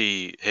if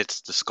she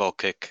hits the skull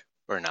kick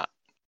or not.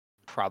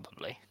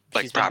 probably.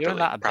 Like She's been doing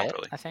that a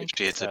properly. bit, I think. If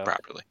she hits it So,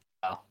 properly.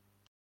 well,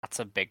 that's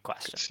a big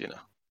question. 'Cause,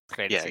 It's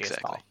great to yeah, see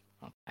exactly. a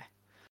skull. Okay.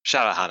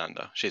 Shout out Hanan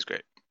though. She's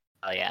great.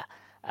 Oh yeah.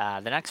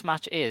 The next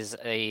match is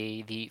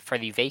for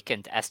the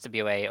vacant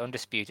SWA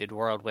Undisputed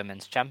World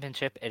Women's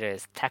Championship. It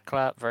is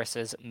Tekla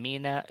versus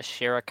Mina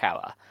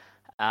Shirakawa.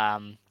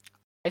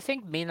 I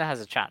think Mina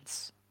has a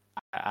chance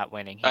at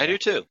winning here. I do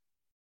too.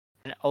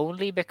 And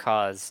only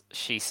because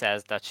she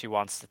says that she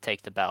wants to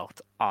take the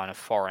belt on a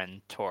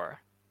foreign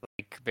tour.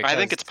 I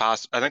think it's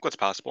possible. I think what's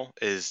possible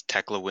is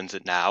Tekla wins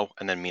it now,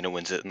 and then Mina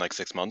wins it in like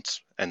 6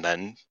 months, and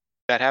then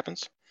that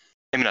happens.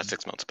 Maybe not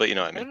 6 months, but you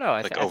know what I mean. No,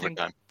 I like think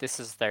overtime. this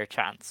is their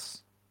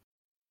chance.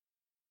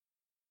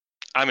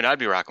 I mean, I'd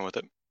be rocking with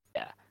it.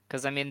 Yeah,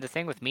 because I mean, the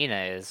thing with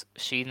Mina is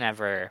she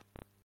never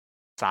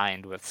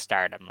signed with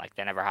Stardom. Like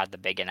they never had the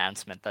big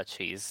announcement that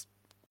she's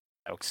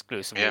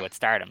exclusively with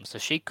Stardom. So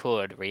she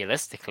could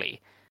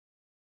realistically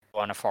go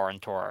on a foreign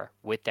tour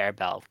with their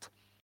belt,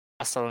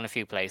 wrestle in a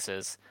few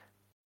places,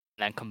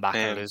 and then come back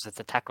and lose it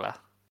to Tekla.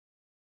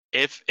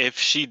 If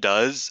she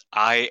does,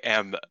 I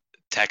am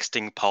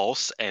texting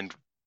Pulse and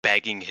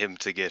begging him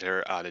to get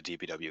her on a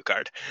DPW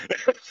card.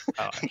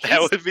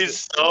 That would be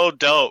so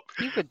dope.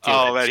 He would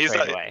do it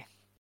straight away.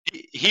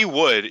 He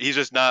would. He's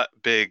just not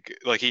big.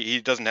 Like he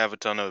doesn't have a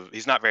ton of.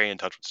 He's not very in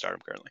touch with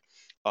Stardom currently.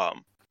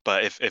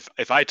 But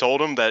if I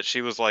told him that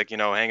she was like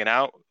hanging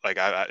out, like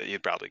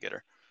you'd probably get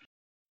her.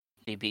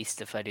 Be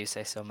beast if I do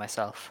say so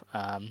myself.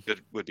 It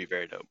would be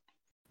very dope.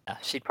 Yeah,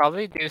 she'd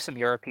probably do some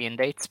European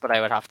dates, but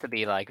I would have to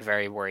be like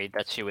very worried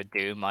that she would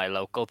do my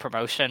local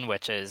promotion,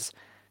 which is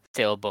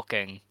still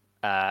booking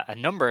a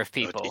number of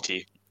people.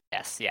 OTT.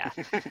 Yes, yeah.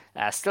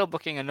 Still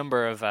booking a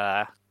number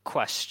of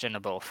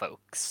questionable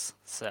folks.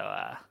 So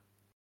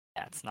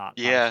yeah, it's not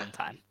a fun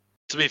time.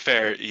 To be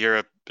fair,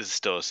 Europe is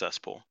still a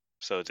cesspool.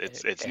 So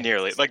it's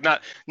nearly like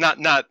not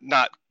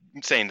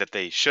saying that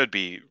they should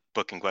be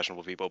booking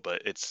questionable people,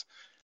 but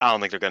I don't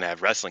think they're gonna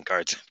have wrestling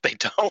cards if they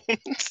don't.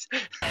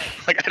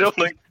 Like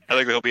I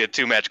think there'll be a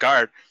 2-match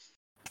card.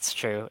 That's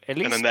true. At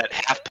least... And then that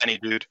Halfpenny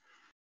dude.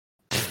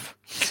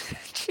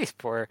 Jeez,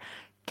 poor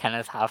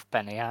Kenneth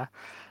Halfpenny, huh?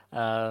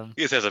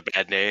 He just has a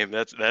bad name.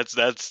 That's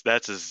his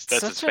family's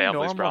such a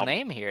normal problem.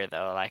 name here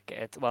though. Like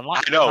it's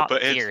not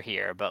but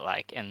here, but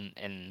like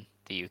in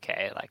the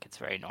UK, like it's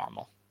very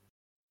normal.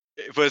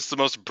 But it's the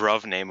most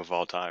bruv name of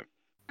all time.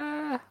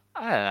 I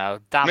don't know.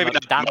 Dan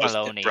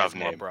Maloney is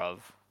more bruv.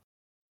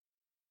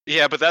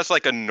 Yeah, but that's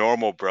like a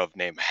normal bruv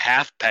name.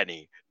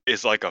 Halfpenny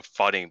is like a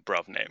funny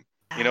bruv name.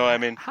 You know what I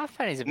mean?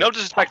 Halfpenny's a bit no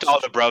disrespect to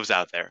all the bruvs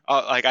out there.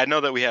 Like I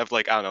know that we have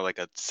like a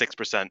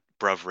 6%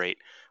 bruv rate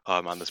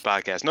on this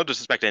podcast. No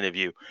disrespect to any of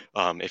you.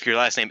 If your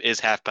last name is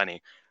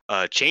Halfpenny,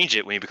 change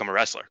it when you become a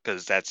wrestler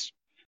because that's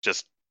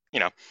just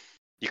you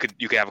could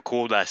have a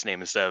cool last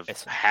name instead of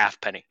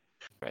Halfpenny.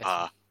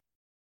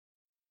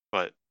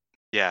 But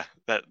yeah,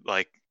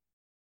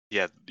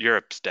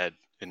 Europe's dead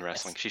in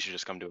wrestling. Yes. She should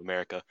just come to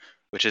America,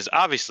 which is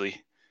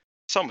obviously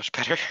so much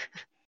better.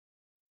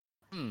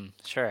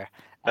 Sure.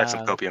 That's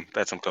some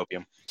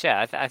copium.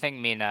 Yeah, I think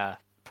Mina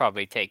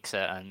probably takes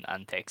it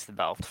and takes the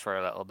belt for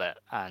a little bit,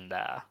 and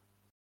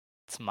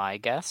it's my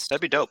guess.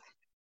 That'd be dope.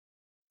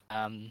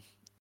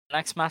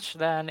 Next match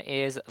then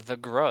is The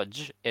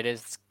Grudge. It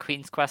is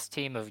Queen's Quest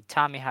team of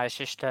Utami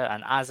Hayashishita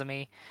and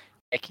Azumi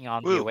taking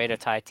on the Ueda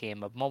Tai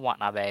team of Mo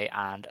Watanabe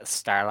and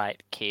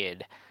Starlight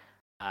Kid.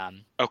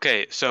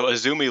 Okay, so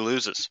Azumi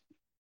loses.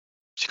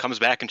 She comes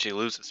back and she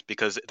loses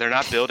because they're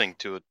not building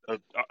to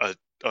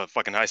a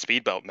fucking high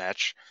speed belt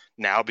match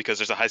now because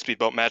there's a high speed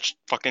belt match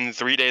fucking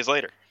 3 days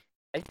later.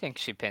 I think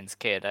she pins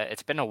Kid.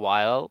 It's been a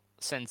while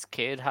since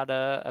Kid had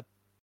a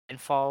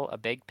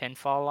big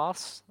pinfall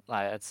loss.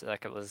 It's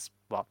like it was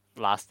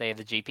last day of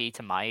the GP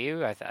to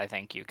Mayu. I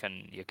think you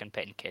can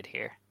pin Kid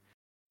here.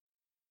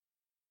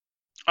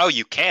 Oh,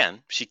 you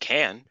can. She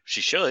can.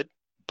 She should,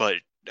 but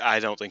I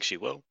don't think she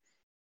will.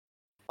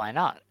 Why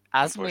not?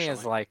 Azumi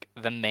is like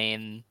the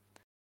main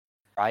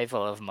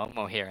rival of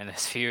Momo here in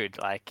this feud.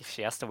 Like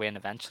she has to win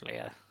eventually.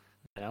 You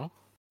know.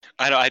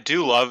 I know. I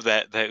do love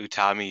that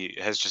Utami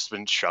has just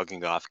been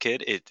shrugging off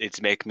Kid.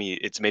 It's made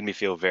me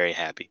feel very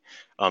happy.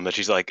 That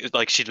she's like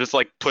she just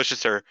like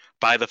pushes her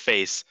by the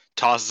face,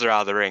 tosses her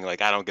out of the ring.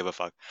 Like I don't give a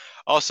fuck.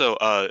 Also,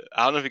 I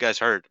don't know if you guys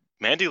heard.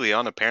 Mandy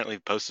Leon apparently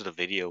posted a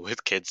video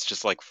with Kid's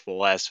just like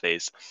full ass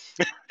face.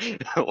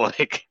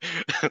 Like,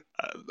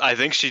 I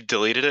think she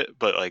deleted it,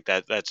 but like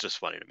that's just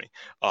funny to me.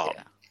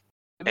 Yeah.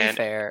 To be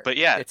fair, but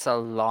yeah, it's a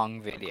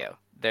long video.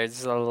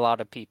 There's a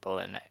lot of people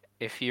in it.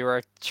 If you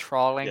are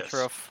trawling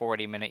through a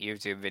 40-minute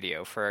YouTube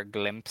video for a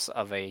glimpse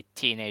of a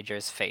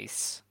teenager's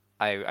face,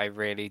 I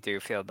really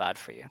do feel bad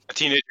for you. A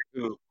teenager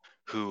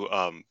who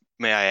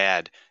may I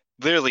add,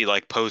 literally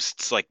like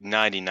posts like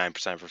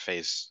 99% of her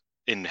face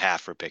in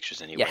half her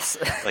pictures anyway. Yes.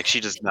 Like she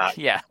does not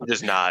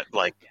does not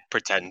like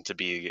pretend to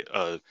be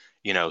a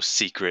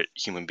secret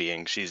human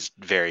being. She's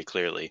very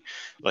clearly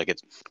like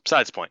it's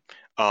besides the point.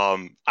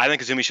 I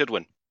think Azumi should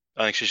win.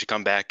 I think she should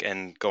come back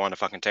and go on a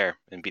fucking tear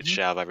and beat the Mhm.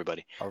 shit out of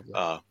everybody.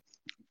 Probably.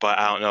 But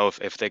I don't know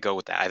if they go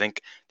with that. I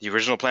think the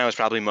original plan was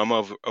probably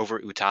Momo over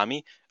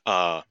Utami,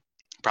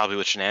 probably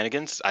with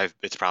shenanigans.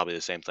 It's probably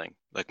the same thing.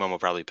 Like Momo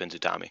probably pins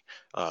Utami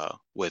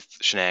with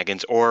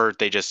shenanigans, or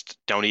they just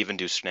don't even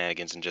do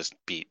shenanigans and just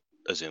beat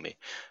Azumi,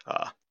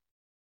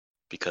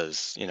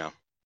 because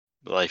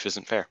life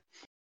isn't fair.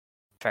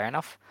 Fair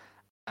enough.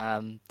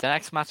 The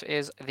next match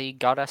is the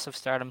Goddess of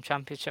Stardom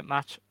Championship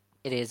match.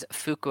 It is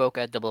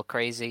Fukuoka Double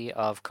Crazy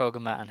of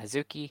Koguma and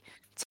Hazuki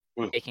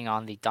taking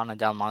on the Donna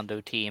Del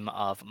Mondo team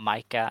of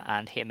Maika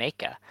and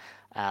Himeka.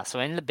 So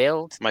in the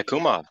build,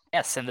 Maikuma.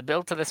 yes, in the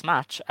build to this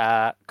match,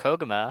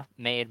 Koguma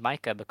made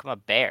Maika become a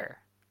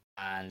bear,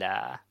 and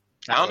I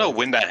don't know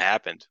when that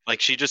happened. Like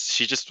she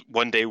just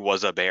one day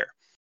was a bear.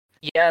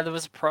 Yeah, there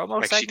was a promo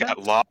Like segment. she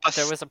got lost.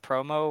 There was a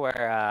promo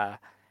where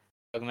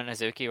Koguma and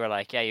Hazuki were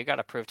like, "Yeah, you got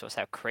to prove to us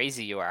how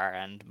crazy you are,"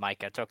 and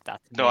Maika took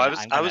that. No,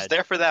 I was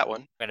there for that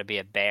one. I'm gonna be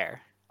a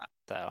bear,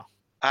 so.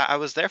 I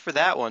was there for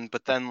that one,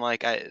 but then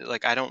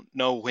I don't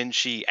know when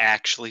she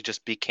actually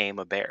just became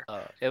a bear.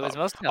 It was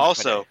mostly on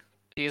also. Twitter.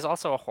 She's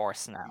also a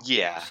horse now.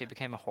 Yeah. She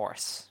became a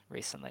horse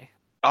recently.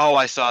 Oh,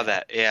 I saw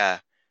that.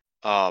 Yeah.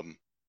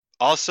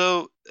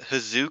 Also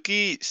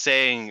Hazuki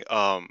saying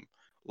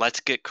let's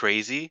get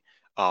crazy.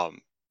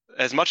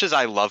 As much as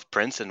I love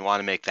Prince and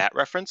want to make that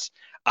reference,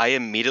 I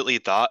immediately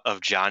thought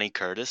of Johnny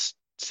Curtis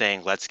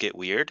saying let's get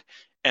weird,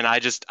 and I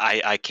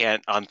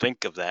can't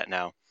unthink of that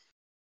now.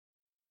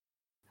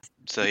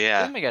 So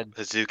yeah,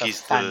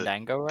 Hazuki's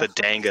the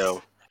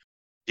Dango.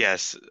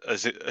 Yes,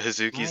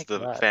 Hazuki's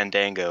the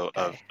Fandango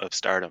of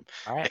Stardom.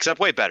 Right. Except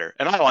way better.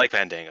 And I like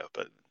Fandango,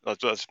 but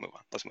let's move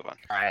on.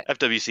 All right.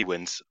 FWC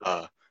wins.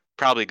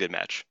 Probably a good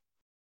match.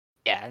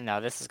 Yeah, no,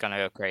 this is gonna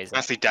go crazy.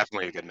 Honestly,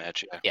 definitely a good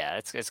match. Yeah,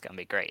 it's gonna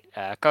be great.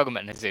 Koguma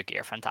and Hazuki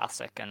are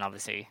fantastic, and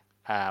obviously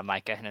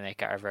Maika and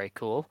Himeka are very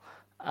cool.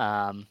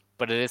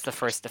 But it is the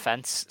first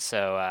defense,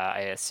 so I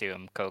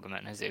assume Koguma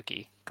and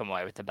Hazuki come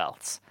away with the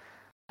belts.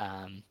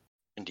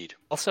 Indeed.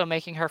 Also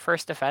making her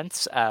first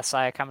defense,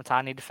 Saya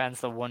Kamitani defends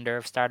the Wonder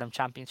of Stardom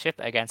Championship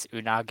against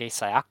Unagi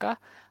Sayaka.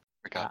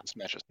 Forgot this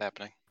match was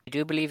happening. I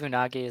do believe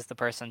Unagi is the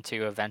person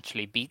to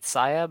eventually beat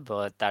Saya,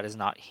 but that is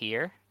not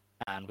here,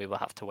 and we will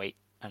have to wait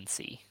and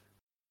see.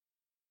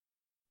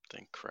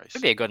 Thank Christ.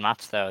 It'd be a good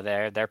match though.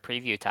 Their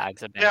preview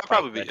tags have been it'll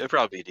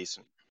probably be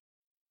decent.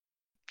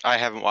 I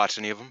haven't watched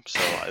any of them, so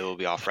it will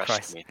be all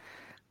fresh to me.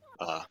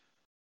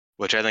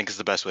 Which I think is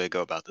the best way to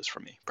go about this for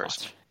me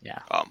personally.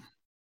 Yeah.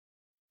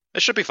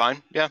 It should be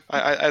fine. Yeah,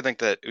 I think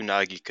that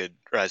Unagi could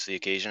rise to the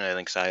occasion. I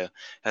think Saya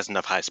has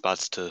enough high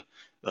spots to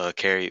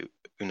carry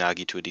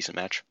Unagi to a decent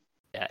match.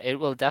 Yeah, it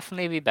will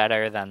definitely be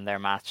better than their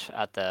match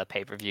at the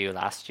pay-per-view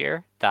last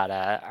year that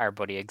our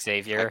buddy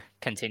Xavier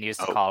continues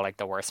to call like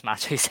the worst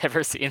match he's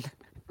ever seen.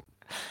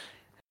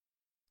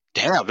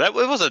 Damn, it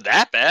wasn't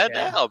that bad.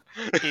 Yeah.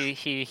 Damn.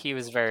 He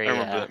was very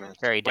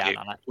very down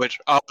on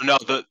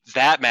it.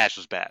 That match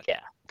was bad.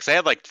 Yeah. Because they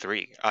had like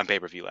 3 on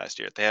pay-per-view last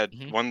year. They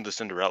had one, the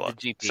Cinderella.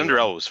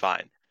 Cinderella was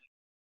fine.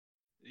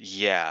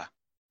 Yeah.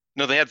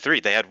 No, they had 3.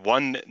 They had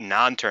one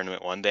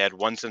non-tournament one. They had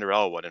one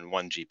Cinderella one and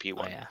one GP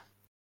one. Oh, yeah.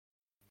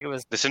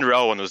 The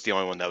Cinderella one was the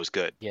only one that was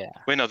good. Yeah.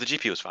 Wait, no, the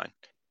GP was fine.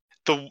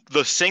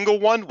 The single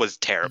one was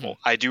terrible.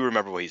 I do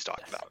remember what he's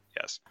talking about.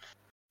 Yes.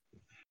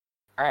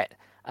 All right.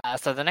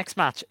 So the next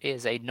match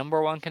is a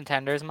number 1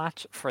 contenders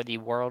match for the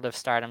World of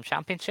Stardom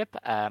Championship.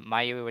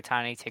 Mayu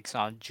Iwatani takes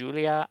on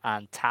Julia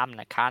and Tam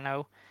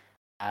Nakano.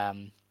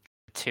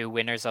 2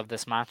 winners of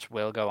this match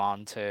will go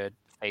on to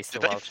face the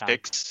world champion. Did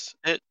they fix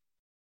it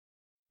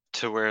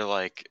to where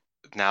like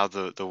now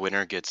the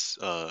winner gets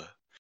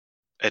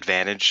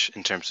advantage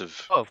in terms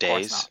of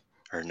days?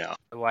 Or no?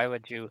 Why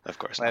would you? Of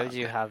course why not. would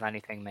you have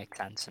anything make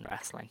sense in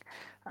wrestling?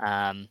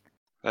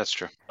 That's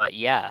true. But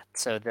yeah,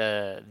 so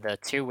the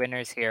 2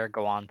 winners here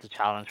go on to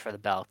challenge for the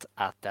belt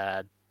at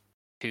the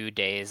 2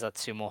 days at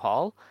Sumo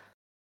Hall.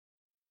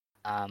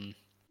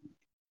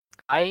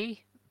 I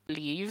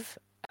believe,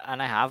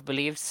 and I have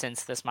believed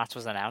since this match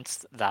was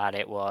announced, that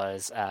it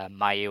was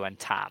Mayu and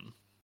Tam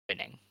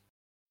winning.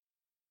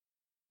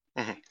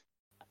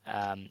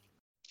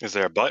 Is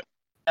there a but?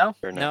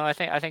 No, I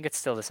think it's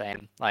still the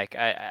same. Like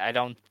I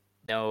don't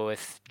know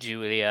if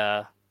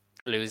Julia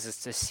loses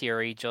to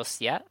Syuri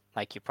just yet.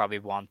 Like you probably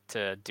want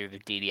to do the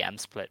DDM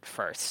split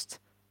first,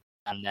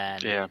 and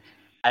then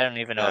I don't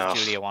even know if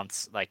Julia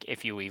wants, like,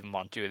 if you even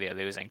want Julia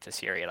losing to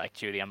Syuri. Like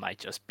Julia might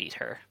just beat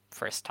her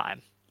first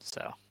time.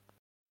 So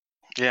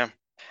yeah,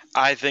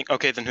 I think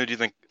then who do you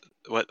think?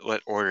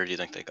 What order do you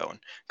think they go in?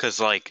 Because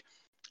like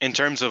in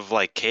terms of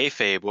like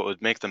kayfabe, what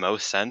would make the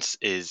most sense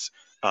is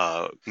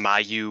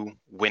Mayu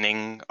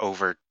winning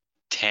over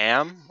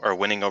Tam or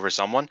winning over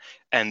someone,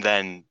 and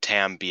then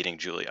Tam beating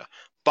Julia.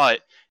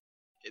 But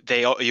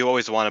you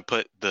always want to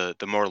put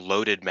the more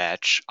loaded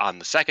match on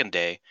the second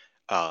day.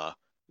 I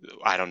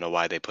don't know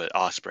why they put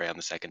Ospreay on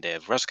the second day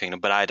of Wrestle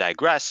Kingdom, but I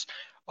digress.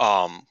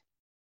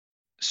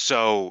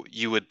 So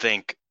you would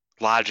think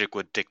logic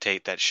would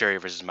dictate that Syuri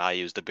versus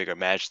Mayu is the bigger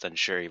match than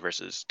Syuri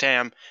versus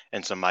Tam,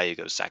 and so Mayu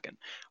goes second.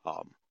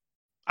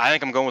 I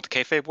think I'm going with the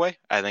kayfabe way.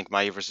 I think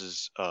Mayu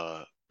versus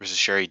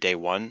Sherry day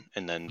 1,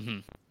 and then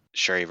Mhm.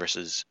 Sherry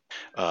versus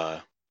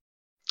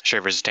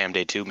Tam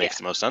day 2 makes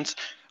the most sense.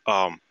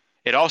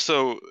 It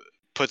also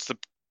puts the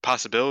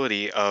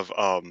possibility of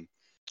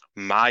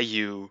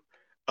Mayu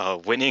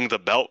winning the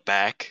belt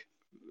back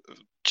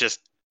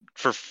just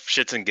for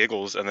shits and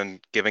giggles, and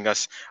then giving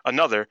us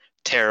another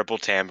terrible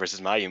Tam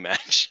versus Mayu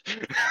match.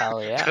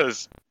 Hell yeah.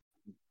 Because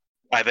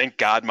I think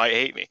God might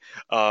hate me.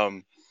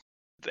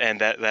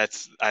 And I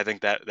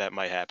think that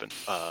might happen.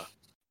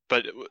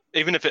 But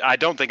even if I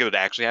don't think it would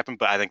actually happen,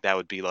 but I think that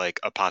would be like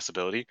a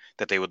possibility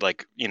that they would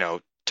like,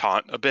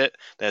 taunt a bit.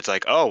 That's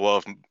like, oh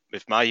well,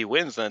 if Mayu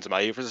wins, then it's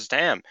Mayu versus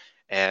Tam,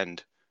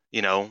 and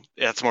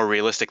that's more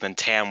realistic than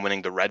Tam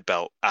winning the red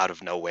belt out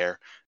of nowhere.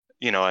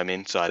 You know what I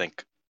mean? So I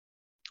think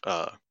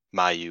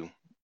Mayu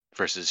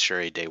versus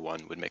Shuri day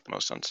 1 would make the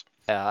most sense.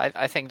 Yeah,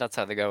 I think that's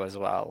how they go as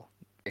well.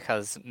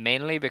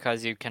 Mainly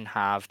because you can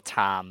have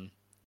Tam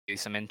do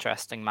some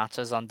interesting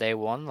matches on day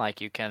 1.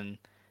 Like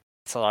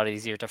it's a lot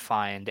easier to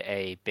find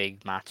a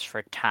big match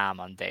for Tam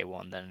on day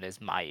 1 than it is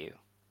Mayu.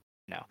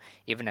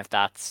 Even if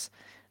that's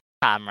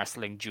Tam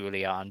wrestling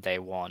Julia on day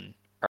 1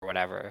 or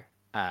whatever,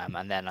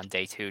 and then on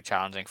day 2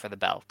 challenging for the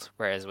belt.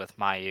 Whereas with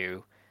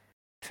Mayu,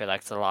 I feel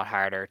like it's a lot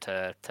harder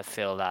to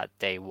fill that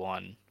day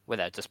 1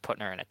 without just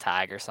putting her in a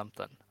tag or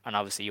something. And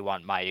obviously you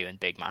want Mayu in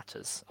big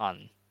matches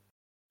on,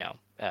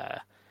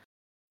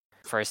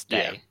 first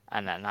day,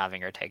 and then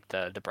having her take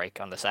the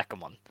break on the second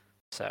one.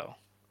 So,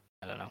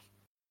 I don't know.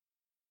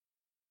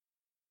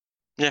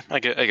 Yeah, I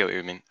get what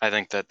you mean. I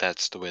think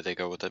that's the way they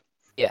go with it.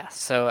 Yeah,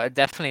 so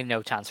definitely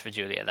no chance for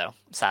Julia, though,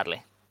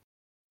 sadly.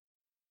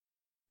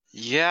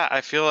 Yeah,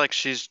 I feel like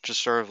she's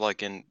just sort of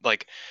like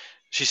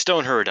she's still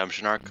in her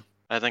redemption arc.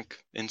 I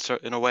think in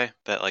a way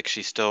that like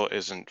she still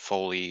isn't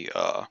fully.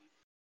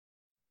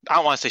 I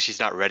don't want to say she's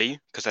not ready,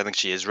 because I think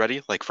she is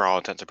ready, like for all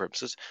intents and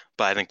purposes.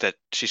 But I think that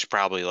she should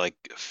probably like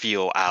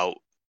feel out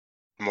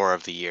more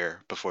of the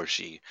year before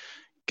she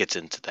gets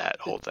into that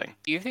whole thing.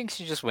 Do you think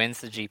she just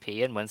wins the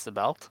GP and wins the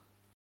belt?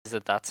 Is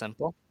it that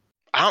simple?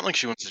 I don't think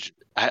she wants to.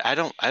 I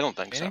don't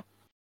think Really?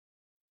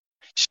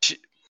 so.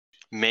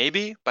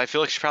 Maybe, but I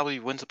feel like she probably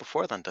wins it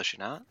before then, does she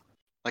not?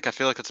 Like, I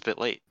feel like it's a bit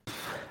late.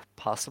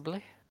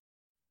 Possibly.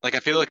 Like, I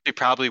feel like she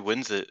probably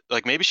wins it.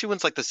 Like, maybe she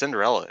wins like the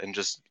Cinderella and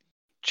just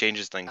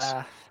changes things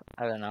I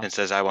don't know. and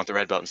says, "I want the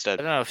red belt I instead."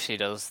 don't know if she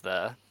does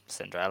the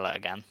Cinderella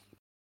again.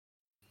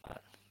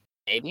 But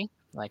maybe.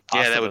 Like,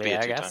 Yeah, possibly, that would be a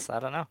I two-time. guess. I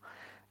don't know.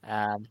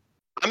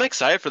 I'm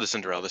excited for the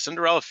Cinderella. The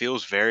Cinderella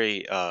feels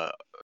very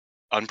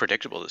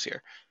unpredictable this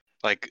year.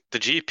 Like, the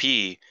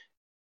GP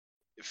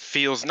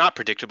feels not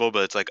predictable,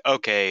 but it's like,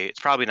 okay, it's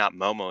probably not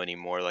Momo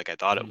anymore like I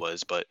thought it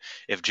was. But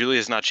if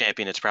Julia's not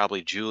champion, it's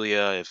probably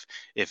Julia.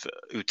 If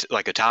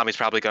like Utami's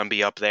probably gonna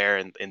be up there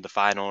in the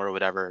final or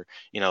whatever,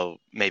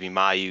 maybe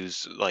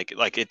Mayu's like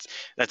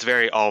that's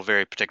all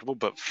very predictable.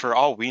 But for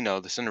all we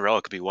know, the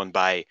Cinderella could be won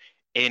by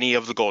any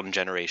of the Golden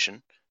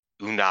Generation.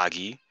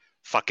 Unagi,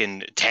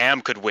 fucking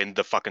Tam could win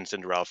the fucking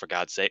Cinderella, for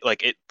God's sake.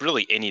 Like, it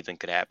really, anything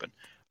could happen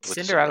with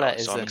Cinderella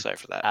so I'm isn't excited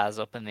for that. as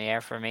up in the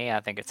air for me.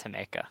 I think it's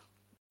Himeka.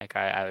 Like,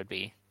 I would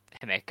be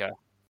Himeka.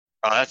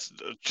 Oh, that's,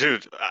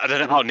 dude. I don't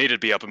know how it needed to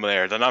be up in the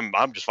air. Then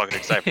I'm just fucking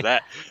excited for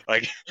that.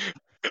 Like,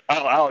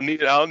 I don't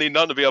need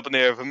nothing to be up in the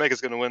air. If Omega's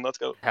gonna win, let's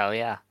go. Hell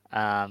yeah.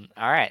 All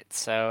right.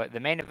 So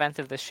the main event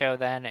of the show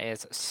then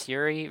is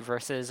Syuri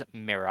versus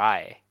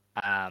Mirai.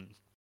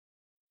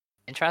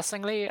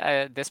 Interestingly,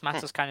 this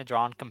match was kind of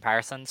drawn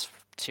comparisons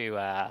to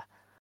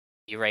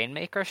the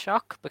Rainmaker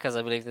shock, because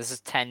I believe this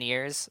is 10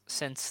 years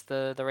since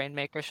the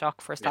Rainmaker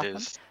shock first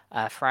happened.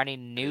 For any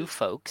new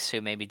folks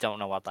who maybe don't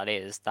know what that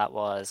is, that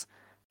was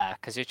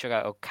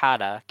Kazuchika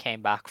Okada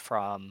came back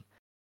from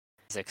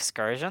his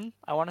excursion,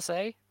 I want to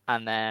say,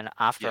 and then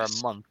after a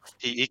month...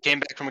 He came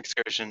back from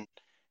excursion,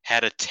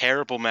 had a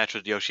terrible match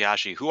with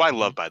Yoshihashi, who I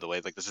love, by the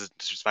way. Like, this is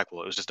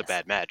disrespectful. It was just a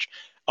bad match.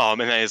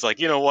 And then he's like,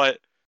 you know what?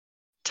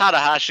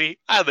 Tanahashi,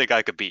 I think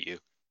I could beat you.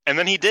 And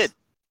then he did.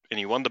 And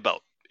he won the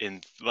belt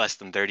in less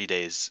than 30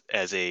 days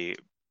as a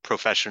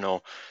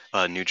professional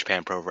New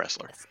Japan Pro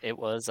wrestler. It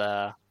was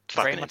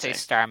very much a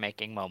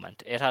star-making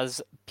moment.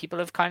 People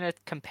have kind of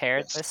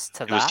compared this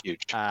to that. It was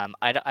huge.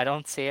 I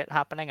don't see it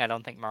happening. I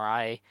don't think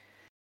Mirai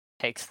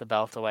takes the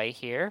belt away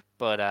here,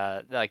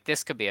 but like,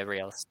 this could be a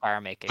real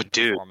star-making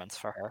performance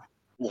for her.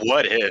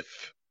 What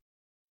if?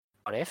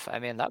 What if? I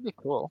mean, that'd be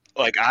cool.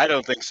 Like, I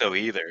don't think so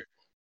either.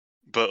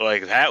 But,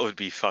 like, that would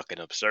be fucking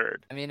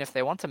absurd. I mean, if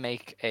they want to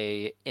make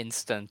a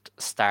instant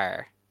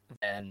star,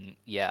 then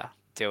yeah,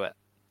 do it.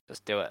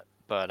 Just do it.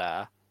 But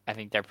I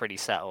think they're pretty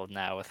settled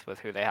now with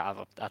who they have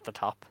up at the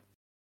top.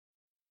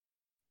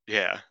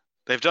 Yeah,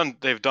 they've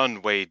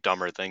done way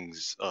dumber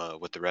things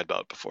with the red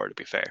belt before, to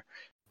be fair.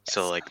 Yes.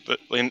 So like,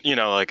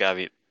 I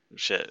mean,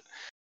 shit.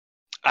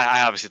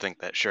 I obviously think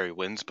that Shuri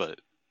wins, but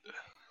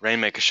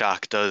Rainmaker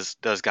Shock does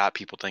got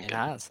people thinking. It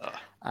has.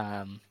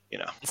 You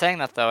know. Saying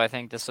that though, I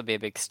think this will be a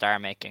big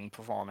star-making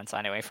performance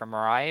anyway for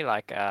Mirai.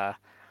 Like,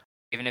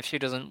 even if she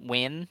doesn't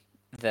win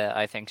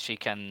I think she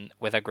can,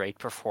 with a great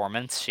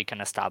performance, she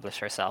can establish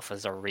herself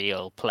as a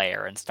real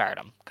player in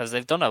Stardom. Because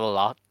they've done a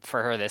lot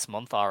for her this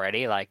month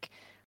already, like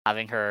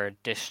having her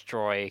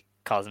destroy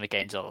Cosmic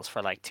Angels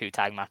for like 2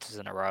 tag matches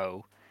in a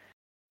row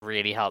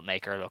really helped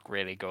make her look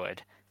really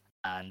good.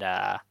 And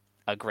a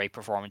great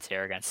performance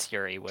here against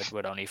Syuri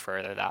would only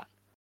further that.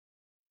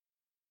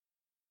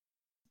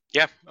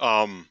 Yeah,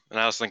 and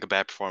I also think a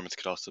bad performance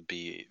could also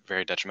be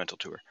very detrimental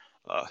to her.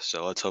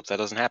 So let's hope that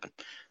doesn't happen.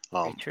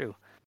 Very true.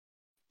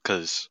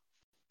 Because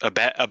a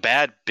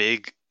bad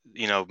big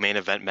main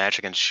event match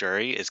against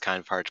Shuri is kind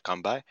of hard to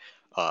come by,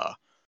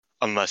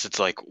 unless it's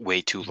like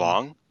way too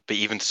long. But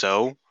even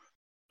so,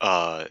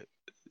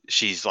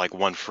 she's like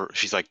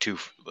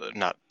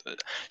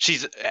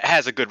she's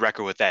has a good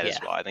record with that as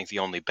well. I think the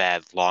only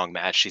bad long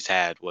match she's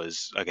had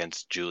was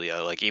against Julia.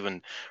 Like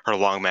even her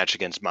long match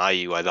against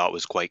Mayu, I thought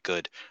was quite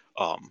good.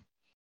 So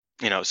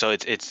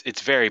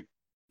it's very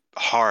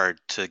hard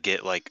to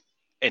get like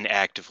an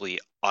actively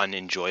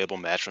unenjoyable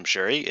match from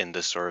Shuri in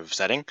this sort of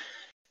setting.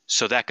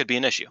 So that could be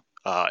an issue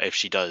if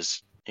she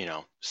does,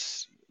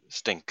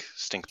 stink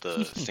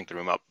the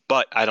room up.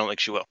 But I don't think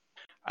she will.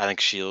 I think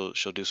she'll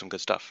do some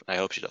good stuff. I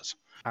hope she does.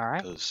 All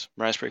right. Because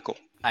Mariah's pretty cool.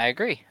 I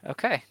agree.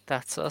 Okay,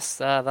 that's us.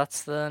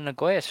 That's the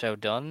Nagoya show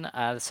done.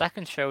 The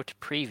second show to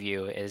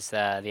preview is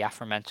the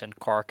aforementioned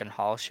Cork and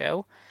Hall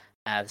show.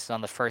 This is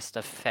on the 1st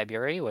of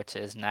February, which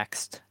is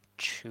next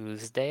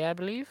Tuesday, I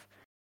believe.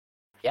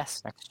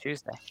 Yes, next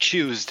Tuesday.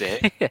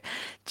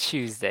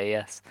 Tuesday,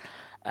 yes.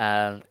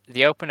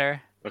 The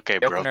opener. Okay,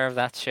 the opener of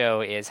that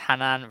show is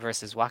Hanan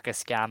versus Waka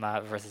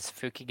Tsukiyama versus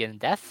Fukigen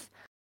Death.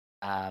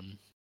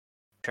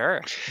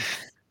 Sure.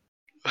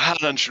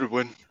 Hanan should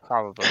win.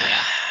 Probably.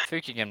 Yeah.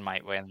 Fukigen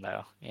might win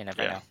though. You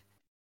never know.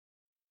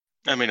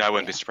 I mean, I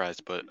wouldn't be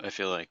surprised, but I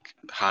feel like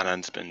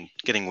Hanan's been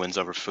getting wins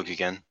over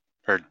Fukigen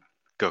or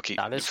Goki.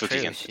 That is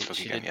Fukigen. True.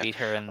 She did beat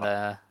her in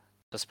the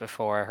just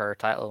before her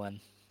title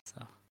win.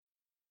 So.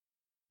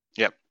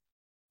 Yep.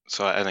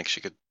 So I think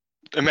she could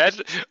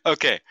imagine.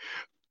 Okay.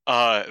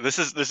 This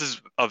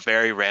is a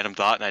very random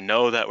thought, and I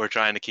know that we're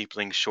trying to keep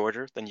things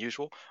shorter than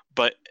usual,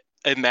 but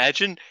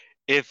imagine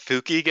if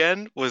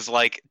Fukigen was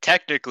like,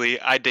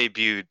 technically I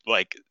debuted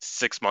like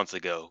 6 months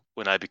ago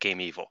when I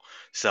became evil.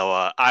 So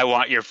I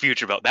want your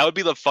future belt. That would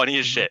be the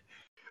funniest shit.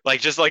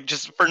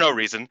 Just for no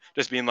reason,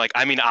 just being like,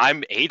 I mean,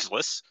 I'm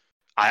ageless.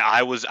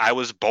 I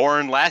was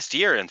born last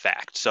year, in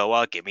fact.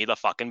 So give me the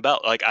fucking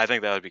belt. Like, I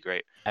think that would be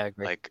great. I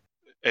agree. Like,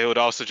 it would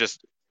also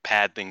just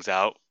pad things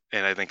out,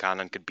 and I think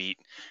Hanan could beat,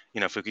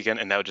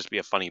 Fukigen, and that would just be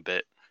a funny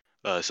bit.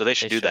 So they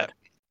should do that.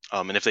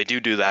 And if they do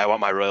that, I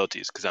want my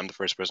royalties because I'm the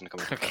first person to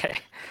come in. Okay.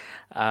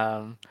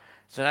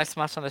 The next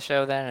match on the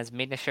show then is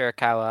Mina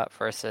Shirakawa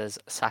versus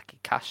Saki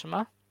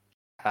Kashima.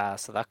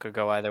 So that could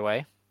go either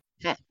way.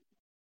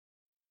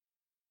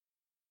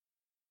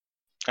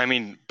 I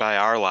mean, by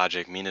our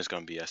logic, Mina's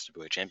going to be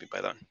SWA champion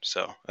by then.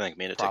 So I think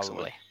Mina takes the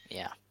win.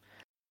 Yeah.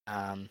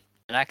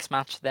 The next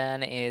match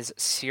then is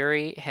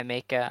Syuri,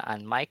 Himeka,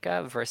 and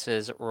Maika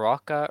versus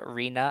Ruaka,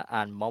 Rina,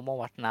 and Momo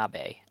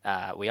Watanabe.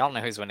 We all know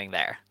who's winning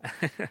there.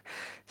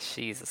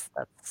 Jesus,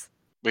 that's...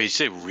 Wait, you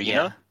say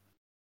Rina?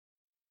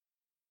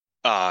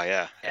 Oh,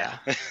 yeah.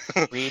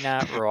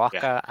 Rina,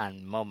 Ruaka,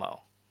 and Momo.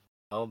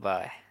 Oh,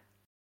 boy.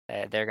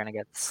 They're going to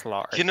get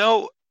slaughtered.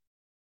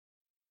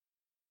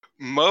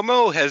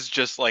 Momo has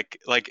just, like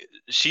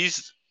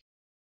she's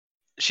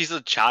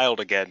a child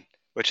again,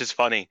 which is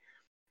funny.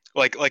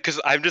 Like, cause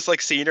I'm just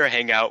like seeing her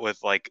hang out with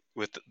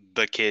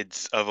the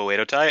kids of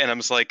Oedo Tai, and I'm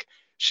just like,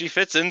 she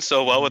fits in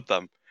so well with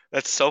them.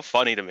 That's so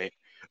funny to me.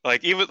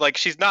 Like, even like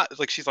she's not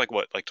like she's like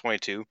what, like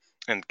 22,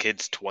 and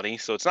kid's 20,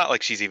 so it's not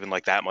like she's even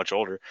like that much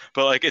older.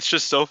 But like, it's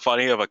just so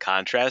funny of a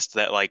contrast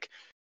that like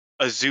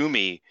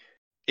Azumi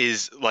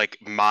is like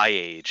my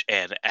age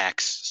and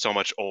acts so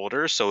much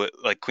older, so it,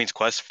 like Queen's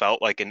Quest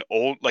felt like an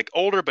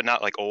older but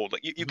not like old,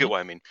 like you get what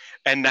I mean.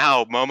 And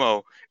now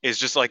Momo is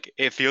just like,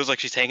 it feels like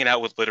she's hanging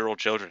out with literal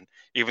children,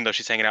 even though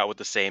she's hanging out with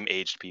the same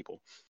aged people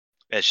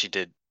as she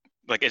did.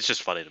 Like, it's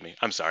just funny to me.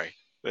 I'm sorry,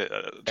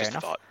 just a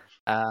thought.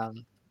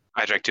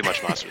 I drank too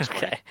much Monster this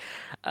morning.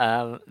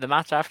 Okay. The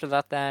match after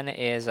that then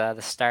is the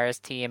Stars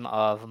team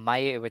of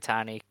Maya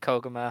Iwatani,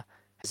 Koguma,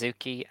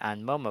 Hazuki,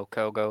 and Momo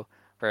Kogo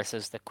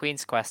versus the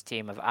Queen's Quest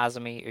team of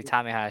Azumi,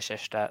 Utami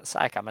Hayashishita,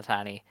 Saika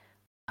Matani,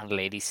 and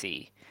Lady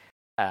C.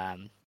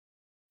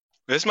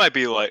 This might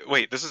be like,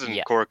 wait, this is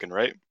in Korakuen,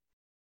 right?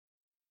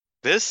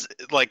 This,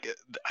 like,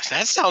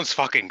 that sounds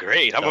fucking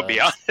great. I'm gonna be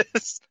honest.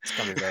 It's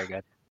gonna be very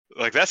good.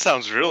 Like, that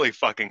sounds really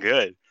fucking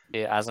good.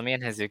 Yeah, Azumi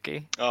and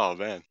Hazuki. Oh,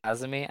 man.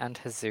 Azumi and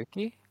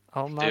Hazuki?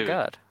 Oh my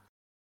god.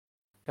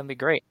 It's gonna be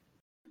great.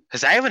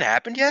 Has that even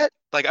happened yet?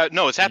 Like,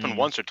 no, it's happened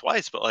once or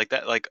twice, but like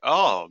that, like,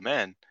 oh,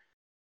 man.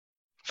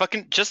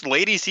 Fucking just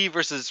Lady C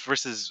versus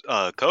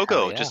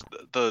Kogo, just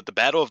the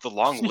battle of the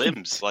long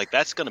limbs. Like,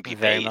 that's gonna be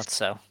very much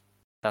so.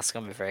 That's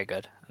gonna be very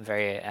good. I'm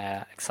very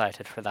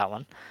excited for that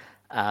one.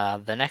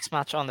 The next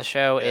match on the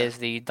show is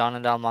the Don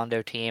and Del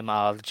Mondo team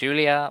of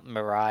Julia,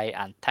 Mirai,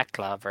 and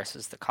Tekla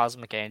versus the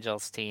Cosmic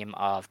Angels team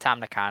of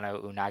Tam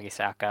Nakano, Unagi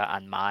Saka,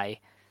 and Mai.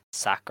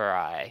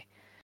 Sakurai.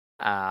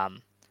 DDM.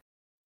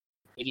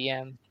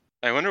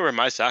 I wonder where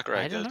my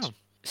Sakurai I don't goes. know.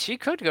 She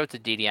could go to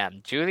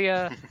DDM.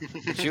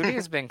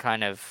 Julia's been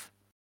kind of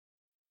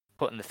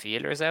putting the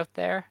feelers out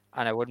there,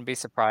 and I wouldn't be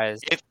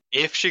surprised.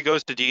 If she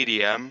goes to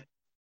DDM,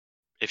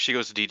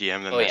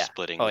 then they're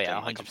splitting. Oh within yeah,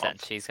 like 100%. a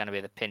month. She's gonna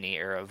be the pin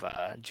eater of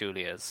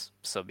Julia's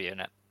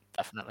subunit,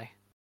 definitely.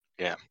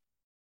 Yeah.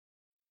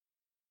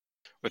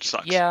 Which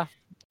sucks. Yeah,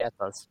 it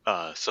does.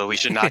 So we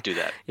should not do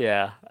that.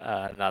 Yeah,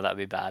 no, that'd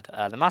be bad.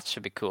 The match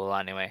should be cool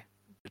anyway.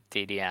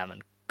 DDM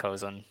and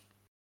Kozan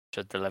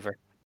should deliver.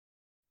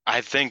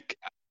 I think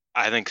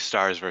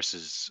Stars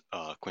versus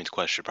Queen's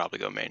Quest should probably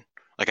go main.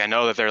 Like, I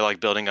know that they're like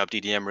building up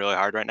DDM really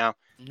hard right now.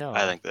 No,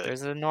 I think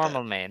there's a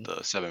normal main. The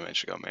 7-man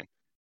should go main.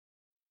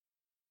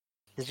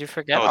 Did you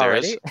forget Oh, there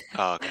already? is?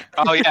 Oh, okay.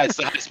 Oh, yeah, it's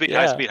the high speed.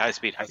 Yeah.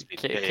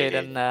 Yeah.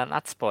 And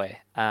Natsupoi.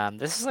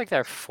 This is like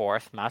their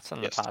 4th match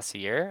in the past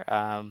year.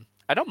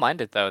 I don't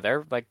mind it though.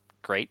 They're like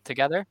great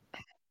together.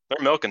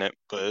 They're milking it,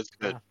 but it's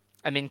good. Yeah.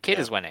 I mean, Kid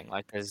is winning.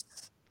 Like, there's.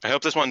 I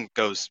hope this one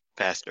goes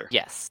faster.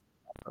 Yes.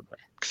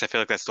 Because I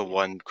feel like that's the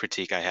one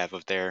critique I have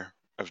of their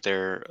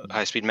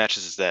high speed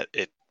matches is that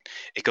it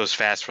goes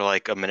fast for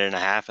like a minute and a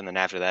half, and then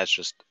after that it's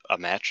just a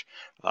match.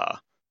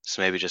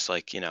 So maybe just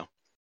like The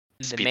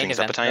speed main things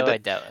event, up a tiny though, bit. I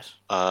doubt it.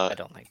 I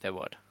don't think they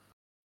would.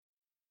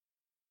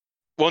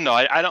 Well, no,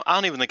 I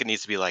don't even think it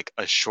needs to be like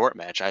a short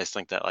match. I just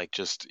think that like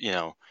just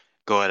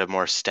go at a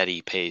more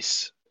steady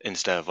pace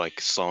instead of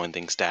like slowing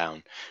things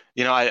down.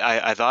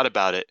 I thought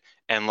about it,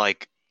 and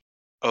like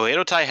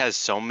Oedo Tai has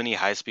so many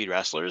high speed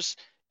wrestlers,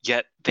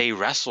 yet they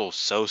wrestle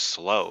so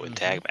slow in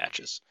tag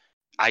matches.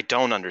 I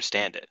don't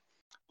understand it.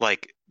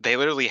 Like, they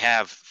literally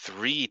have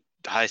 3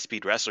 high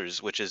speed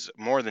wrestlers, which is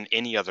more than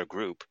any other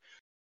group,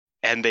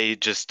 and they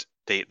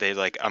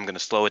like, I'm gonna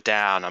slow it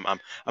down.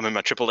 I'm in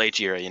my Triple H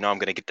era. I'm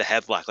gonna get the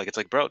headlock. Like, it's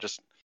like, bro, just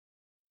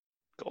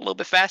go a little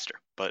bit faster.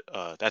 But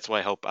that's what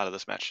I hope out of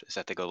this match, is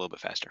that they go a little bit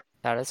faster.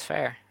 That is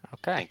fair.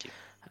 Okay. Thank you.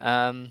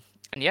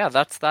 And yeah,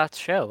 that's that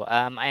show.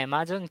 I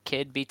imagine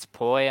Kid beats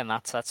Poi, and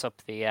that sets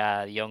up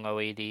the young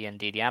OED and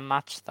DDM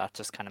match. That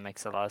just kind of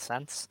makes a lot of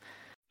sense.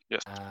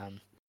 Yes.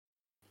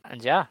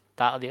 And yeah,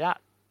 that'll be that.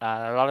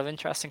 A lot of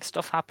interesting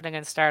stuff happening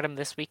in Stardom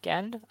this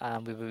weekend.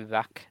 We will be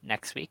back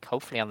next week,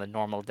 hopefully on the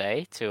normal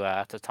day,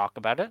 to talk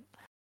about it.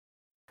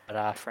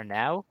 But for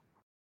now,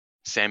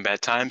 same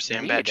bad time,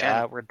 same bad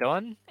channel. We're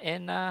done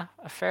in a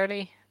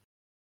fairly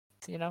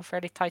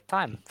tight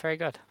time. Very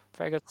good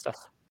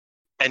stuff.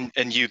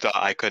 And you thought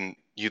I couldn't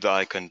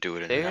do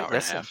it in an hour and a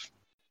half.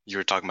 You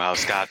were talking about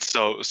how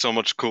Scott's so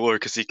much cooler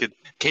because he could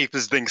keep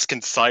his things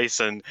concise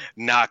and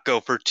not go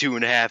for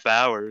 2.5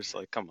 hours.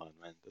 Like, come on,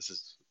 man.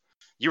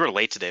 You were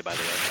late today, by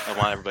the way. I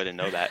want everybody to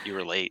know that you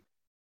were late.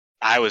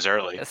 I was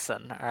early.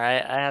 Listen, all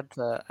right. I had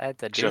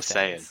to do Just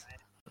things. saying.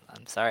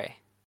 I'm sorry.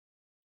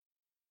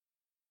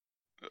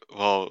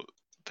 Well,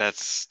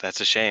 that's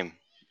a shame.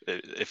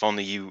 If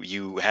only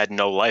you had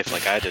no life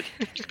like I did,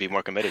 you could be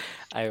more committed.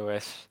 I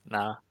wish.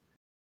 No.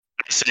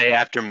 I say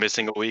after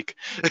missing a week,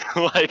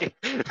 like.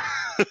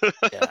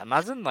 Yeah,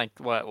 imagine like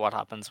what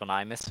happens when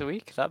I miss a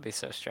week. That'd be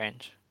so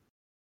strange.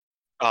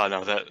 Oh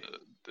no,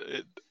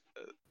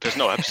 there's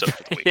no episode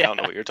for the week. Yeah. I don't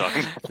know what you're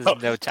talking about.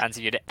 There's no chance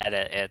you'd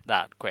edit it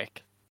that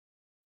quick.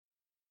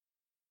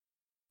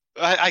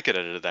 I could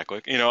edit it that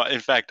quick. In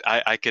fact,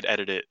 I could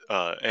edit it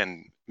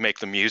and make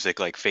the music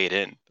like fade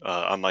in,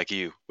 unlike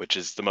you, which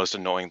is the most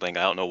annoying thing.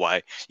 I don't know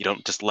why you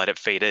don't just let it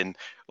fade in,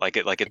 so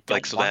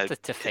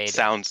that it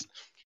sounds.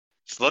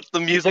 Just let the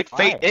music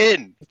fade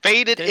in.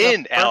 Fade it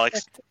in,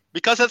 Alex,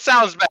 because it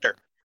sounds better.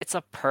 It's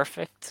a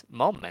perfect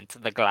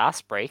moment. The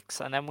glass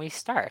breaks and then we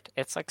start.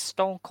 It's like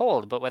Stone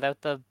Cold, but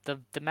without the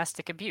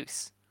domestic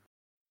abuse.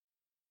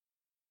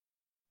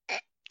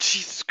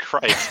 Jesus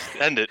Christ.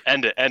 End it.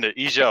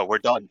 Ijo,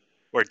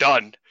 we're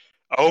done.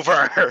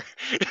 Over.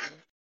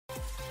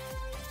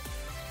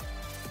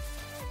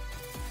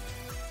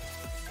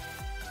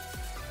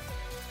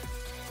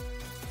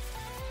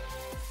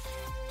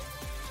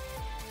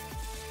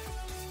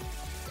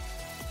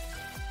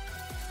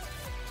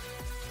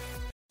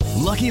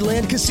 Lucky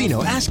Land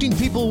Casino, asking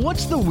people,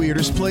 what's the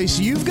weirdest place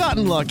you've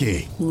gotten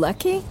lucky?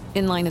 Lucky?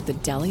 In line at the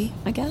deli,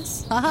 I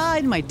guess? Aha,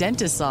 in my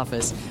dentist's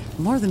office.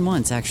 More than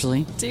once,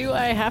 actually. Do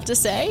I have to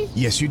say?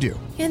 Yes, you do.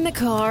 In the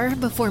car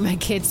before my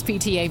kids'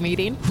 PTA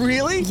meeting.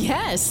 Really?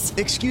 Yes.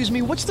 Excuse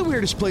me, what's the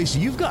weirdest place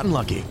you've gotten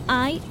lucky?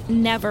 I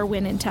never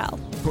win and tell.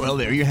 Well,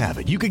 there you have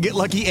it. You can get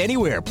lucky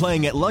anywhere,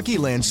 playing at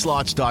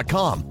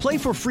LuckyLandSlots.com. Play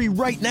for free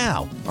right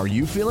now. Are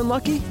you feeling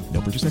lucky?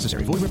 No purchase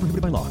necessary. Void where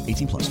prohibited by law.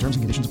 18+. Terms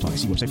and conditions apply.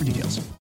 See website for details.